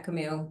into that,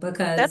 Camille,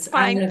 because that's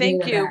fine.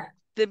 Thank you. That.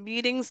 The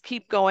meetings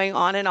keep going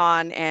on,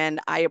 and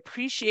I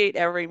appreciate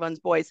everyone's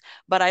voice,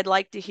 but I'd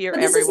like to hear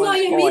everyone's voice. This is not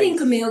your meeting,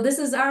 Camille. This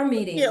is our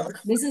meeting. Yeah.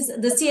 This is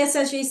the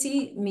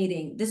CSSJC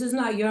meeting. This is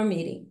not your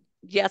meeting.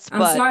 Yes,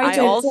 but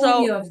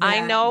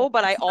I know,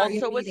 but I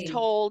also was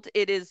told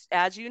it is,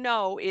 as you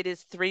know, it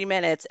is 3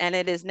 minutes, and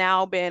it has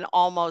now been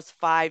almost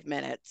 5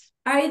 minutes.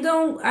 I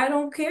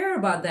don't care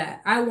about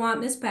that. I want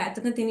Ms. Pat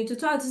to continue to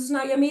talk. This is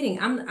not your meeting.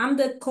 I'm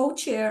the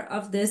co-chair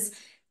of this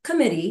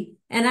committee,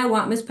 and I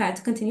want Ms. Pat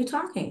to continue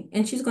talking,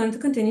 and she's going to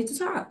continue to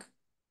talk.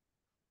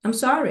 I'm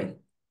sorry.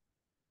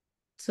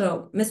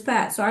 So, Ms.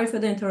 Pat, sorry for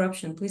the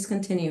interruption. Please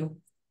continue.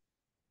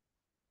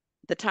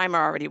 The timer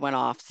already went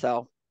off,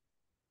 so.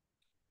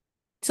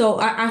 So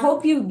I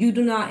hope you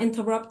do not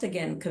interrupt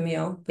again,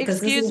 Camille.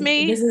 Excuse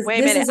me,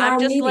 wait a minute. I'm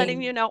just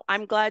letting you know,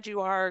 I'm glad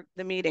you are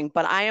the meeting,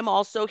 but I am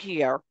also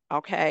here,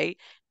 okay?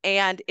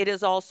 And it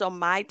is also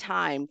my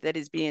time that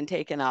is being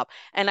taken up.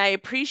 And I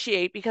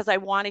appreciate, because I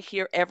want to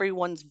hear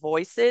everyone's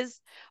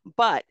voices,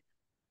 but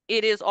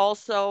it is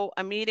also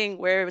a meeting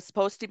where it was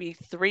supposed to be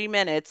 3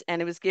 minutes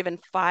and it was given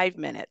 5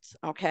 minutes,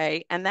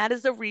 okay? And that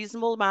is a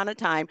reasonable amount of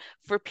time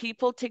for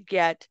people to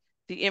get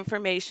the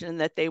information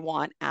that they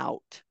want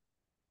out.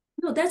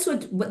 No, that's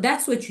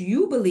what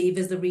you believe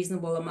is the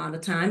reasonable amount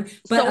of time.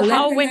 But so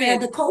how women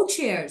the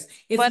co-chairs.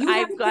 But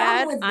I'm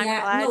glad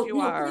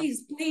you are.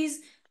 Please.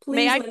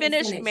 May I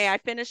finish? May I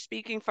finish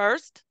speaking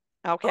first?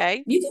 Okay.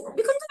 Oh, you can go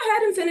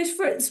ahead and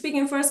finish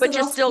speaking first. But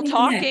you're still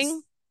talking.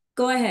 Next.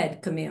 Go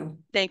ahead, Camille.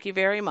 Thank you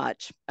very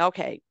much.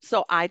 Okay,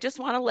 so I just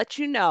want to let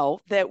you know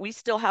that we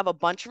still have a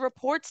bunch of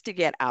reports to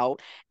get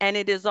out, and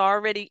it is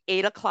already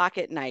 8 o'clock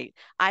at night.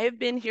 I have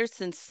been here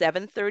since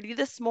 7:30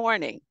 this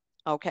morning.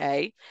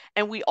 Okay,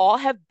 and we all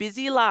have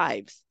busy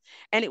lives,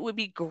 and it would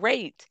be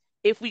great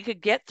if we could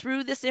get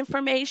through this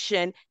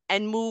information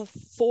and move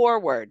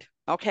forward,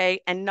 okay,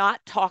 and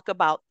not talk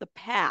about the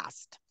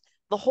past.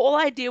 The whole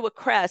idea with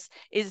CRESS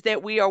is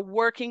that we are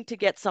working to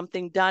get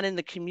something done in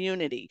the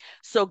community.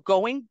 So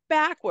going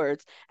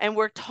backwards, and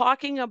we're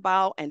talking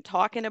about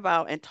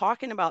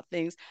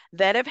things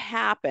that have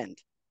happened.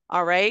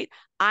 All right.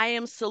 I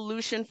am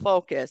solution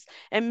focused.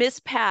 And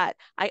Miss Pat,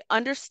 I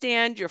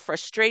understand your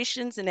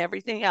frustrations and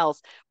everything else.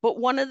 But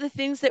one of the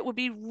things that would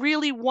be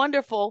really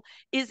wonderful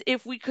is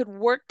if we could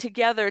work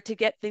together to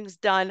get things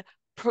done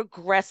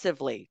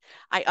progressively.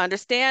 I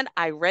understand.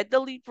 I read the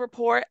LEAP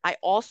report. I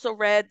also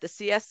read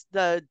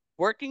the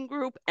working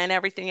group and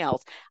everything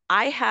else.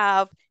 I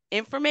have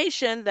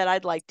information that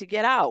I'd like to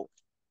get out.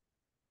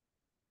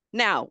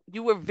 Now,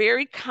 you were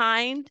very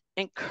kind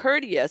and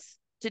courteous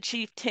to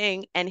Chief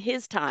Ting and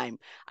his time.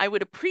 I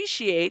would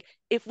appreciate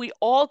if we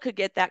all could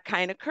get that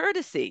kind of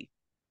courtesy.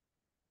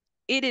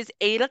 It is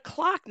 8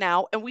 o'clock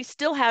now, and we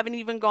still haven't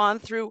even gone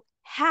through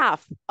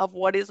half of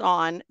what is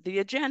on the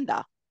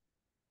agenda.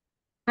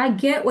 I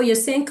get what you're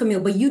saying, Camille,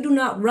 but you do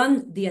not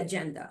run the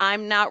agenda.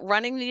 I'm not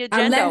running the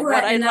agenda.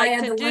 What I'd like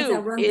to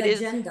do, it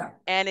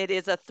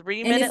is a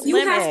 3-minute limit. And if you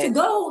have to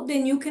go,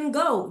 then you can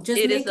go.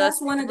 Just make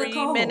us one of the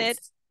co-hosts. 3-minute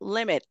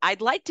limit.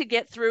 I'd like to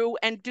get through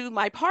and do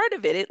my part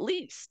of it at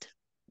least.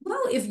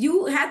 Well, if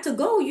you had to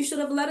go, you should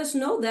have let us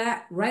know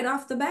that right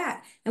off the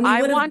bat. And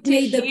I want to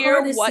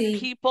hear what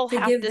people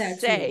have to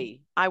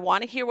say. I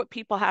want to hear what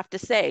people have to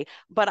say,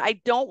 but I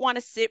don't want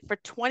to sit for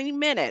 20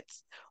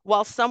 minutes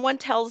while someone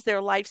tells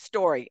their life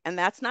story. And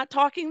that's not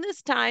talking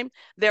this time.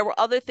 There were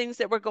other things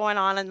that were going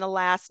on in the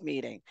last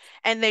meeting,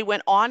 and they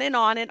went on and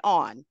on and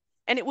on.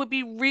 And it would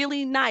be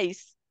really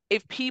nice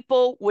if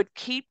people would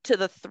keep to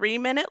the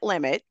 3-minute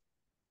limit,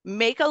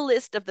 make a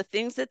list of the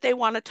things that they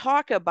want to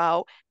talk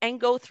about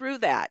and go through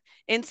that,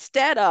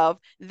 instead of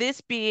this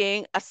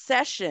being a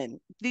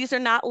session. These are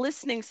not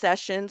listening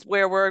sessions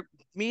where we're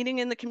meeting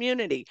in the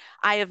community.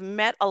 I have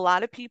met a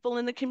lot of people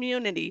in the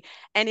community,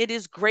 and it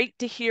is great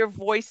to hear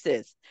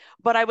voices,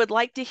 but I would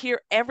like to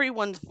hear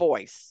everyone's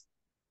voice.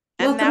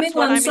 And that's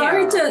what I'm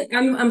here.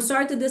 I'm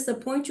sorry to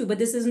disappoint you, but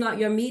this is not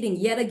your meeting.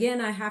 Yet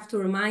again, I have to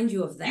remind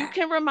you of that. You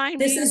can remind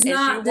This me is as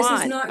not, you this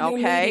want, is not your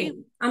okay?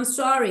 meeting. I'm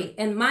sorry.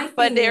 And my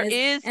But thing there is,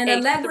 is and a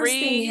Allegra's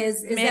thing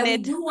is that we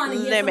 3-minute do want to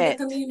hear from the limit.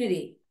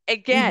 community. We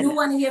do Again,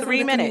 want to hear from 3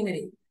 the minutes.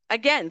 community.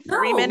 Again, No,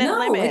 3-minute no,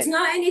 limit. it's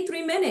not any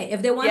 3 minute.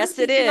 If they want to Yes,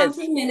 speak it beyond is.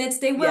 3 minutes,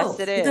 they will. Yes,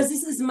 it Because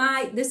is.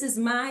 this is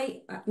my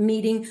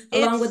meeting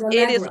along with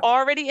It is Allegra.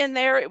 already in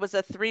there. It was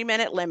a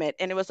 3-minute limit,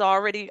 and it was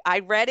already, I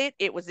read it.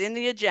 It was in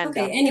the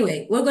agenda. Okay,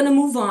 anyway, we're going to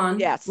move on.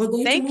 Yes, We're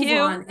going to thank move you.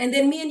 on. And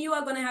then me and you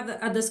are going to have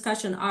a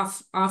discussion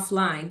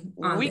offline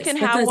on We this. can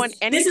have because one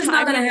this is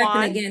not anytime going you to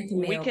happen want. again,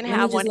 Camille. We can Let me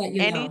have just one let you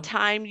know.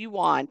 anytime you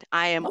want.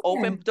 I am Okay.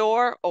 open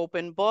door,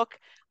 open book.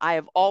 I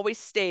have always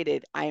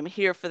stated I am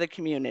here for the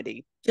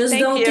community. Just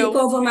Thank you.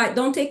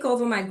 don't take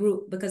over my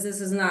group, because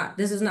this is not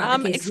the case. It's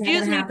not Excuse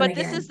gonna me, happen but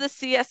again. this is the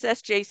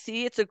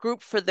CSSJC. It's a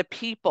group for the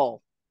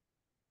people.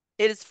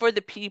 It is for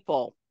the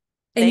people.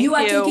 And Thank you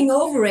are you. taking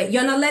over it.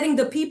 You're not letting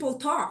the people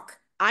talk.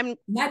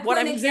 What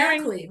I'm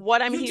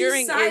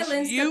hearing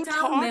is you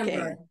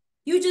talking.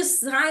 You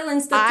just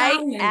silenced the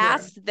town member. I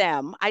asked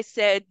them, I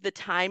said, the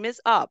time is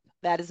up.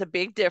 That is a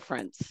big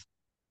difference.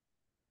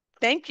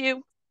 Thank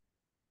you.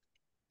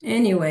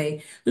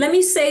 Anyway, let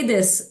me say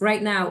this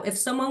right now. If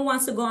someone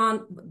wants to go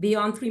on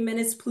beyond 3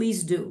 minutes,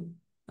 please do.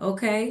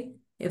 Okay?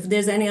 If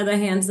there's any other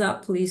hands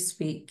up, please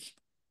speak.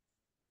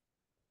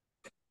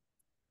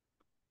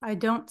 I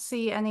don't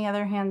see any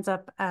other hands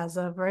up as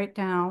of right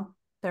now.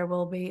 There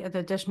will be an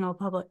additional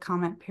public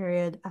comment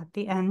period at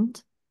the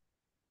end.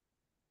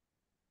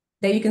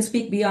 That you can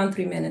speak beyond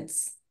 3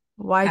 minutes.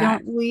 Why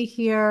don't we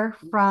hear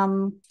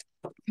from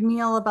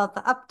Camille about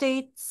the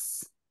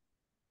updates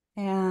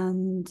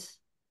and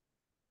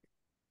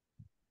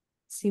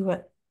see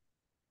what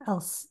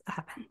else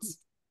happens.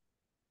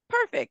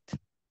 Perfect.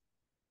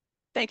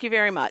 Thank you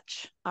very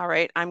much. All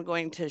right, I'm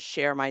going to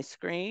share my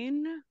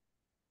screen.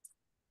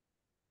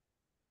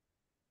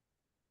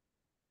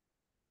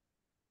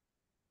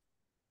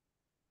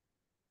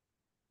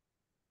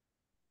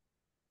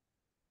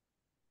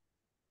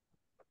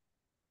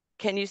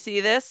 Can you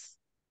see this?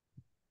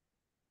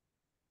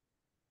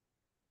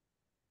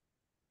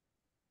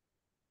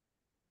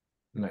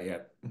 Not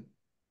yet.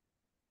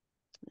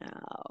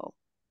 No.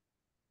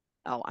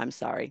 Oh, I'm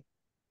sorry.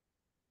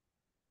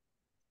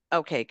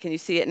 Okay, can you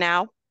see it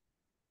now?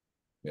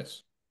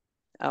 Yes.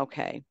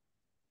 Okay.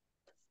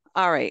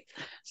 All right.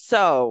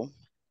 So,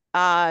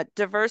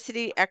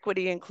 diversity,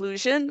 equity,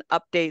 inclusion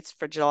updates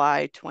for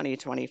July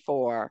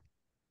 2024.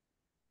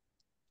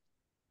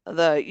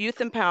 The youth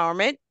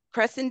empowerment,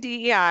 Crescent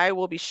DEI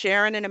will be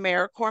Sharon, an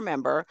AmeriCorps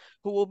member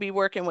who will be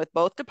working with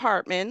both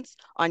departments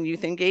on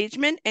youth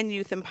engagement and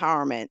youth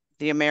empowerment.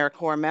 The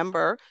AmeriCorps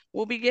member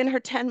will begin her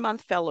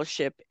 10-month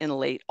fellowship in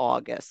late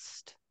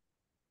August.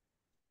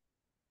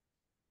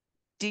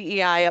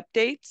 DEI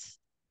updates.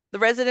 The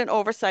Resident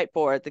Oversight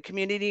Board, the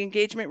Community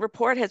Engagement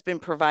Report has been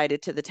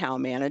provided to the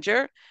town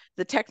manager.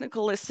 The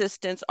Technical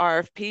Assistance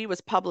RFP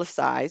was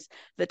publicized.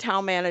 The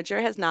town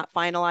manager has not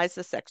finalized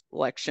the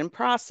selection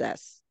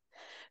process.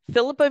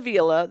 Philip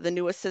Avila, the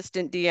new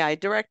Assistant DI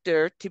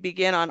Director, to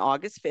begin on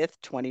August 5th,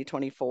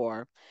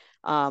 2024.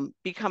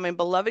 Becoming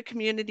Beloved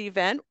Community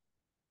event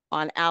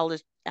on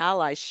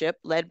allyship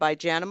led by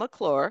Jana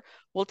McClure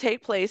will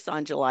take place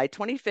on July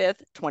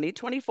 25th,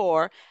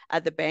 2024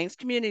 at the Banks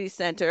Community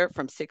Center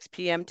from 6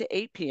 p.m. to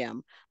 8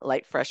 p.m.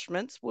 Light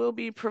refreshments will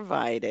be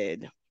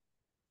provided.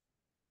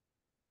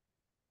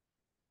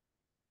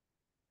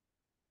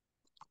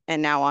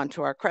 And now on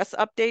to our CREST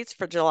updates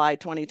for July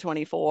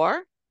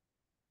 2024.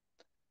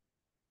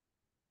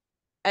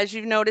 As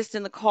you've noticed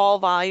in the call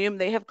volume,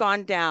 they have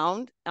gone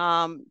down,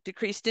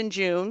 decreased in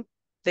June.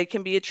 They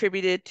can be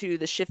attributed to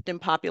the shift in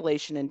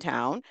population in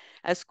town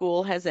as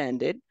school has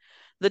ended.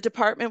 The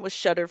department was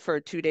shuttered for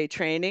a 2-day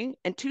training,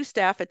 and 2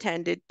 staff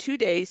attended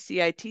 2-day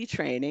CIT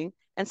training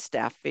and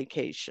staff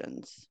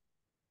vacations.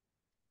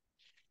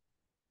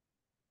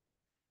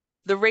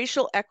 The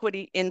Racial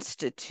Equity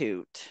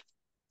Institute.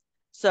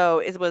 So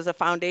it was a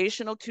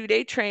foundational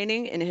 2-day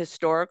training in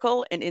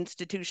historical and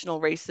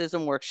institutional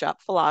racism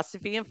workshop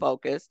philosophy and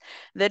focus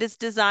that is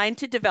designed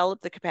to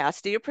develop the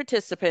capacity of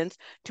participants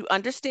to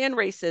understand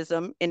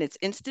racism in its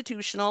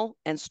institutional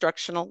and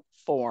structural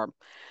form.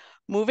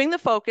 Moving the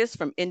focus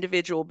from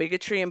individual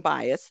bigotry and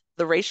bias,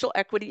 the Racial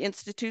Equity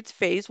Institute's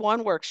Phase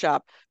 1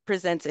 workshop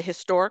presents a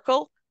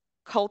historical,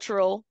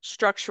 cultural,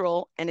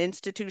 structural, and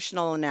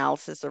institutional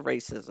analysis of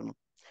racism.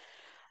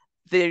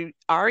 The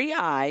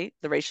REI,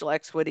 the Racial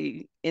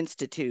Equity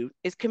Institute,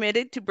 is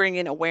committed to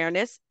bringing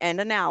awareness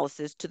and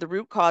analysis to the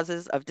root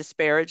causes of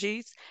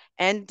disparities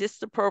and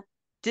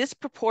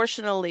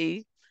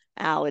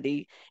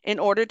disproportionality in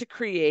order to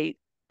create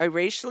a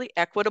racially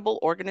equitable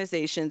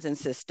organizations and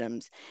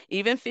systems.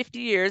 Even 50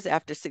 years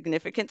after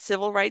significant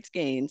civil rights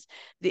gains,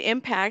 the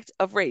impact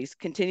of race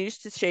continues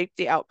to shape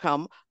the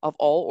outcome of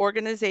all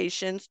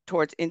organizations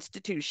towards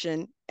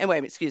institutions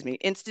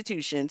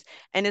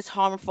and is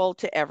harmful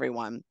to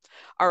everyone.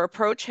 Our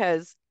approach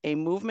has a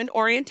movement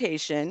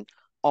orientation,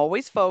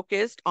 always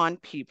focused on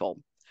people.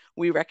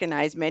 We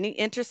recognize many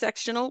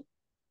intersectional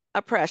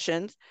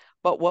oppressions,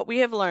 but what we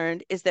have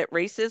learned is that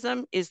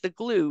racism is the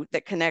glue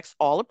that connects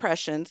all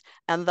oppressions,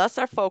 and thus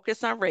our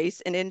focus on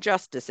race and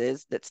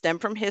injustices that stem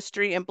from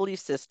history and belief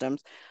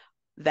systems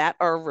that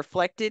are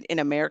reflected in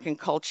American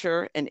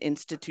culture and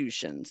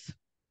institutions.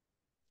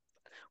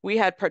 We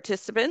had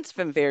participants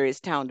from various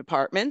town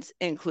departments,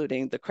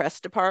 including the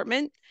CREST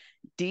Department,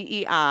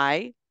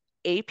 DEI,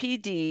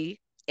 APD,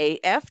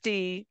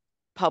 AFD,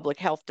 Public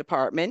Health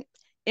Department,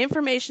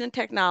 Information and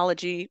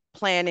Technology,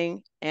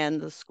 Planning,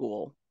 and the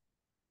school.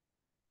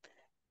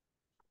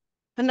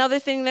 Another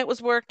thing that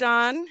was worked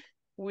on,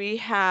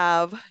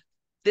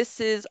 this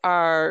is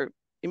our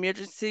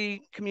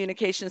Emergency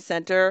Communication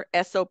Center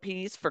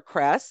SOPs for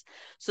CREST.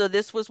 So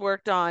this was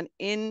worked on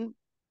in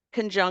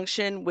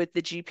conjunction with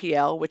the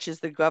GPL, which is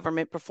the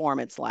Government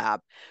Performance Lab.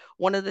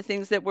 One of the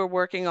things that we're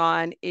working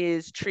on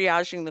is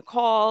triaging the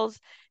calls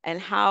and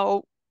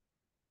how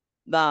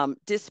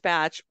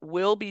dispatch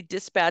will be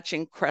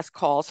dispatching CREST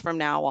calls from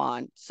now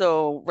on.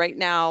 So right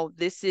now,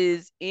 this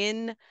is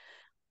in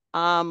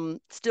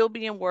still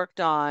being worked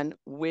on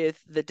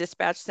with the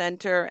dispatch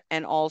center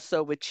and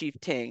also with Chief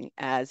Ting,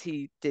 as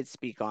he did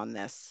speak on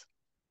this.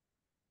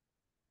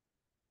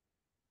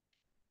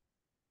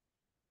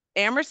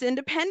 Amherst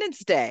Independence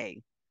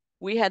Day.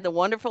 We had the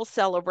wonderful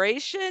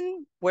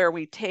celebration where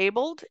we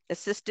tabled,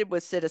 assisted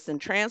with citizen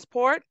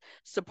transport,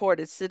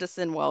 supported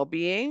citizen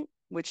well-being,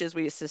 which is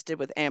we assisted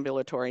with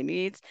ambulatory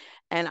needs,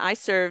 and I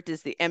served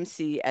as the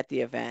MC at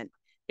the event.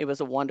 It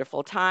was a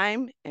wonderful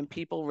time and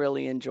people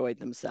really enjoyed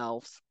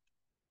themselves.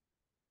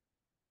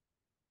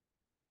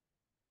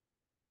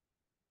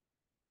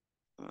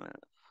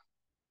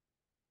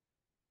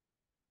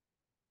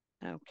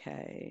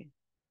 Okay.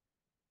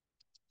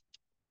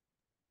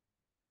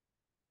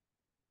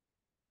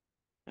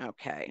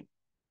 Okay.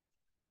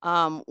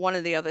 One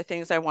of the other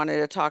things I wanted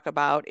to talk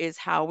about is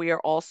how we are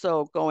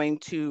also going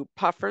to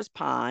Puffer's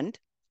Pond,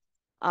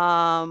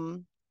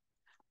 Groff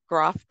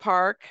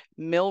Park,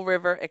 Mill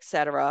River,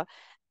 etc.,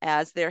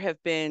 as there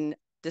have been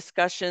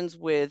discussions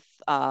with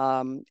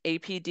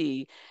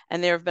APD,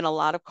 and there have been a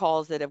lot of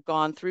calls that have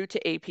gone through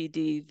to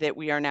APD that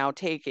we are now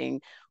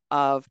taking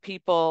of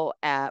people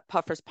at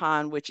Puffer's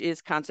Pond, which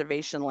is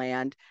conservation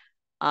land,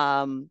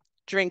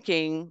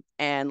 drinking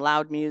and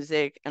loud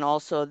music, and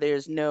also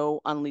there's no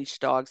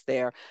unleashed dogs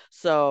there.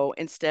 So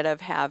instead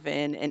of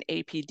having an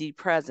APD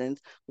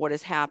presence, what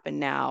has happened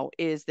now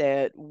is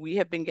that we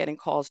have been getting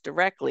calls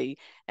directly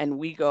and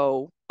we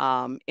go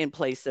in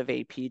place of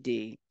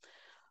APD.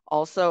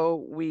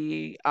 Also,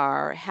 we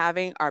are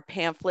having our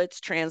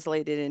pamphlets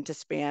translated into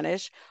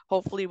Spanish,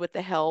 hopefully with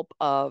the help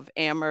of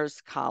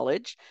Amherst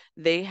College.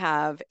 They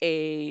have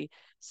a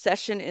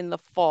session in the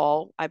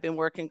fall. I've been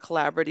working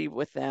collaboratively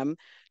with them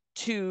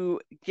to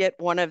get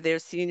one of their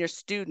senior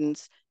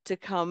students to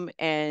come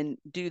and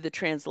do the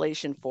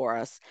translation for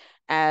us.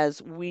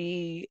 As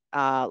we,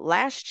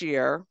 last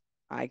year,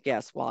 I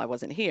guess while I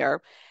wasn't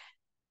here,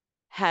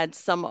 had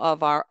some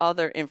of our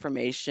other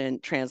information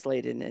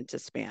translated into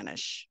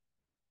Spanish.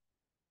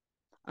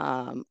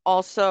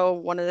 Also,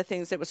 one of the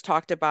things that was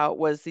talked about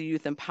was the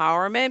youth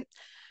empowerment.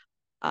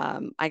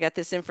 I got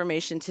this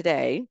information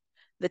today.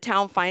 The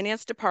town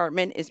finance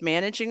department is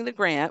managing the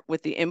grant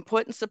with the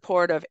input and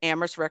support of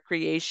Amherst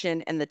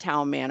Recreation and the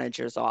town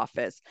manager's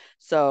office.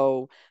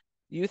 So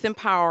youth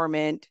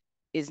empowerment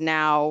is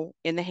now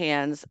in the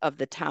hands of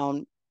the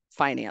town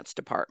finance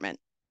department.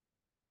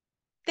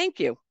 Thank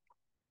you.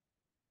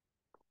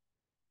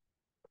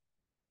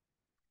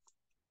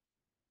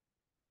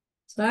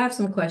 So I have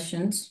some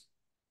questions.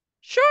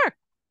 Sure.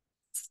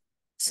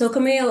 So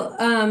Camille,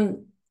 Pamela,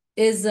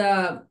 is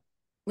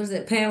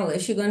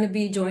she going to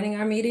be joining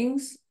our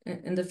meetings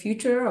in the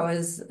future, or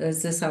is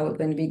this how we're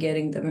going to be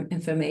getting the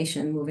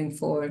information moving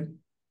forward?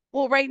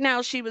 Well, right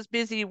now she was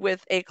busy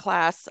with a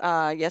class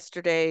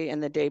yesterday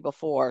and the day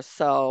before.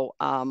 So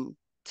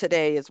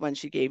today is when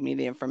she gave me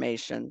the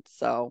information.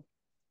 So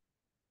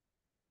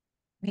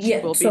she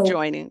will be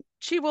joining.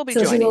 She will be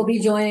joining. She will be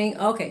joining.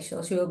 Okay,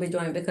 so she will be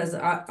joining because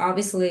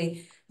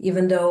obviously,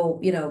 even though,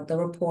 you know, the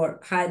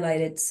report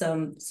highlighted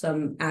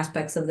some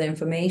aspects of the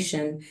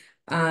information,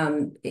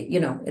 you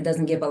know, it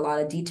doesn't give a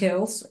lot of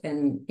details.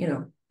 And, you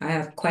know, I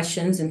have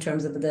questions in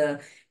terms of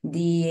the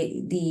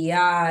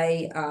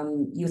DEI,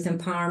 youth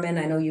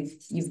empowerment. I know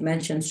you've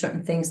mentioned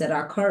certain things that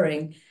are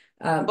occurring.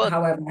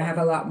 However, I have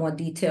a lot more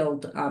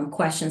detailed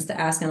questions to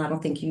ask, and I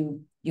don't think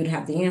you'd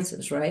have the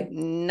answers, right?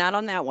 Not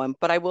on that one,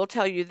 but I will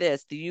tell you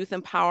this, the youth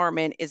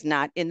empowerment is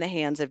not in the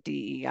hands of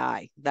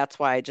DEI. That's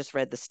why I just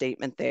read the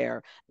statement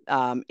there.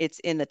 It's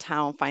in the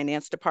town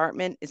finance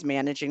department is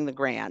managing the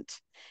grant,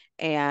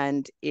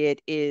 and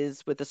it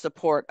is with the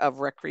support of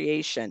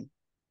recreation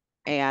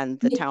and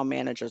the town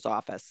manager's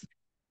office.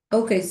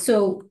 Okay,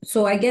 so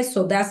I guess,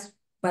 so that's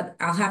but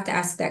I'll have to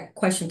ask that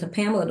question to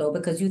Pamela though,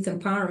 because youth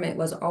empowerment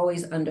was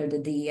always under the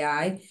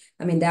DEI.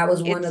 I mean, that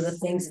was one of the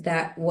things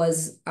that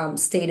was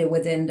stated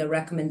within the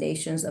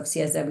recommendations of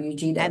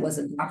CSWG that was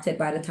adopted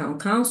by the town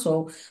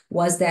council,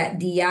 was that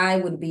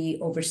DEI would be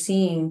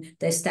overseeing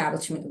the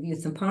establishment of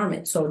youth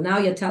empowerment. So now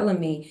you're telling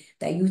me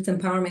that youth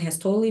empowerment has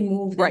totally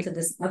moved into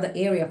this other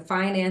area,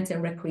 finance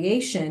and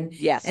recreation.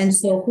 Yes. And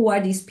so who are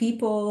these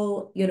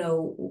people, you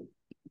know?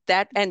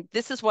 That, and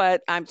this is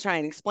what I'm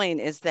trying to explain,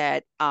 is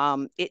that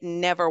it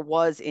never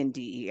was in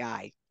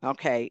DEI.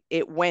 Okay,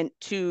 it went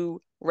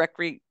to rec.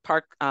 It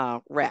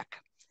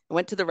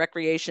went to the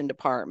recreation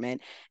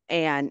department,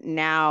 and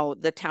now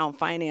the town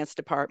finance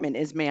department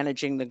is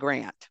managing the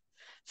grant.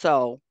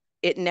 So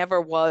it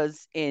never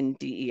was in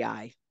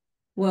DEI.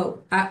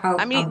 Well, I'll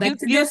beg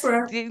to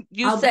differ.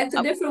 I'll beg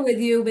to differ with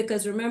you,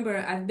 because remember,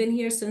 I've been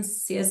here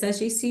since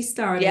CSSJC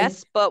started.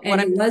 Yes, but and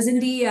it was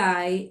in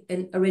DEI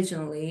and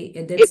originally.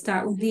 It did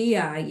start with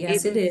DEI.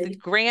 Yes, it did.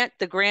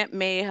 The grant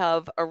may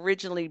have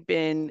originally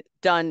been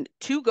done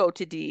to go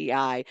to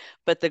DEI,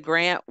 but the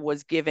grant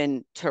was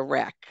given to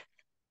rec.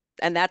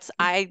 And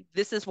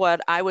this is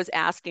what I was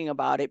asking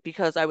about it,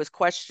 because I was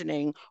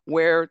questioning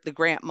where the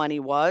grant money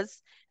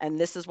was. And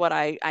this is what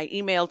I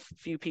emailed a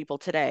few people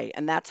today.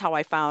 And that's how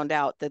I found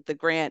out that the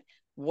grant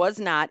was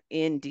not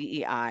in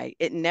DEI.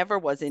 It never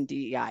was in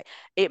DEI.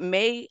 It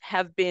may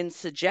have been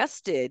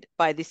suggested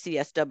by the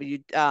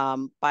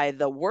CSW, by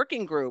the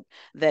working group,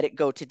 that it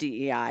go to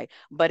DEI,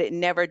 but it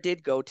never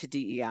did go to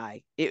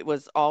DEI. It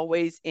was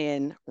always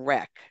in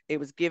rec. It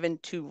was given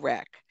to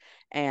rec.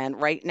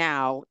 And right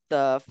now,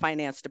 the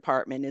finance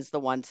department is the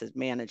one that's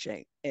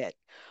managing it.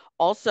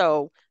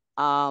 Also,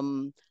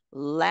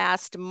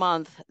 last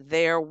month,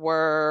 there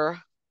were,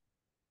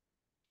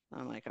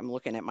 I'm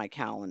looking at my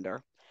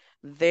calendar.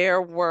 There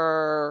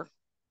were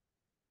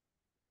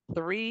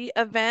 3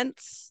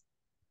 events.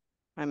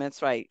 I mean,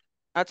 that's right.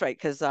 That's right,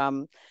 because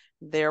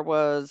there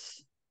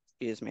was,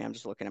 excuse me, I'm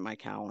just looking at my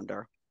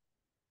calendar.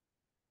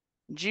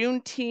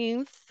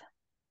 Juneteenth,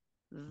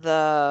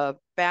 the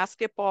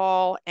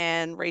basketball,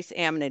 and Race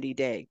Amity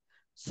Day.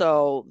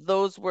 So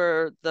those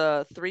were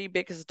the 3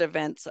 biggest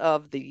events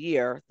of the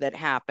year that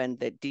happened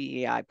that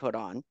DEI put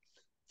on.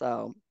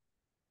 So,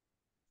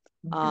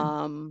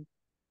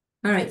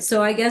 all right,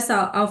 so I guess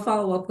I'll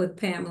follow up with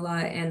Pamela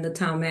and the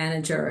town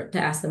manager to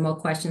ask them more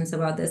questions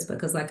about this,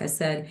 because like I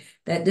said,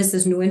 that this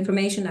is new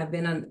information. I've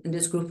been in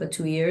this group for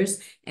 2 years,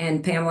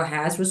 and Pamela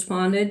has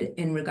responded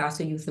in regards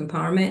to youth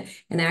empowerment.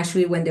 And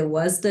actually, when there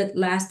was the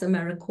last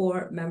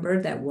AmeriCorps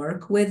member that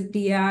worked with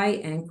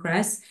DI and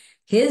CRES,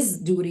 his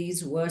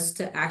duties was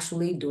to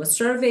actually do a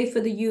survey for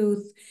the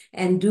youth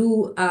and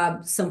do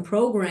some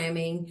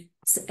programming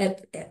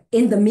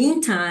in the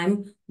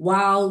meantime,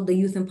 while the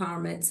Youth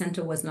Empowerment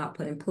Center was not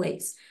put in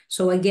place.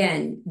 So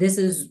again, this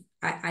is,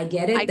 I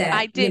get it.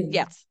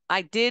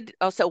 I did.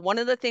 Also, one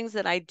of the things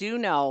that I do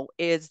know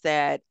is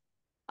that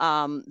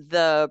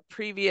the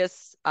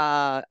previous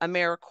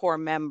AmeriCorps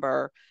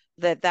member,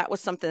 that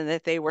was something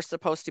that they were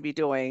supposed to be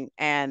doing,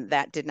 and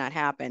that did not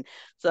happen.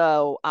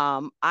 So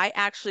I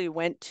actually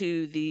went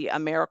to the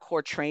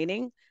AmeriCorps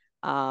training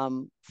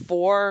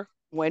for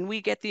when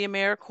we get the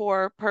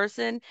AmeriCorps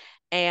person,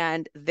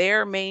 and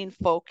their main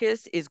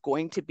focus is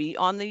going to be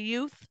on the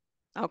youth.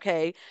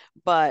 Okay,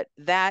 but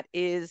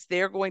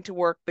they're going to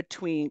work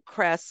between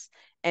CRES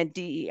and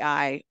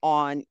DEI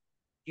on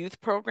youth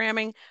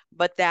programming,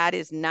 but that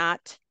is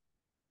not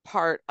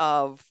part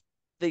of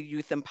the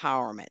youth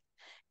empowerment.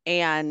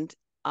 And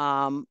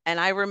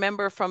I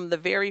remember from the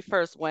very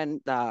first,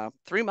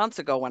 3 months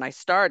ago when I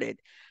started,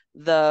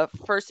 the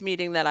first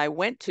meeting that I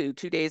went to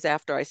 2 days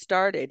after I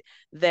started,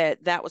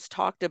 that was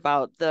talked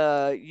about,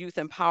 the youth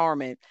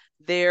empowerment.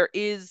 There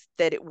is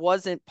that it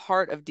wasn't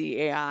part of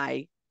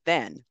DEI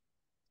then.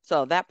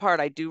 So that part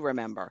I do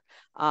remember.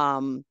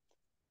 Okay,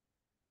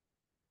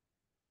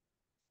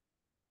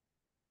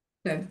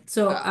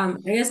 so I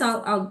guess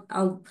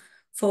I'll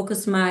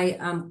focus my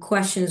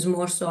questions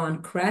more so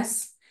on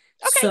CRES.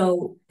 Okay.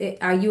 So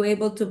are you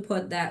able to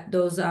put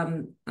those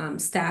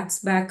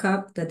stats back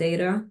up, the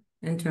data,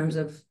 in terms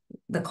of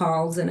the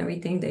calls and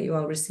everything that you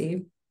all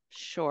receive?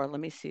 Sure,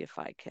 let me see if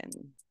I can.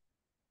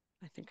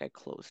 I think I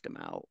closed them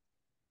out.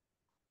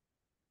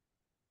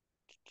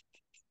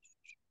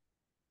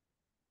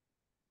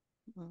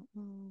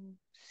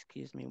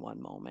 Excuse me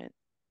one moment.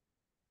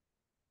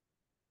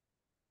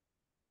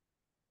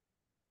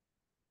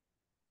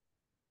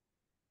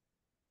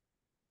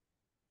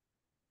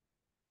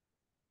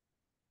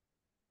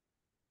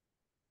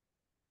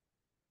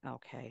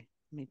 Okay,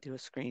 let me do a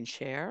screen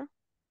share.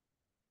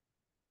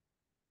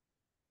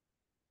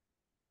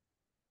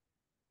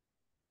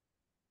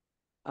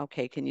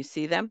 Okay, can you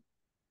see them?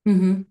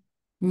 Mm-hmm.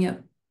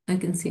 Yep, I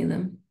can see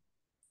them.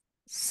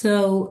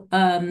 So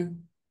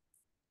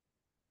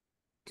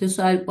just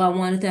I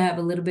wanted to have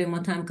a little bit more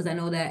time, because I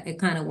know that it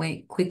kind of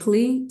went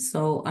quickly.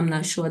 So I'm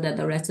not sure that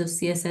the rest of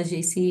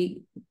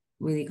CSSJC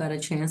really got a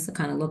chance to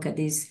kind of look at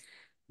these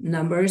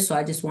numbers. So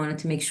I just wanted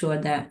to make sure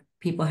that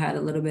people had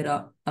a little bit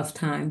of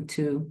time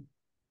to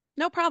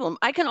No problem.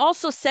 I can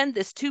also send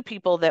this to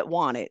people that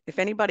want it. If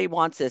anybody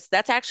wants this,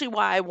 that's actually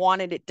why I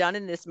wanted it done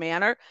in this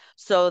manner,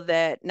 so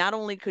that not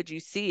only could you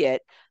see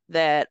it,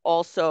 that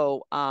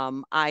also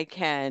I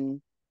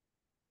can,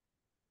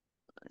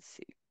 let's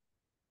see.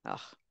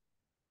 Oh.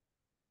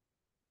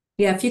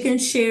 Yeah, if you can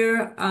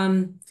share,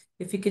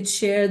 if you could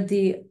share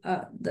the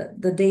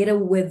data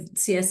with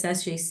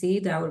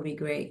CSSJC, that would be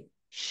great.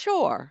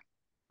 Sure.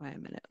 Wait a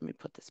minute, let me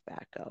put this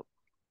back up.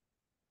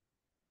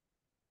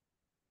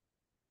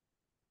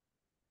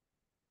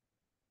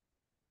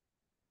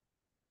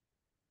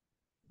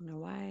 I don't know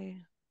why.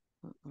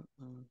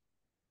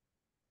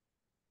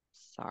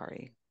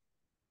 Sorry.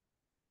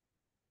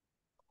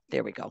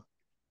 There we go.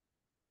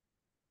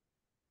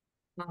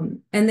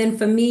 And then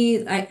for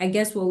me, I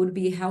guess what would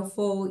be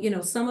helpful,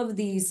 some of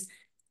these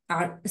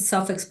are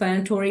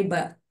self-explanatory,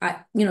 but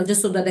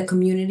just so that the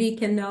community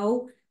can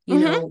know,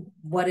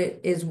 what it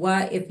is,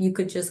 if you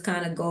could just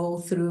kind of go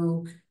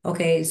through,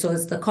 okay, so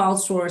it's the call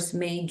source,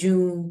 May,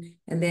 June,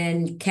 and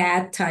then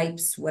CAD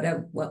types,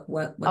 whatever,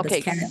 what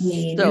does CAD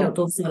mean,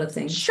 those sort of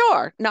things.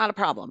 Sure, not a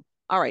problem.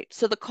 All right,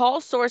 so the call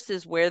source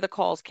is where the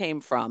calls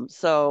came from.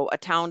 So a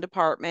town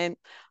department,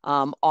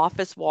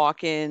 office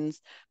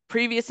walk-ins,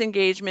 previous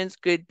engagements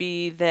could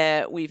be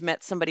that we've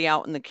met somebody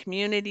out in the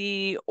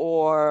community,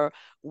 or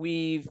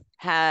we've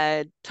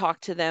had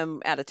talked to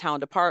them at a town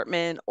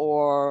department,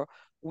 or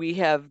we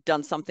have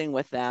done something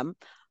with them.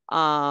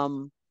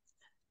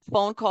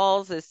 Phone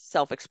calls is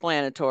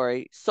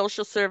self-explanatory.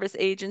 Social service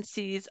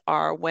agencies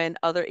are when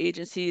other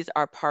agencies,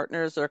 our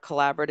partners or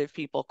collaborative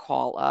people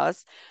call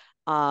us.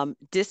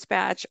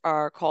 Dispatch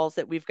are calls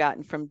that we've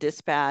gotten from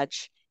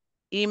dispatch,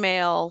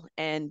 email,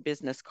 and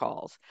business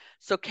calls.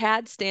 So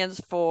CAD stands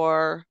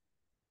for,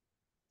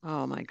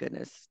 oh my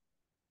goodness,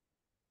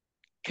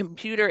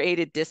 computer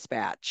aided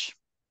dispatch.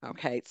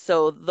 Okay,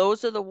 so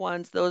those are the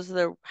ones, those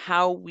are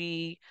how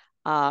we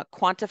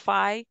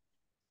quantify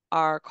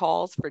our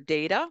calls for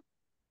data.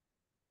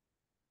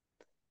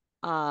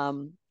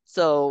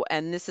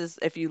 And this is,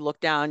 if you look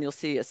down, you'll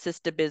see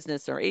assist a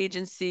business or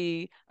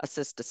agency,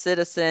 assist a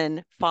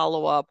citizen,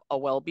 follow up, a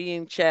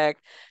well-being check,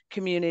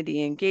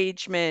 community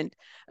engagement,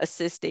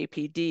 assist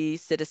APD,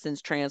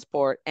 citizens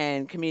transport,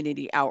 and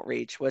community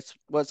outreach, which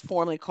was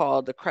formerly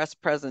called the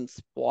Crest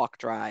Presence Walk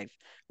Drive,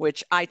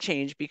 which I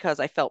changed because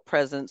I felt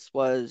presence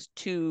was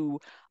too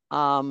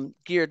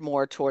geared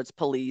more towards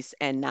police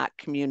and not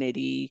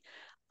community.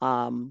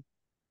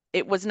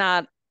 It was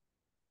not,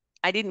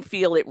 I didn't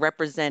feel it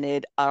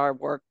represented our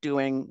work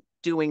being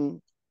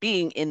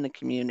in the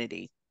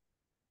community.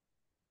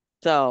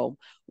 So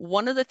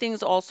one of the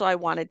things also I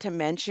wanted to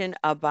mention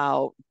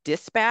about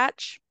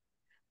dispatch,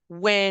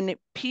 when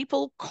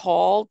people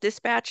call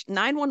dispatch,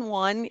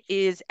 911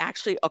 is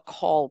actually a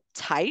call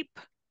type,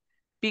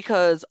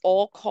 because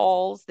all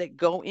calls that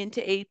go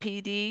into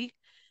APD,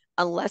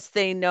 unless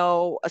they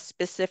know a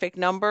specific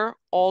number,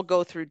 all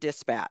go through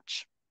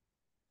dispatch.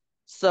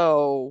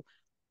 So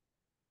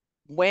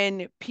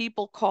when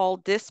people call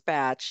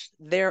dispatch,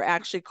 they're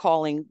actually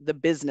calling the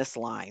business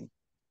line.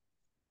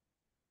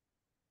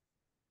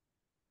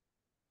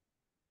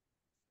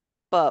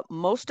 But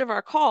most of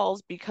our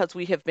calls, because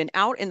we have been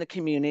out in the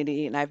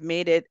community, and I've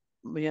made it,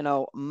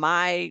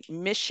 my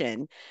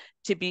mission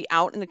to be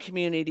out in the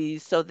community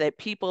so that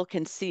people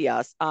can see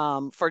us.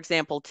 For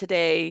example,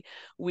 today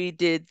we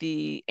did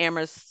the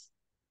Amherst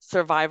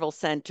Survival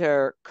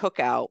Center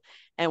cookout.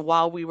 And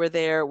while we were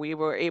there, we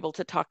were able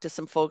to talk to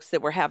some folks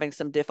that were having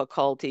some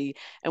difficulty.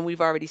 And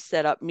we've already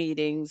set up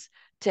meetings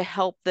to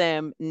help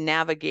them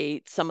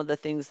navigate some of the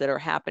things that are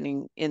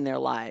happening in their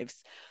lives.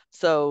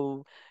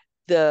 So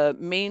the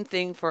main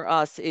thing for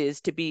us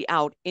is to be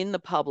out in the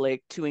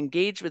public, to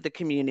engage with the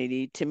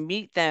community, to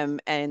meet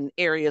them in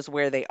areas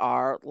where they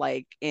are,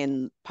 like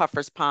in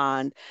Puffer's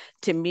Pond,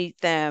 to meet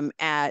them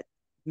at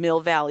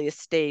Mill Valley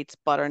Estates,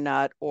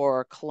 Butternut,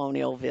 or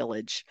Colonial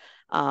Village.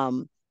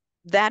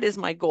 That is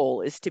my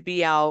goal, is to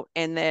be out,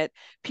 and that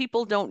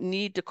people don't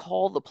need to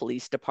call the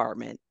police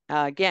department.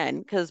 Again,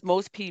 because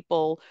most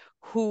people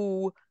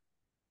who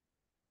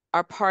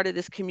are part of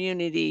this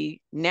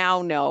community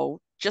now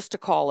know just to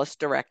call us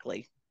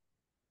directly.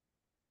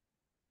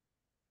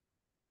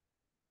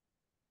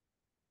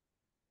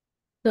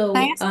 So,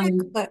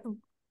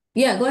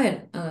 yeah, go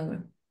ahead.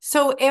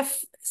 So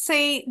if,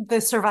 say,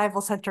 the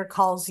Survival Center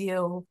calls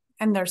you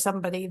and there's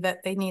somebody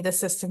that they need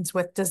assistance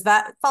with, does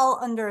that fall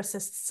under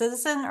assist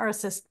citizen or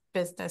assist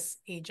business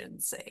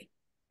agency?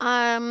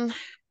 I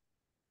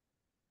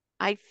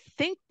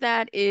think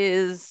that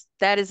is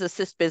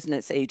assist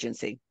business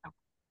agency.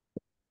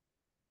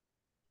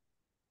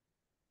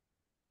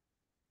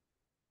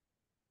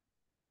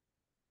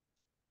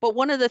 But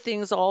one of the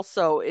things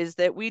also is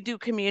that we do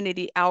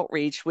community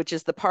outreach, which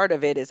is the part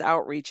of it is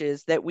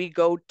outreaches that we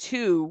go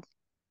to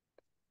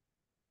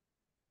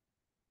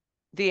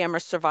the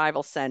Amherst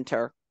Survival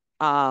Center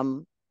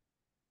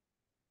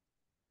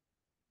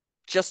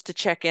just to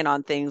check in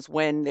on things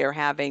when they're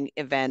having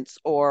events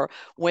or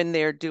when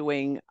they're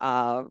doing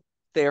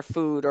their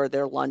food or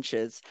their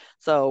lunches.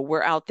 So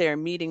we're out there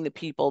meeting the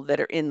people that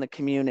are in the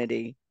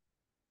community.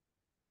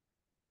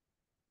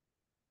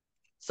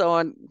 So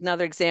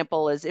another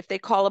example is if they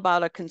call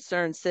about a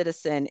concerned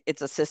citizen,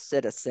 it's assist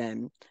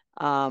citizen.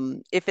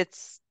 If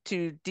it's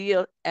to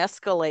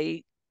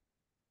de-escalate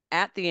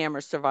at the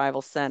Amherst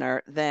Survival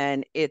Center,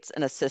 then it's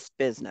an assist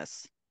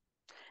business.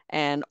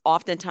 And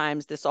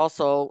oftentimes this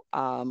also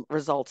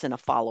results in a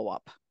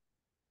follow-up.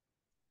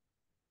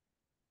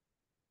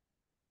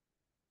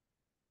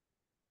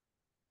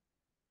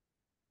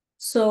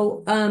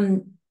 So,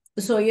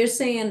 so you're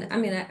saying, I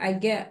mean, I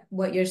get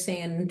what you're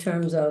saying in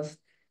terms of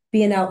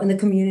being out in the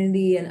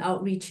community and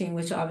outreaching,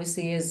 which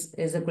obviously is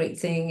a great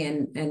thing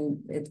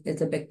and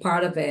it's a big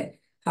part of it.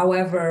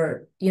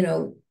 However, you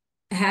know,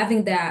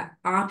 having that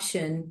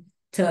option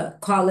to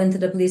call into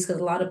the police,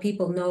 because a lot of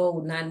people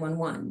know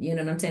 911, you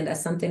know what I'm saying?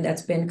 That's something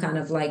that's been kind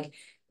of like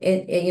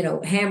it you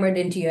know, hammered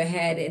into your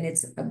head, and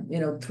it's you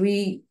know,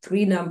 three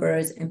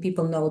numbers, and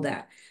people know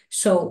that.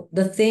 So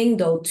the thing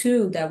though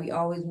too that we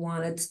always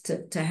wanted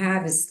to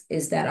have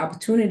is that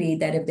opportunity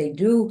that if they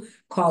do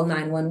call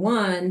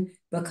 911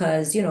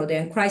 because you know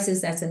they're in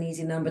crisis, that's an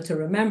easy number to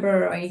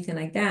remember or anything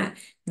like that,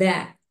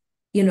 that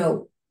you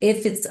know,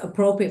 if it's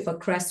appropriate for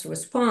CREST to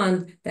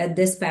respond, that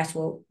dispatch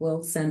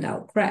will send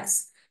out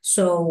CREST.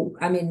 So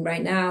I mean,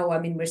 right now, I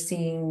mean, we're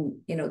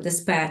seeing, you know,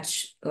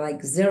 dispatch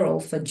like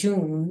 0 for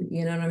June,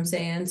 you know what I'm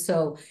saying?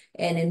 So,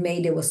 and in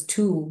May there was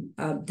 2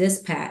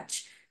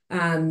 dispatch.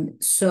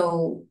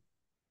 So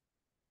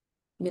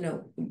you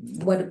know,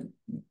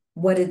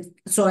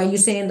 so are you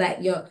saying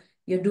that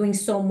you're doing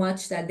so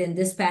much that then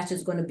dispatch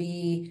is going to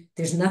be,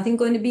 there's nothing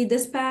going to be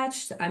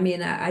dispatched? I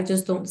mean, I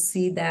just don't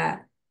see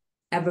that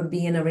ever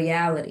being a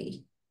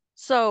reality.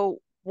 So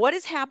what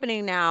is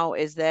happening now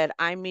is that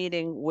I'm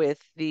meeting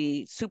with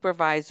the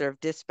supervisor of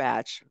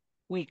dispatch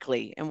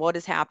weekly. And what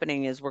is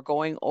happening is we're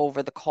going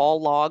over the call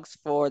logs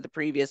for the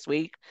previous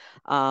week.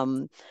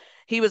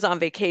 He was on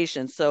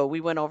vacation, so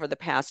we went over the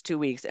past 2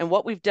 weeks. And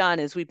what we've done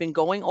is we've been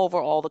going over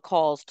all the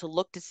calls to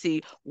look to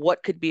see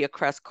what could be a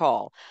CREST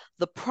call.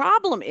 The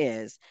problem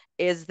is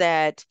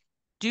that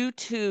due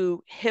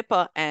to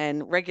HIPAA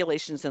and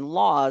regulations and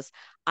laws,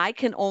 I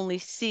can only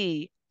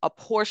see a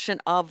portion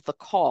of the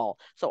call.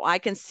 So I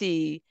can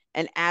see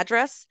an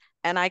address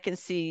and I can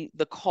see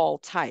the call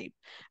type.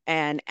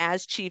 And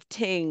as Chief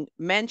Ting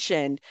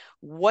mentioned,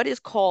 what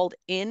is called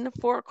in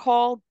for a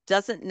call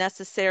doesn't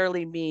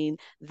necessarily mean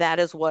that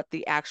is what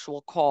the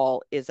actual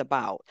call is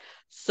about.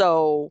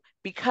 So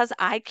because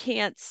I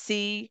can't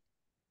see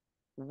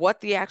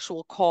what the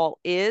actual call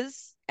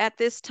is at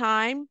this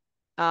time,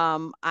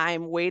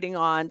 I'm waiting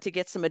on to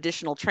get some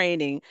additional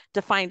training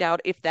to find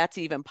out if that's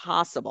even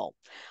possible.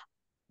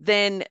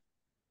 Then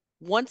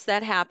once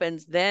that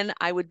happens, then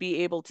I would be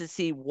able to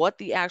see what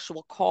the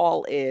actual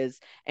call is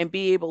and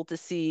be able to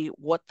see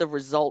what the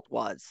result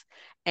was.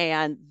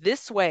 And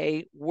this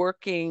way,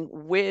 working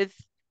with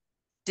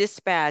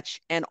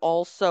dispatch and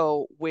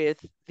also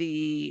with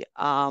the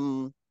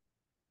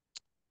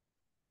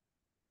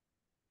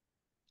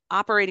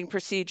operating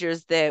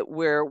procedures that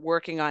we're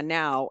working on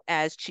now,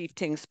 as Chief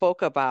Ting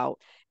spoke about,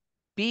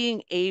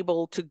 being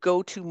able to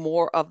go to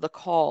more of the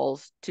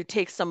calls to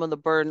take some of the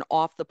burden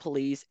off the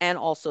police and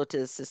also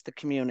to assist the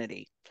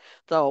community.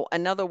 So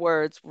in other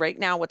words, right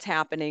now what's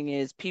happening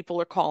is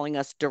people are calling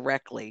us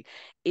directly.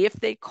 If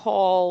they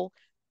call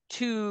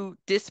to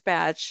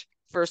dispatch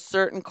for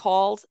certain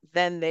calls,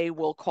 then they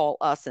will call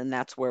us and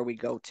that's where we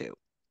go to.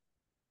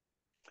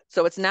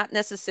 So it's not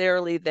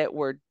necessarily that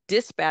we're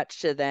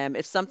dispatched to them.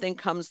 If something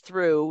comes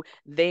through,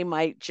 they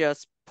might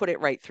just put it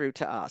right through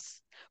to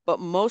us. But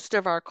most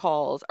of our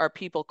calls are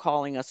people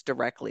calling us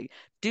directly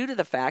due to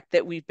the fact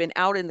that we've been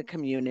out in the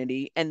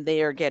community and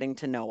they are getting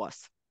to know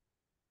us.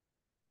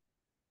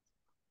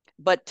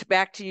 But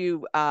back to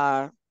you,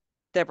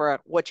 Deborah,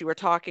 what you were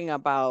talking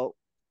about,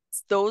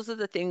 those are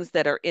the things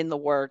that are in the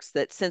works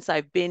that since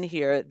I've been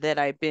here, that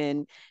I've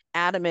been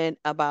adamant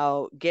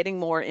about getting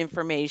more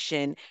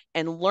information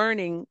and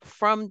learning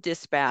from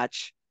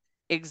dispatch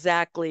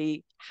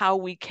exactly how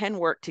we can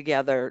work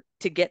together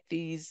to get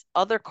these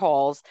other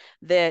calls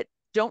that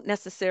don't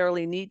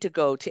necessarily need to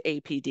go to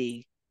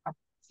APD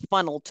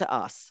funneled to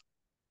us.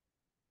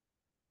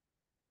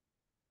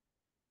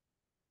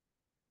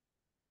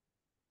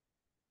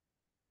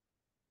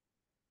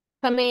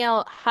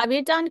 Camille, have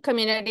you done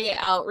community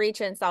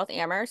outreach in South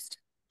Amherst?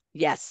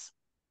 Yes.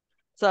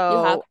 You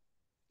have? So,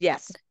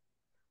 yes.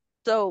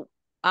 So,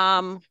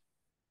 I'm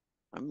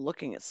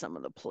looking at some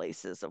of the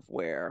places of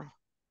where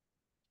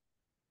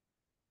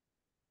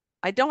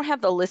I don't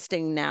have the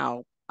listing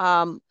now.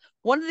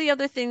 One of the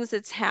other things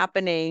that's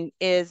happening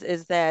is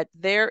that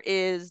there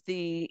is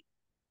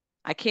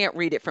I can't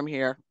read it from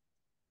here,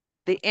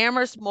 the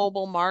Amherst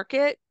Mobile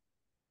Market.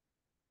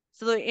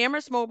 So the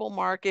Amherst Mobile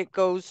Market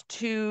goes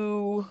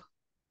to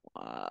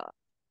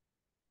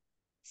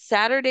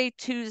Saturday,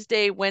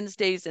 Tuesday,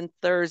 Wednesdays, and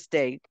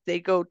Thursday. They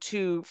go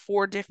to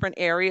 4 different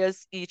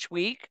areas each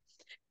week.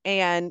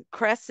 And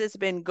CREST has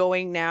been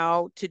going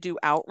now to do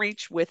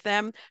outreach with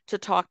them to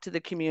talk to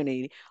the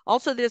community.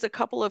 Also, there's a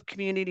couple of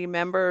community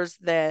members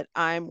that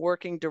I'm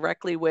working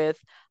directly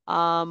with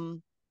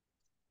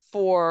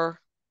for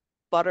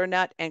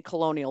Butternut and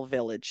Colonial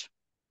Village.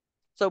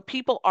 So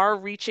people are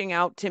reaching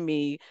out to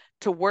me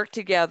to work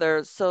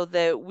together so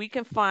that we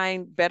can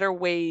find better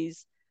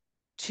ways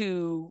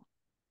to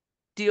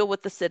deal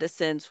with the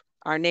citizens,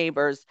 our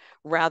neighbors,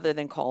 rather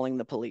than calling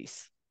the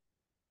police.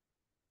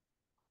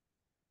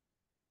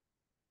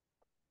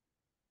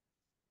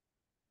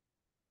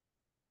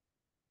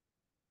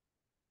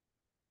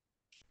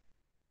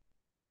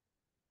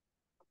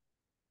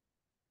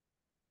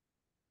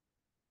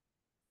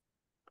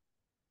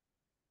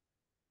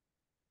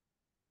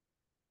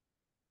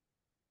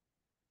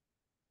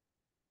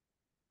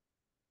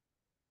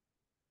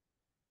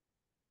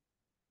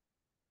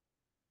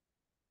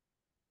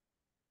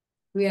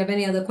 Do we have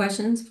any other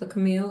questions for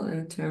Camille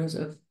in terms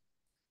of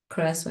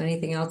CRESS or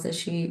anything else that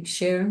she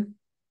shared?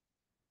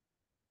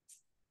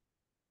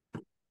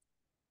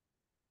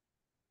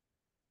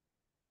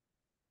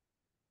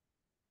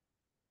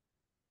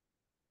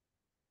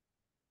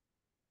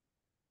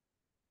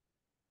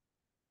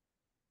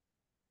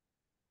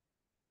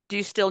 Do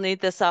you still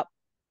need this up?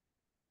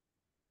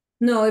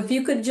 No, if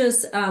you could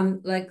just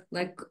like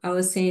I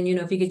was saying, you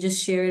know, if you could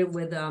just share it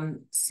with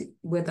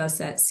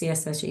us at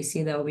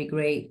CSSJC, that would be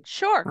great.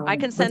 Sure, I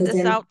can send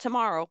this out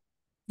tomorrow.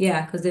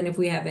 Yeah, because then if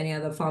we have any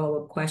other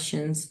follow-up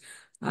questions,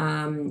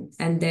 and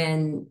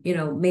then, you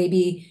know,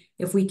 maybe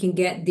if we can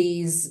get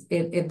these,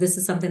 if this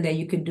is something that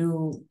you could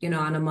do, you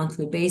know, on a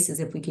monthly basis,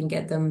 if we can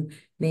get them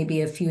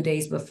maybe a few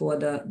days before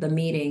the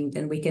meeting,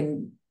 then we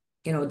can,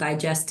 you know,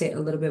 digest it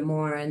a little bit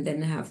more and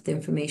then have the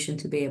information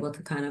to be able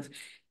to kind of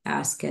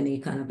ask any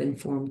kind of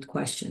informed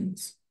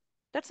questions.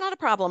 That's not a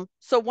problem.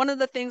 So one of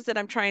the things that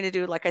I'm trying to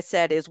do, like I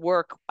said, is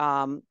work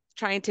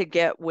trying to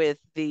get with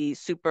the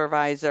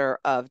supervisor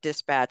of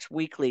dispatch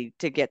weekly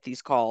to get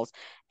these calls.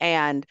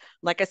 And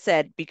like I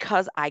said,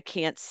 because I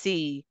can't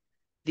see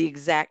the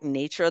exact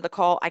nature of the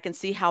call, I can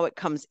see how it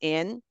comes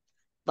in.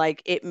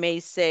 Like it may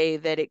say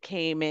that it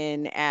came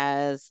in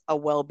as a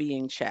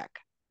well-being check.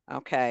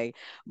 Okay.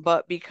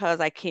 But because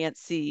I can't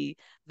see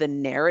the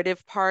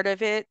narrative part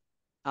of it,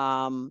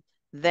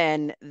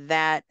 then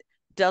that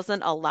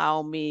doesn't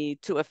allow me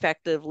to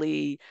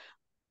effectively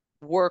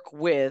work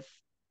with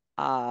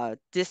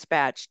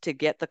dispatch to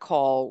get the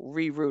call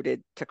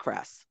rerouted to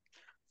CRESS.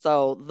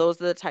 So those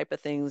are the type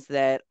of things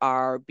that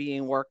are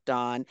being worked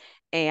on,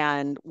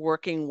 and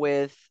working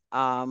with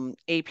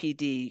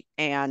APD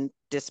and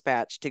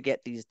dispatch to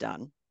get these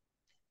done.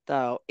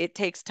 So it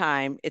takes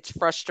time. It's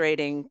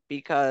frustrating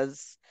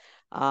because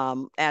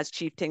as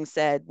Chief Ting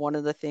said, one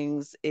of the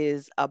things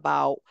is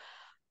about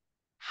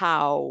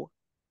how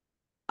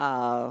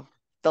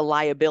the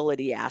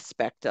liability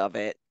aspect of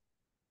it,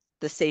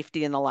 the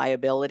safety and the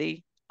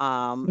liability.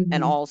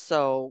 And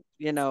also,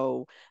 you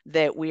know,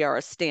 that we are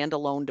a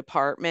standalone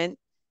department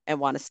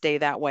and want to stay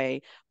that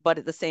way. But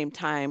at the same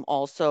time,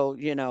 also,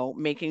 you know,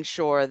 making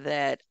sure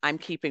that I'm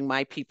keeping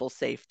my people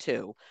safe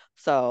too.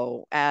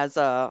 So as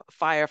a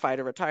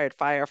firefighter, retired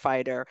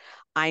firefighter,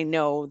 I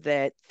know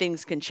that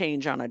things can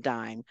change on a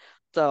dime.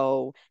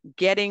 So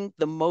getting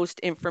the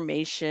most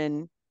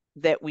information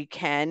that we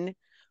can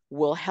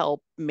will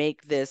help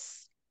make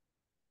this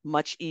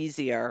much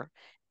easier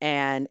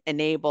and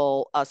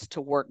enable us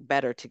to work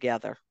better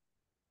together.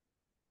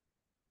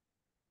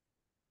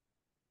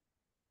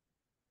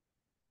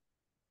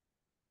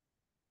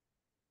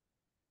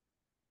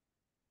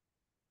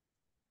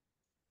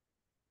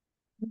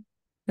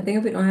 I think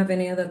if we don't have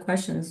any other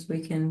questions, we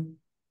can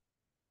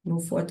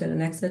move forward to the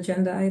next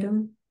agenda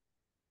item.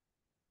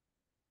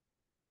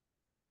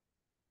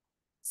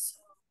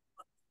 So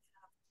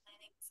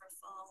planning for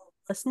fall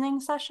listening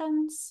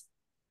sessions.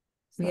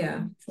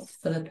 Yeah,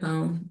 for the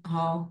town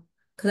hall.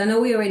 Because I know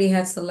we already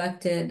had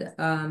selected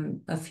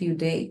a few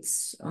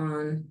dates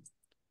on,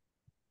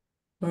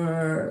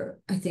 or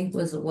I think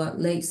was what,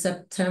 late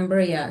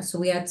September? Yeah, so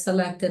we had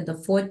selected the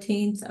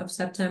 14th of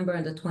September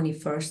and the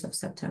 21st of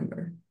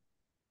September.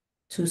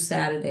 2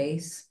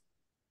 Saturdays.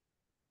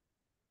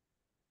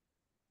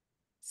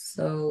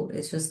 So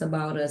it's just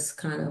about us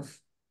kind of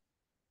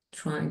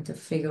trying to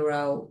figure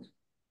out,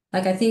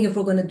 like, I think if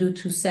we're gonna do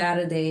 2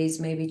 Saturdays,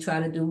 maybe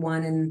try to do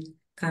one in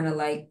kind of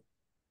like,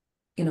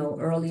 you know,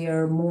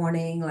 earlier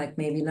morning, like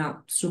maybe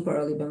not super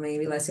early, but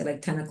maybe let's say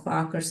like 10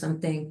 o'clock or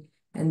something.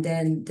 And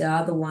then the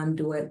other one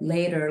do it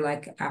later,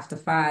 like after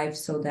 5,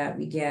 so that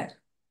we get,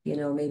 you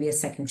know, maybe a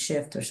second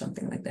shift or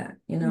something like that,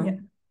 you know? Yeah.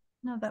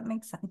 No, that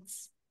makes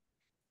sense.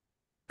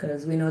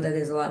 Because we know that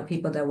there's a lot of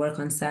people that work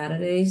on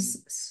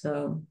Saturdays,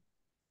 so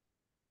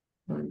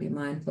I want to be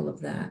mindful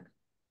of that.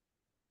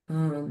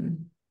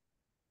 And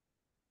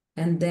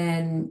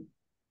then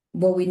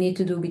what we need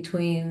to do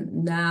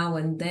between now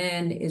and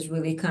then is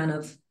really kind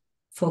of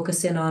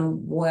focusing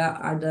on where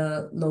are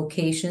the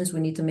locations. We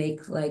need to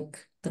make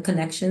like the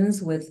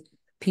connections with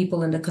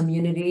people in the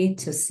community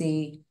to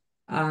see,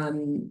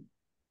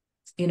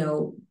 you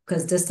know,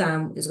 because this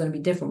time is going to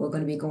be different. We're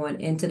going to be going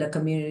into the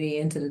community,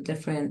 into the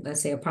different,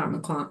 let's say,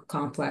 apartment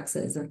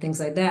complexes and things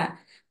like that.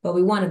 But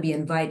we want to be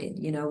invited,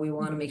 you know, we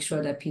want to make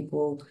sure that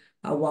people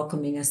are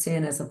welcoming us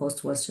in as opposed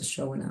to us just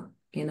showing up,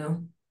 you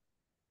know?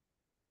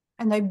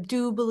 And I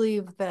do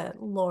believe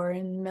that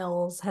Lauren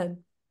Mills had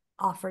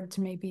offered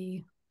to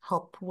maybe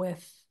help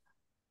with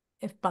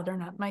if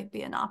butternut might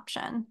be an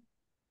option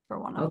for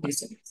one of Okay,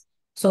 us.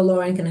 so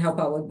Lauren can help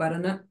out with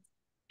butternut?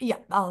 Yeah,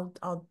 I'll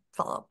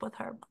follow up with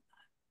her.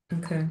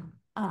 Okay.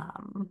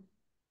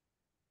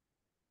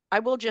 I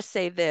will just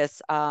say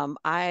this.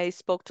 I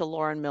spoke to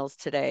Lauren Mills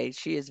today.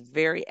 She is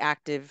very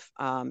active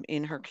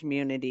in her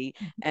community,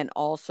 and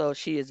also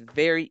she is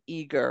very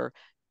eager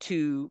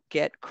to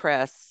get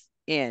Cress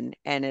in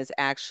and has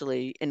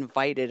actually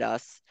invited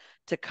us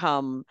to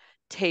come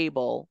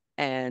table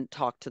and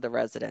talk to the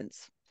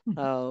residents.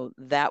 So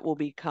that will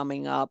be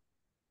coming up.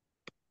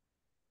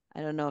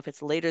 I don't know if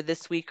it's later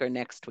this week or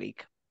next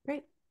week.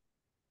 Great.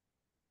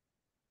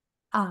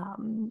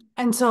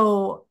 And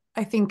so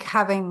I think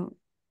having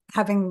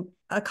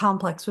a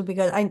complex would be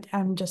good.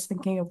 I'm just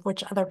thinking of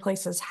which other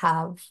places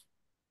have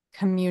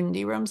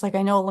community rooms. Like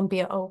I know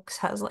Olympia Oaks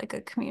has like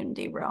a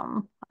community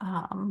room.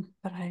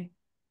 But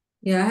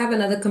Yeah, I have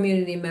another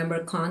community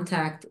member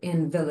contact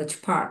in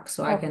Village Park,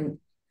 so I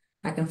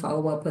can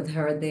follow up with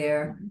her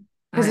there.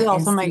 Because it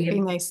also and might see be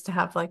if- nice to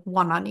have like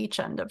one on each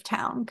end of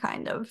town,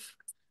 kind of.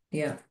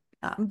 Yeah.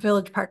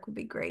 Village Park would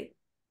be great.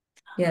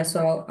 Yeah,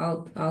 so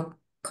I'll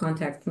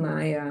contact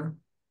my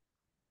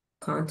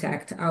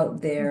contact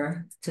out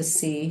there to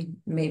see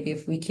maybe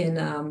if we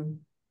can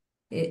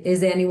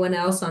is there anyone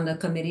else on the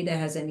committee that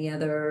has any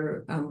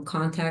other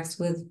contacts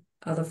with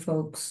other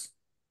folks?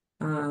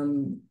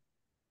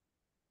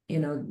 You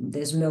know,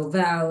 there's Mill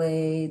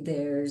Valley,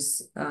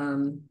 there's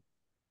you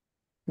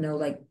know,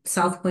 like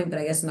South Point, but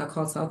I guess it's not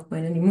called South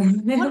Point anymore.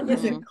 What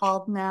is it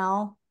called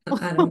now?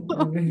 I don't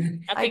remember.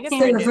 I think it's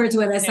Still Renew. refer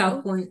to it as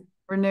South Point.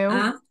 Renew?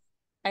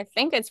 I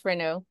think it's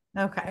Renew.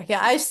 Okay, yeah,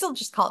 I still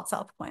just call it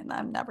South Point.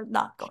 I'm never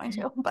not going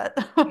to, but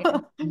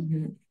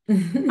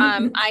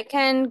I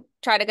can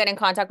try to get in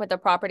contact with the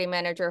property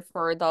manager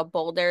for the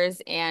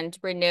Boulders and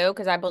Renew,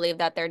 because I believe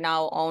that they're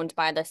now owned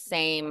by the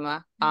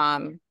same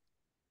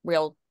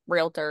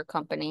realtor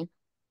company.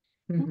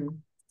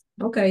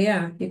 Okay,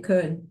 yeah, you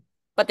could.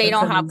 But they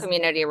don't have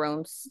community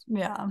rooms,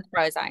 yeah. as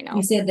far as I know.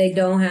 You said they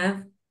don't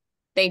have?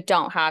 They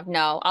don't have,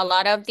 no. A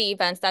lot of the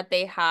events that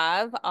they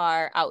have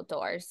are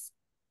outdoors.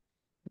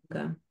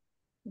 Okay.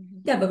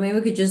 Yeah, but maybe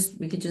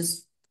we could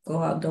just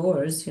go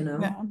outdoors, you know.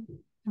 Yeah.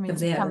 I mean, If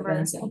they have September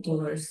events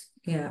outdoors.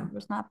 Yeah.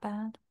 was not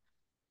bad.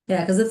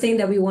 Yeah, because the thing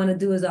that we want to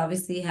do is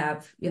obviously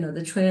have, you know,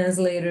 the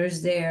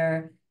translators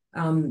there,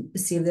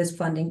 see if there's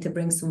funding to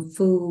bring some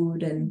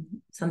food and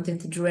something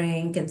to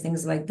drink and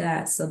things like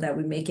that, so that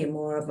we make it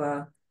more of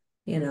a,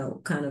 you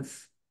know, kind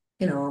of,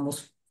 you know,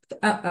 almost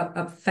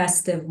a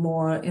festive,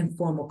 more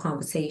informal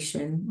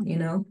conversation, you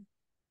know,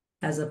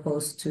 as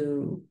opposed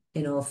to,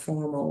 you know, a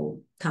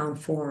formal town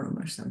forum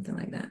or something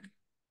like that.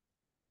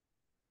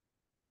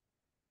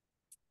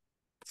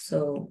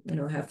 So, you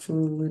know, have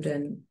food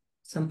and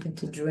something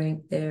to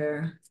drink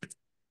there,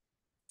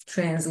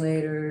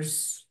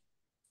 translators.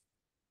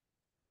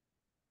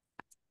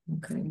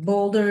 Okay,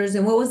 Boulders,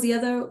 and what was the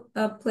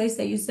other place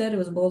that you said? It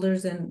was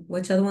Boulders, and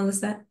which other one was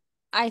that?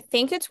 I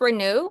think it's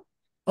Renew.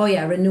 Oh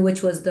yeah, Renew,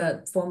 which was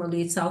the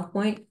formerly South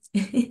Point.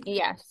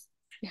 Yes.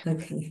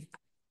 Okay.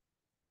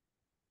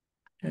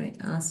 All right,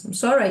 awesome.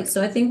 So all right,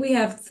 so I think we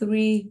have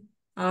 3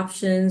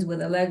 options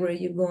with Allegra,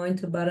 you going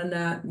to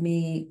Butternut,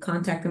 me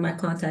contacting my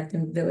contact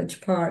in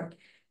Village Park,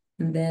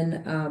 and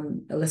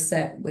then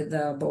Lisette with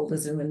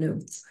Boulders and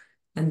Renew.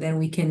 And then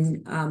we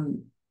can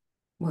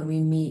when we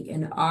meet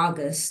in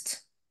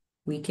August,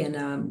 we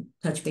can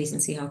touch base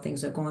and see how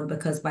things are going,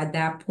 because by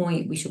that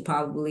point we should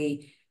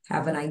probably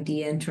have an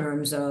idea in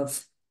terms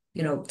of,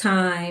 you know, what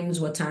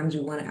times we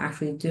want to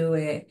actually do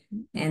it,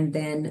 and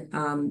then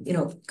you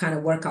know, kind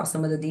of work out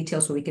some of the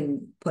details so we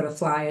can put a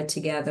flyer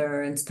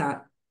together and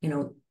start, you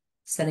know,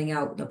 setting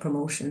out the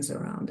promotions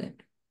around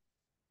it.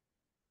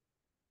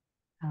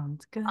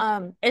 Sounds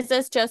good. Is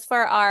this just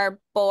for our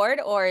board,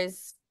 or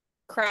is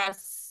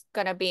Cress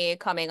gonna be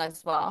coming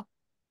as well?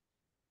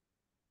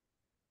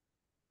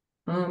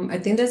 I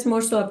think that's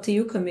more so up to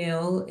you,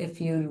 Camille,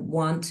 if you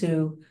want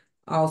to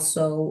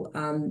also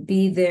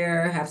be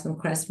there, have some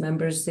Crest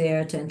members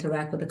there to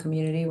interact with the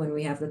community when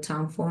we have the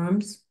town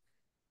forums.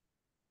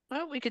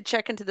 Well, we could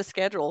check into the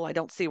schedule. I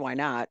don't see why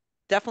not.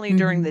 Definitely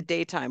during the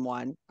daytime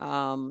one.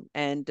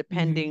 And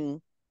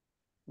depending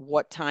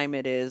what time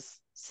it is,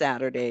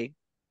 Saturday.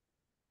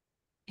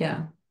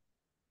 Yeah.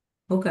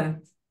 Okay.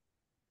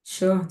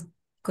 Sure.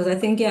 Because I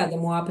think, yeah, the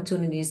more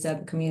opportunities that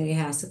the community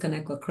has to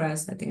connect with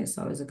Crest, I think it's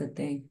always a good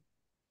thing.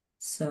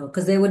 So,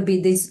 because there would be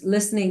these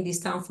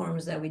town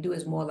forums that we do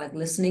is more like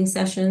listening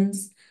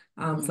sessions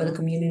for the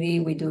community.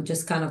 We do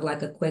just kind of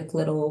like a quick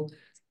little,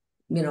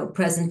 you know,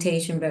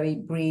 presentation, very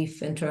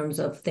brief in terms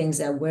of things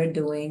that we're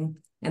doing,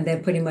 and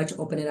then pretty much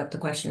open it up to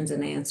questions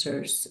and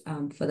answers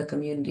for the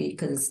community,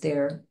 because it's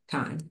their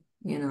time,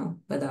 you know,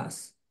 with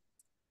us.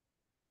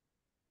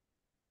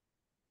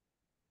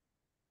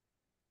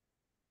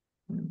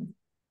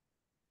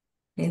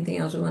 Anything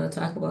else we want to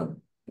talk about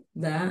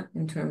that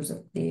in terms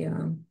of the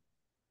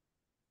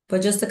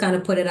but just to kind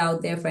of put it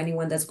out there for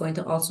anyone that's going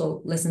to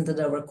also listen to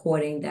the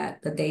recording,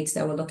 that the dates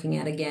that we're looking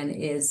at again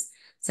is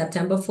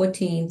September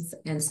 14th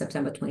and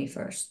September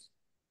 21st.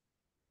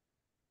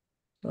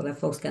 So that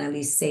folks can at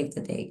least save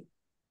the date.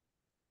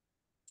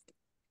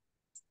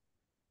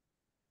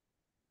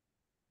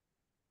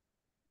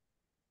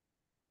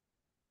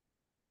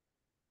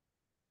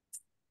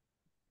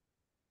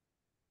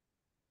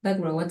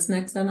 Allegra, what's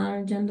next on our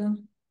agenda?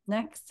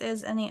 Next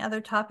is any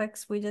other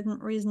topics we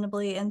didn't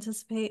reasonably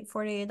anticipate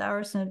 48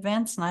 hours in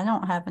advance, and I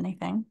don't have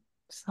anything,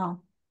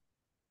 so.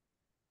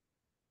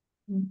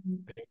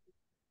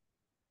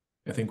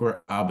 I think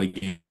we're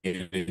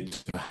obligated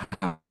to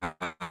have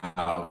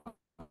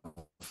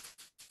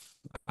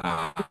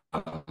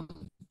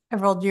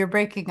Harold, you're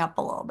breaking up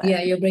a little bit.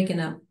 Yeah, you're breaking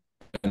up.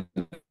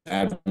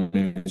 an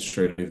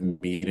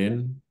administrative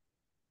meeting.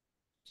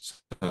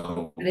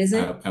 So What is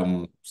it?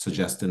 I'm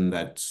suggesting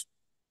that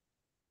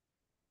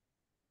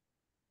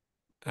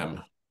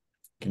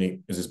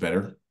is this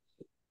better?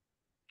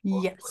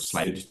 Yes.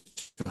 Slide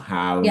to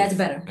have Yeah, it's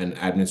better. an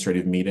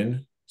administrative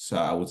meeting.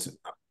 So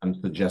I'm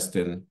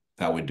suggesting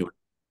that we do it.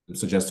 I'm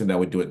suggesting that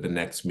we do it the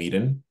next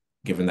meeting,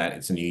 given that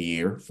it's a new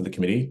year for the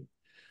committee.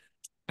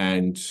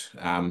 And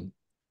I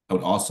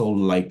would also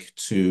like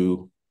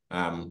to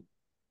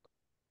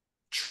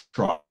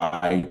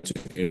try to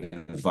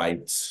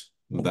invite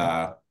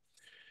the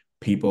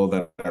people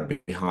that are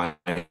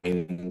behind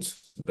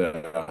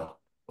the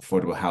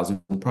affordable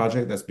housing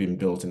project that's being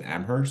built in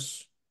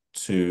Amherst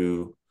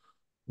to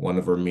one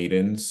of our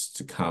meetings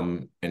to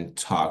come and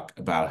talk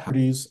about how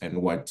these and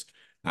what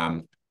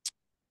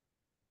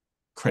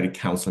credit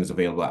counseling is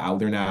available out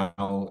there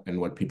now and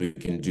what people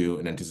can do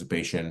in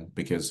anticipation,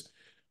 because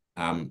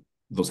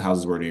those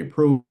houses were already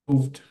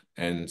approved.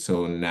 And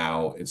so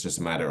now it's just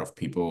a matter of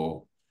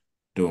people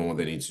doing what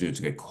they need to do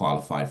to get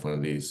qualified for one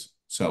of these.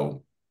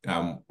 So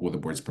with the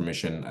board's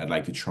permission, I'd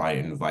like to try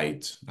and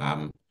invite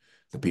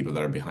the people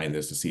that are behind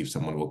this to see if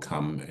someone will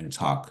come and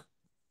talk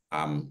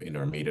in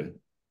our meeting.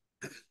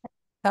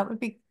 That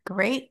would be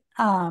great.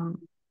 I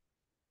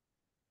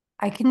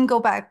can go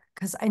back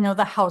because I know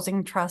the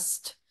Housing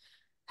Trust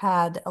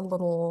had a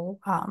little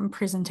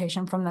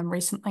presentation from them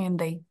recently, and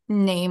they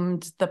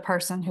named the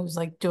person who's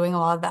like doing a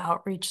lot of the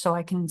outreach, so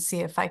I can see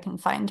if I can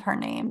find her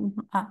name.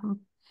 I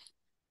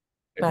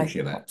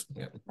appreciate that.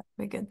 Yeah, that'd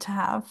be good to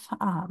have.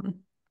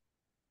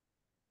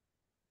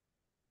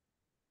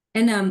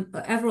 And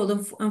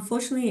Everald,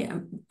 unfortunately,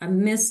 I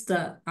missed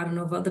the, I don't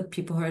know if other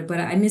people heard, but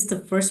I missed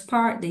the first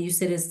part that you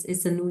said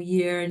it's a new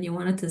year and you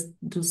wanted to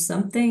do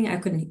something. I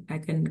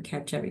couldn't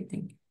catch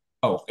everything.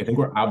 Oh, I think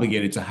we're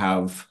obligated to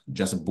have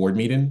just a board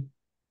meeting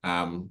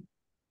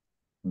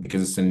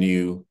because it's a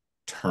new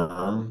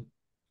term.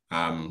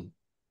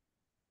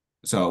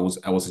 So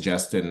I was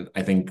suggesting,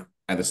 I think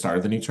at the start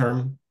of the new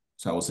term,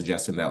 so I was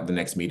suggesting that the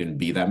next meeting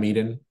be that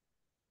meeting.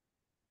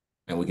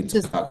 And we can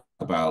talk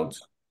about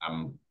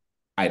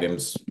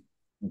items,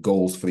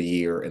 goals for the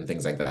year and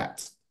things like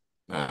that.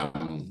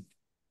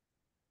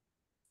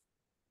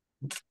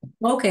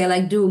 Okay,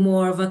 like do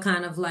more of a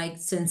kind of like,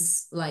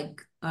 since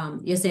like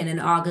you're saying in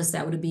August,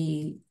 that would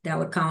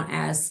count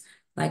as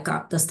like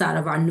the start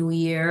of our new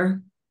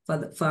year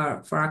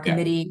for our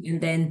committee, and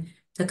then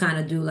to kind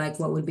of do like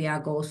what would be our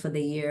goals for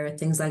the year,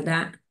 things like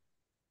that.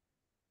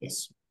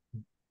 Yes.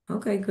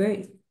 Okay,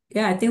 great.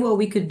 Yeah, I think what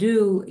we could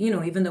do,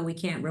 even though we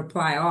can't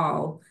reply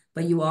all,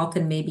 but you all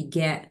can maybe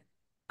get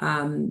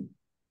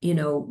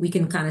we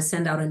can kind of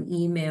send out an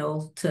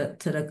email to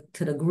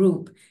the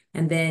group,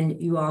 and then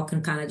you all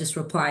can kind of just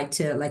reply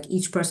to, like,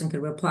 each person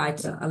could reply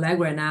to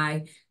Allegra and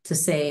I to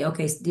say,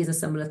 okay, these are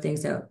some of the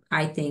things that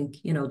I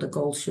think, the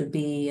goals should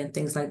be and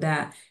things like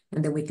that.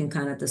 And then we can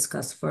kind of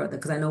discuss further,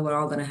 because I know we're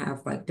all going to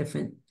have like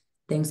different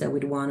things that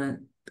we'd want to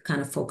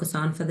kind of focus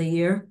on for the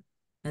year.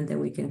 And then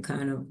we can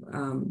kind of,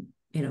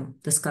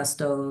 discuss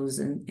those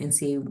and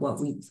see what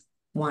we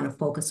want to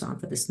focus on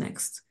for this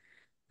next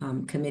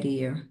committee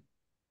year.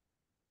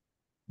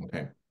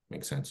 Okay,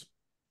 makes sense.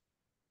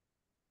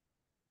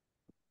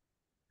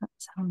 That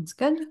sounds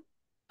good.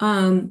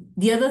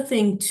 The other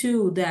thing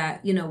too,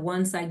 that,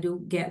 once I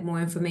do get more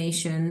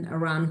information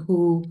around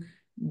who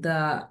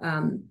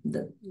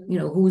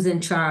who's in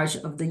charge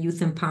of the youth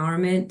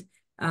empowerment,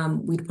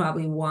 we'd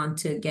probably want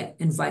to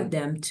invite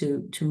them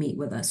to meet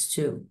with us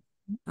too.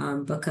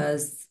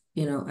 Because,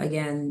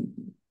 again,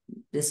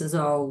 this is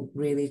all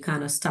really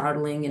kind of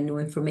startling and new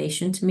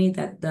information to me,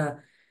 that the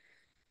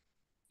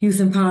youth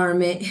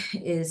empowerment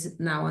is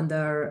now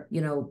under,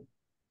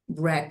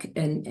 rec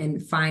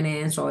and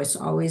finance, or it's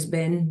always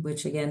been,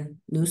 which again,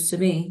 news to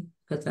me,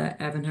 because I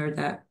haven't heard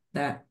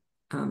that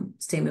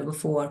statement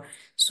before.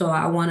 So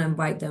I want to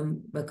invite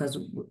them because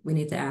we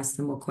need to ask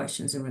them more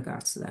questions in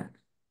regards to that.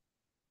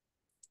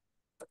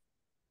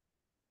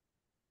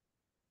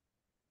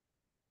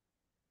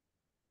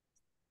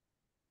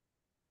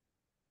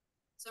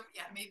 So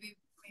yeah, maybe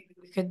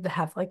we could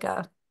have like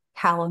a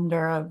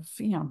calendar of,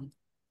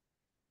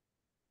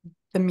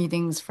 the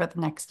meetings for the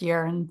next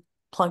year and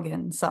plug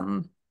in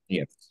some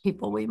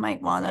people we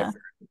might want to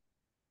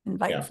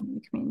invite from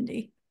the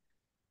community.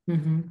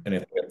 Mm-hmm. And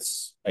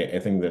I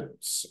think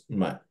that's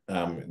my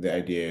the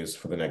idea is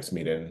for the next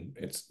meeting.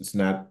 It's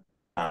not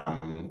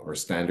or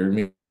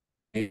standard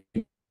meeting,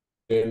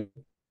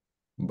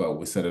 but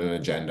we set an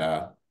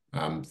agenda,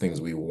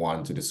 things we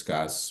want to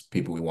discuss,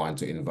 people we want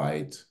to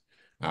invite,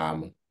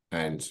 and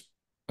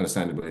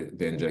understandably,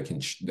 the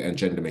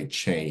agenda may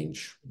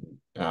change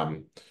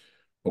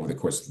over the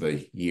course of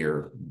the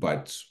year,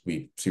 but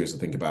we seriously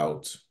think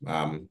about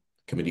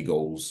committee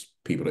goals,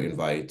 people to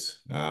invite,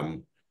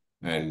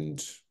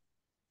 and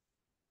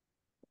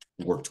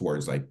work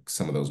towards like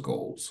some of those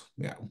goals.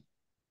 Yeah.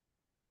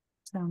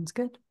 Sounds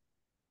good.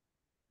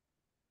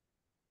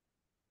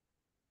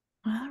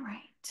 All right.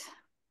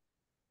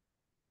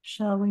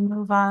 Shall we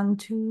move on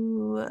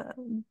to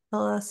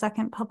the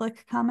second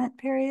public comment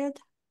period?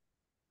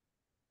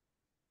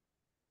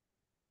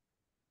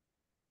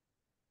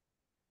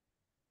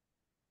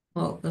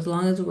 Well, as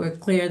long as we're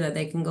clear that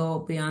they can go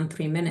beyond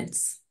 3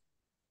 minutes.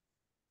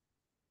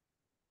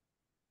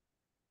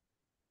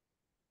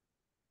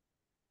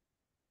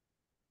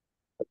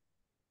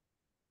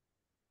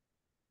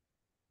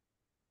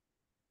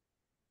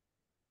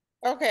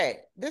 Okay,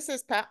 this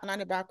is Pat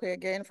Nanibakwe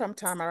again from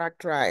Tamarack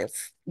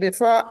Drive.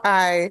 Before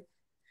I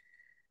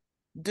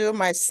do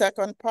my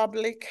second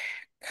public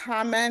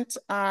comment,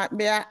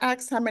 may I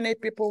ask how many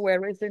people were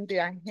raising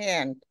their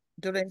hand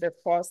during the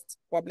first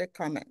public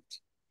comment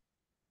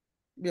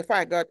before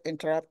I got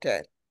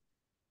interrupted?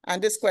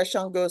 And this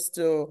question goes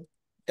to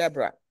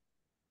Deborah.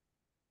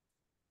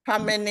 How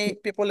many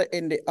people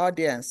in the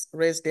audience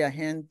raised their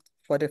hand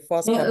for the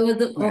first Well,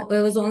 comment?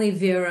 it was only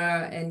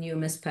Vera and you,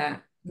 Miss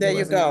Pat. There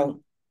you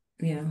go.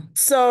 Yeah.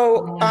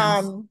 So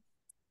Yes.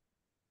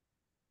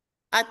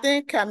 I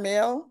think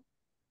Camille,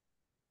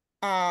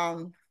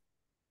 and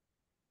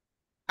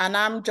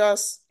I'm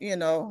just,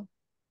 So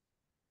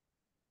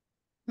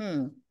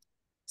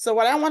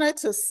what I wanted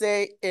to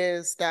say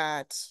is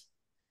that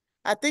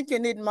I think you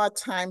need more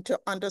time to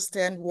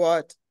understand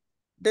what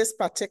this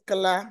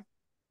particular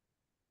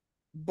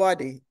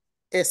body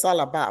is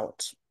all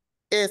about.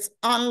 It's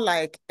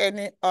unlike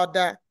any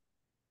other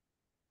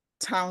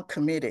town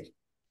committee.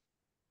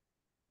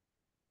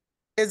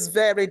 It's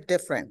very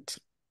different.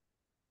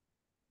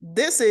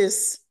 This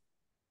is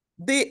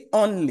the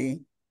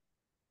only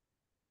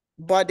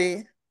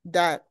body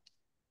that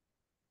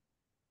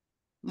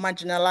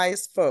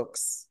marginalized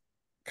folks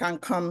can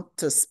come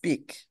to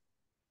speak.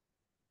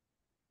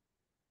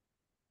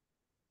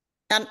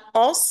 And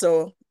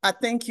also, I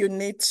think you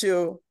need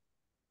to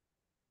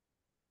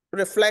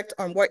reflect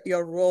on what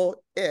your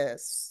role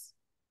is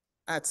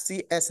at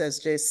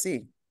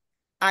CSSJC.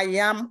 I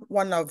am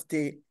one of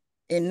the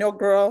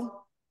inaugural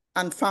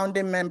and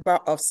founding member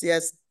of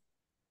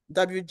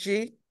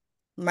CSWG,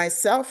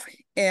 myself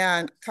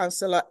and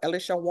Councillor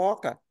Alicia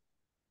Walker,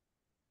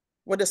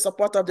 with the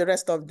support of the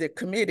rest of the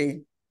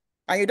committee.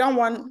 And you don't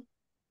want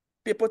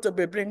people to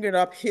be bringing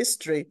up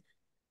history,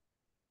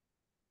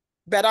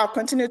 but I'll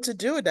continue to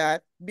do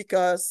that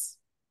because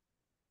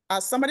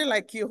as somebody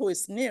like you who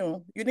is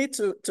new, you need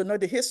to know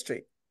the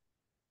history.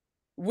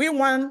 We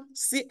want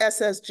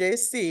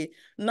CSSJC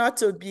not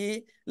to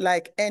be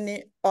like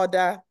any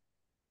other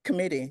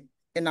committee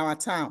in our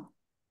town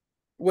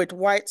with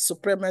white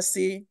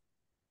supremacy,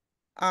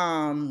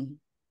 running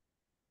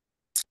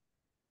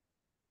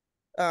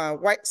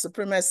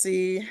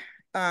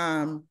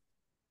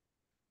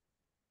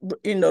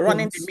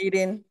the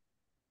meeting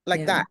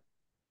like that.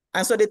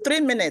 And so the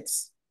 3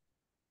 minutes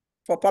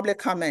for public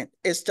comment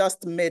is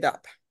just made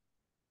up.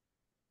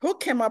 Who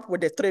came up with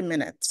the 3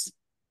 minutes?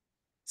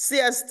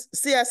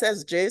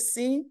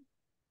 CSSJC,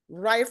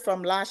 right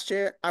from last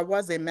year, I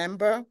was a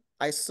member.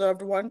 I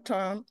served 1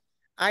 term.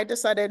 I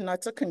decided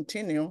not to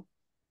continue.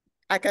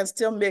 I can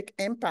still make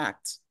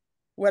impact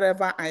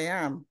wherever I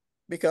am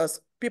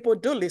because people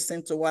do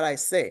listen to what I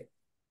say,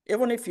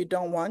 even if you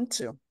don't want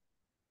to.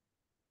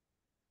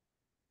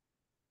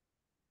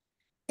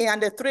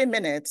 And the 3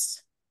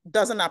 minutes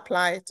doesn't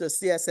apply to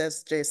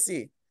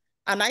CSSJC.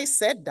 And I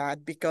said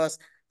that because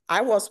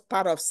I was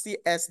part of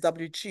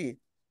CSWG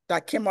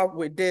that came up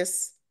with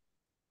this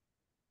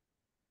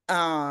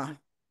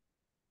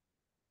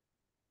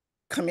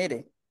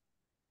committee.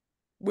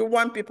 We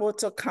want people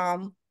to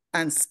come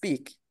and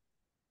speak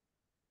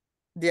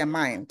their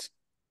mind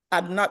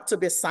and not to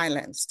be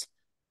silenced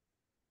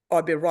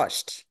or be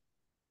rushed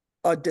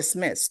or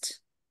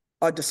dismissed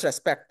or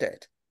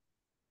disrespected.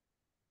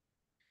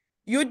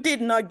 You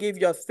did not give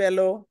your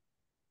fellow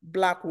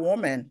Black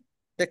woman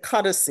the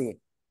courtesy.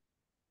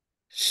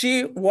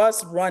 She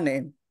was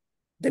running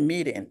the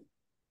meeting.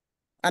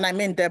 And I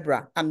mean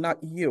Deborah, and not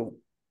you.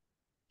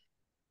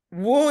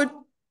 Would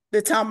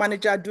the town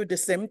manager do the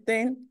same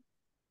thing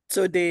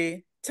to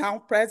the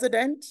town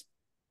president?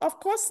 Of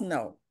course,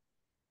 no.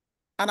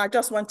 And I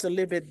just want to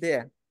leave it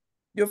there.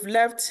 You've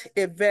left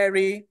a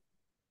very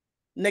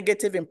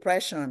negative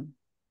impression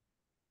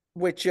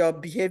with your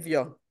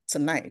behavior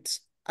tonight.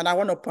 And I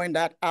want to point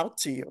that out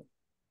to you.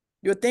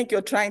 You think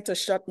you're trying to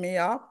shut me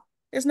up?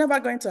 It's never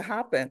going to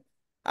happen.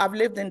 I've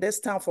lived in this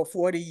town for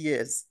 40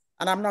 years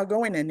and I'm not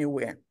going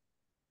anywhere.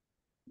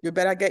 You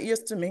better get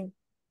used to me.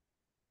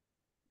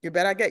 You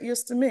better get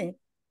used to me.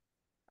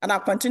 And I'll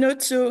continue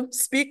to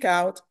speak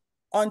out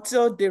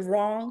until the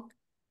wrong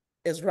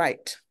is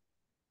right.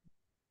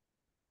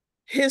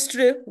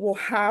 History will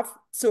have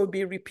to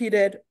be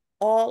repeated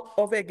all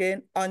over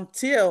again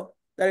until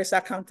there is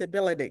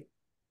accountability.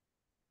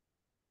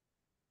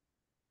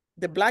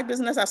 The Black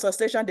Business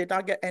Association did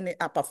not get any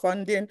APA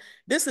funding.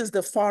 This is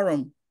the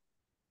forum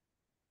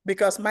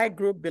because my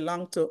group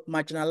belonged to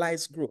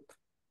marginalized group.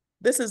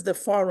 This is the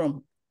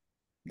forum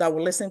that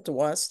will listen to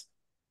us,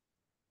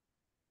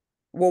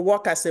 will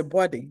work as a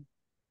body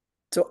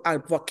to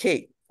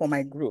advocate for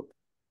my group.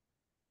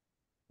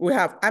 We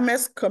have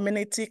AMES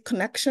Community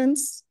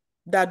Connections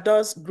that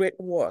does great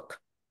work,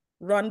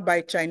 run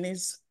by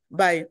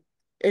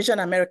Asian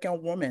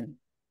American women.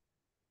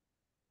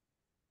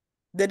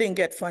 They didn't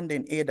get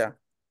funding either.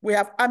 We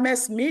have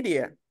AMES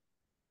Media,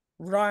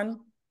 run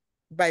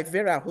by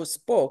Vera, who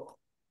spoke.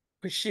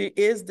 She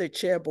is the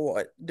chair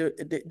board,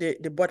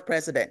 the board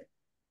president.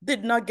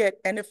 Did not get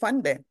any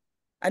funding.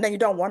 And then you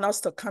don't want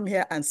us to come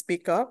here and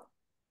speak up?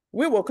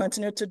 We will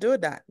continue to do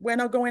that. We're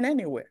not going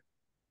anywhere.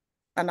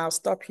 And I'll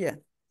stop here.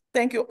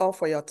 Thank you all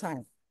for your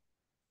time.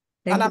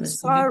 And I'm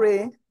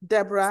sorry,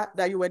 Deborah,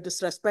 that you were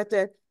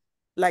disrespected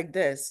like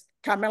this.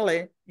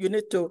 Camille, you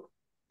need to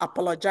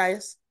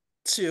apologize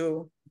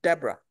to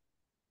Deborah.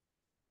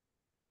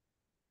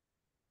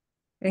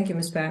 Thank you,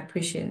 Ms. Pat.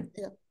 Appreciate it.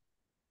 Yeah.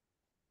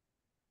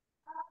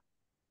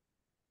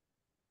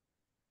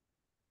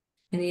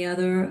 Any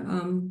other,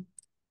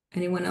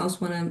 anyone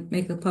else want to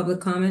make a public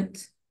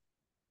comment?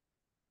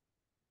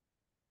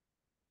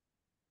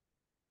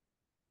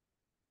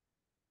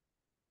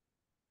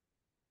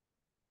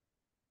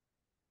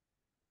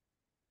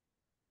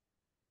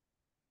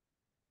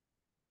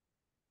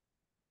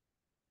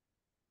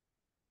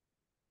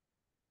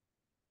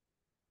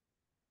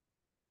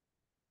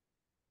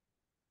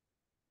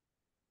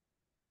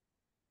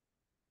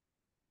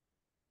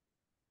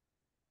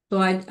 So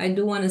I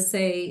do want to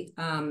say,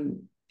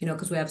 you know,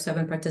 because we have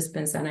 7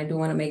 participants, and I do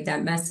want to make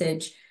that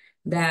message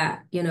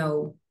that, you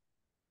know,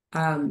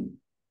 I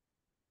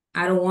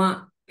don't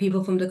want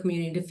people from the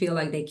community to feel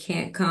like they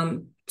can't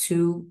come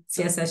to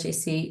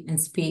CSSJC and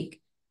speak.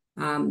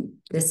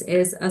 This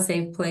is a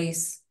safe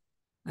place.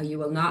 You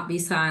will not be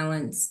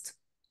silenced.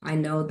 I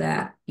know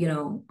that, you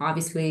know,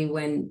 obviously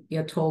when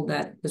you're told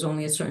that there's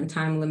only a certain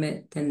time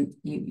limit, then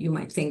you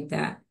might think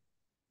that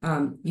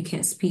you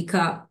can't speak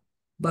up.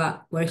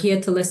 But we're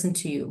here to listen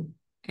to you.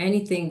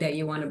 Anything that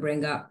you want to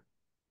bring up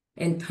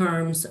in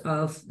terms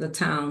of the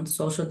town,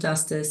 social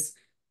justice,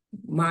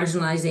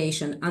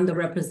 marginalization,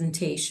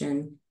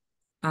 underrepresentation,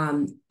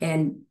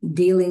 and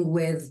dealing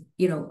with,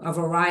 you know, a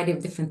variety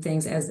of different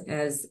things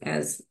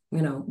as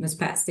you know, Ms.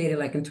 Pat stated,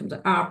 like in terms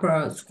of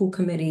opera, school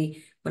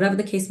committee, whatever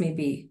the case may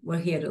be, we're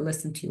here to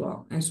listen to you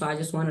all. And so I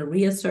just want to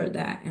reassert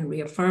that and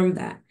reaffirm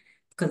that,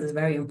 because it's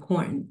very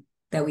important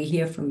that we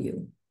hear from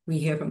you. We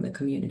hear from the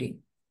community.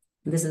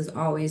 This is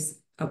always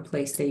a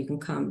place that you can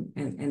come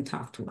and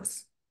talk to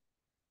us.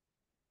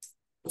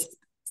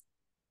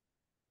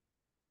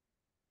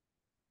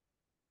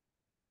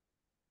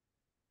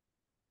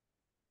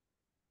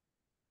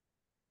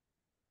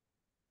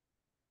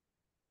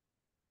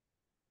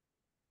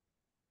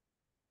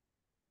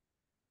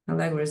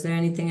 Allegra, is there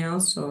anything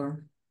else,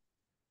 or?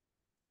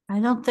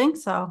 I don't think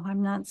so.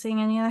 I'm not seeing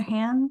any other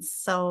hands,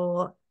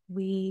 so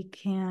we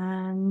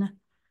can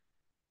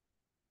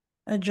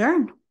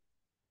adjourn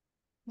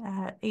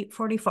at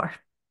 8:44.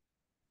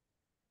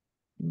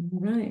 All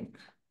right.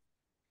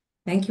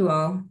 Thank you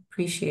all.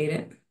 Appreciate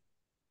it.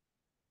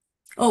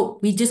 Oh,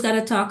 we just got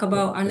to talk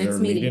about our next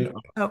meeting.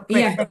 Oh, right.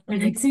 Yeah, our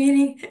next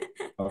meeting.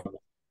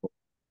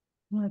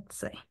 Let's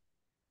see.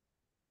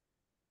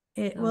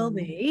 It will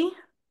be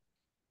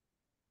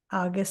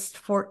August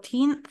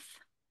 14th.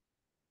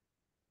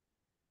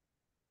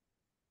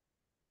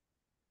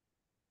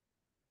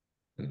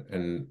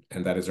 And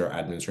that is our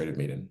administrative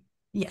meeting.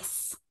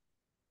 Yes.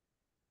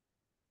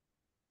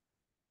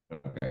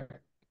 Okay.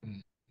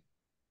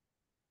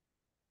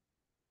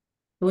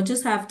 We'll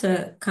just have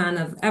to kind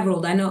of,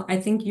 Everald, I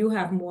think you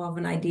have more of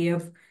an idea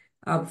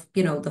of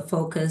you know, the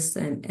focus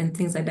and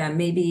things like that.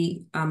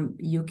 Maybe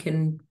you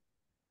can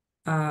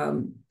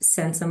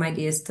send some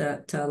ideas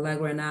to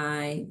Allegra and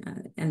I,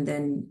 and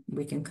then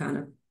we can kind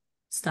of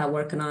start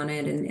working on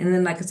it. And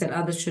then, like I said,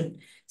 others should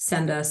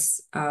send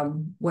us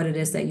what it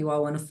is that you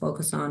all want to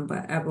focus on.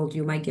 But Everald,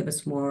 you might give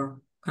us more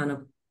kind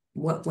of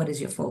what is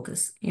your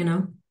focus, you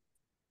know?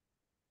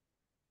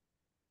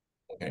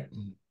 Okay.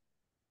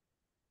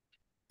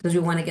 Because we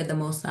want to get the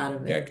most out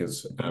of it. Yeah,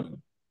 because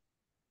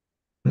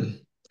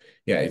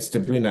yeah, it's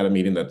typically not a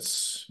meeting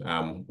that's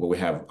where we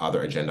have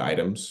other agenda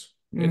items.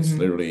 It's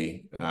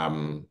literally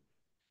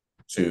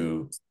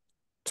to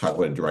talk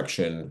about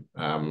direction,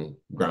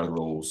 ground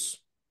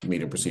rules,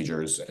 meeting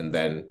procedures, and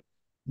then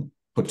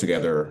put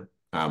together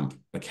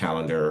a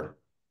calendar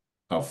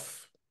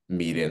of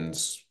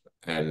meetings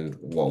and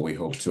what we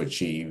hope to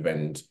achieve,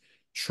 and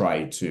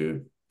try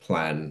to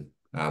plan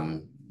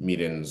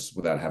meetings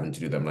without having to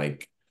do them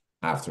like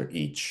after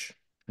each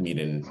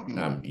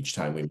meeting, each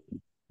time we,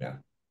 yeah.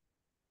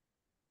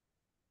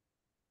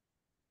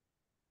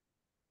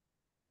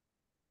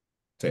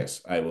 So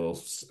yes, I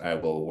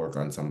will work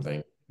on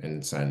something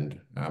and send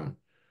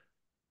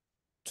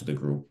to the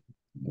group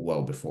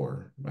well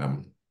before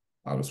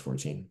August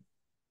 14.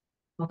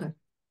 Okay,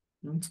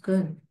 that's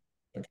good.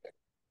 Okay.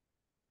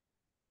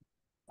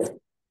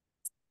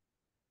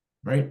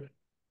 Right.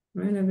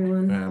 Right,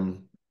 everyone.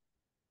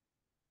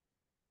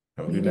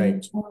 Have a good Meeting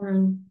night.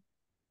 adjourned.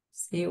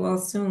 See you all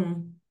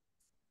soon.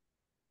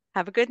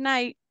 Have a good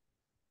night.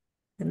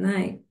 Good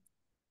night.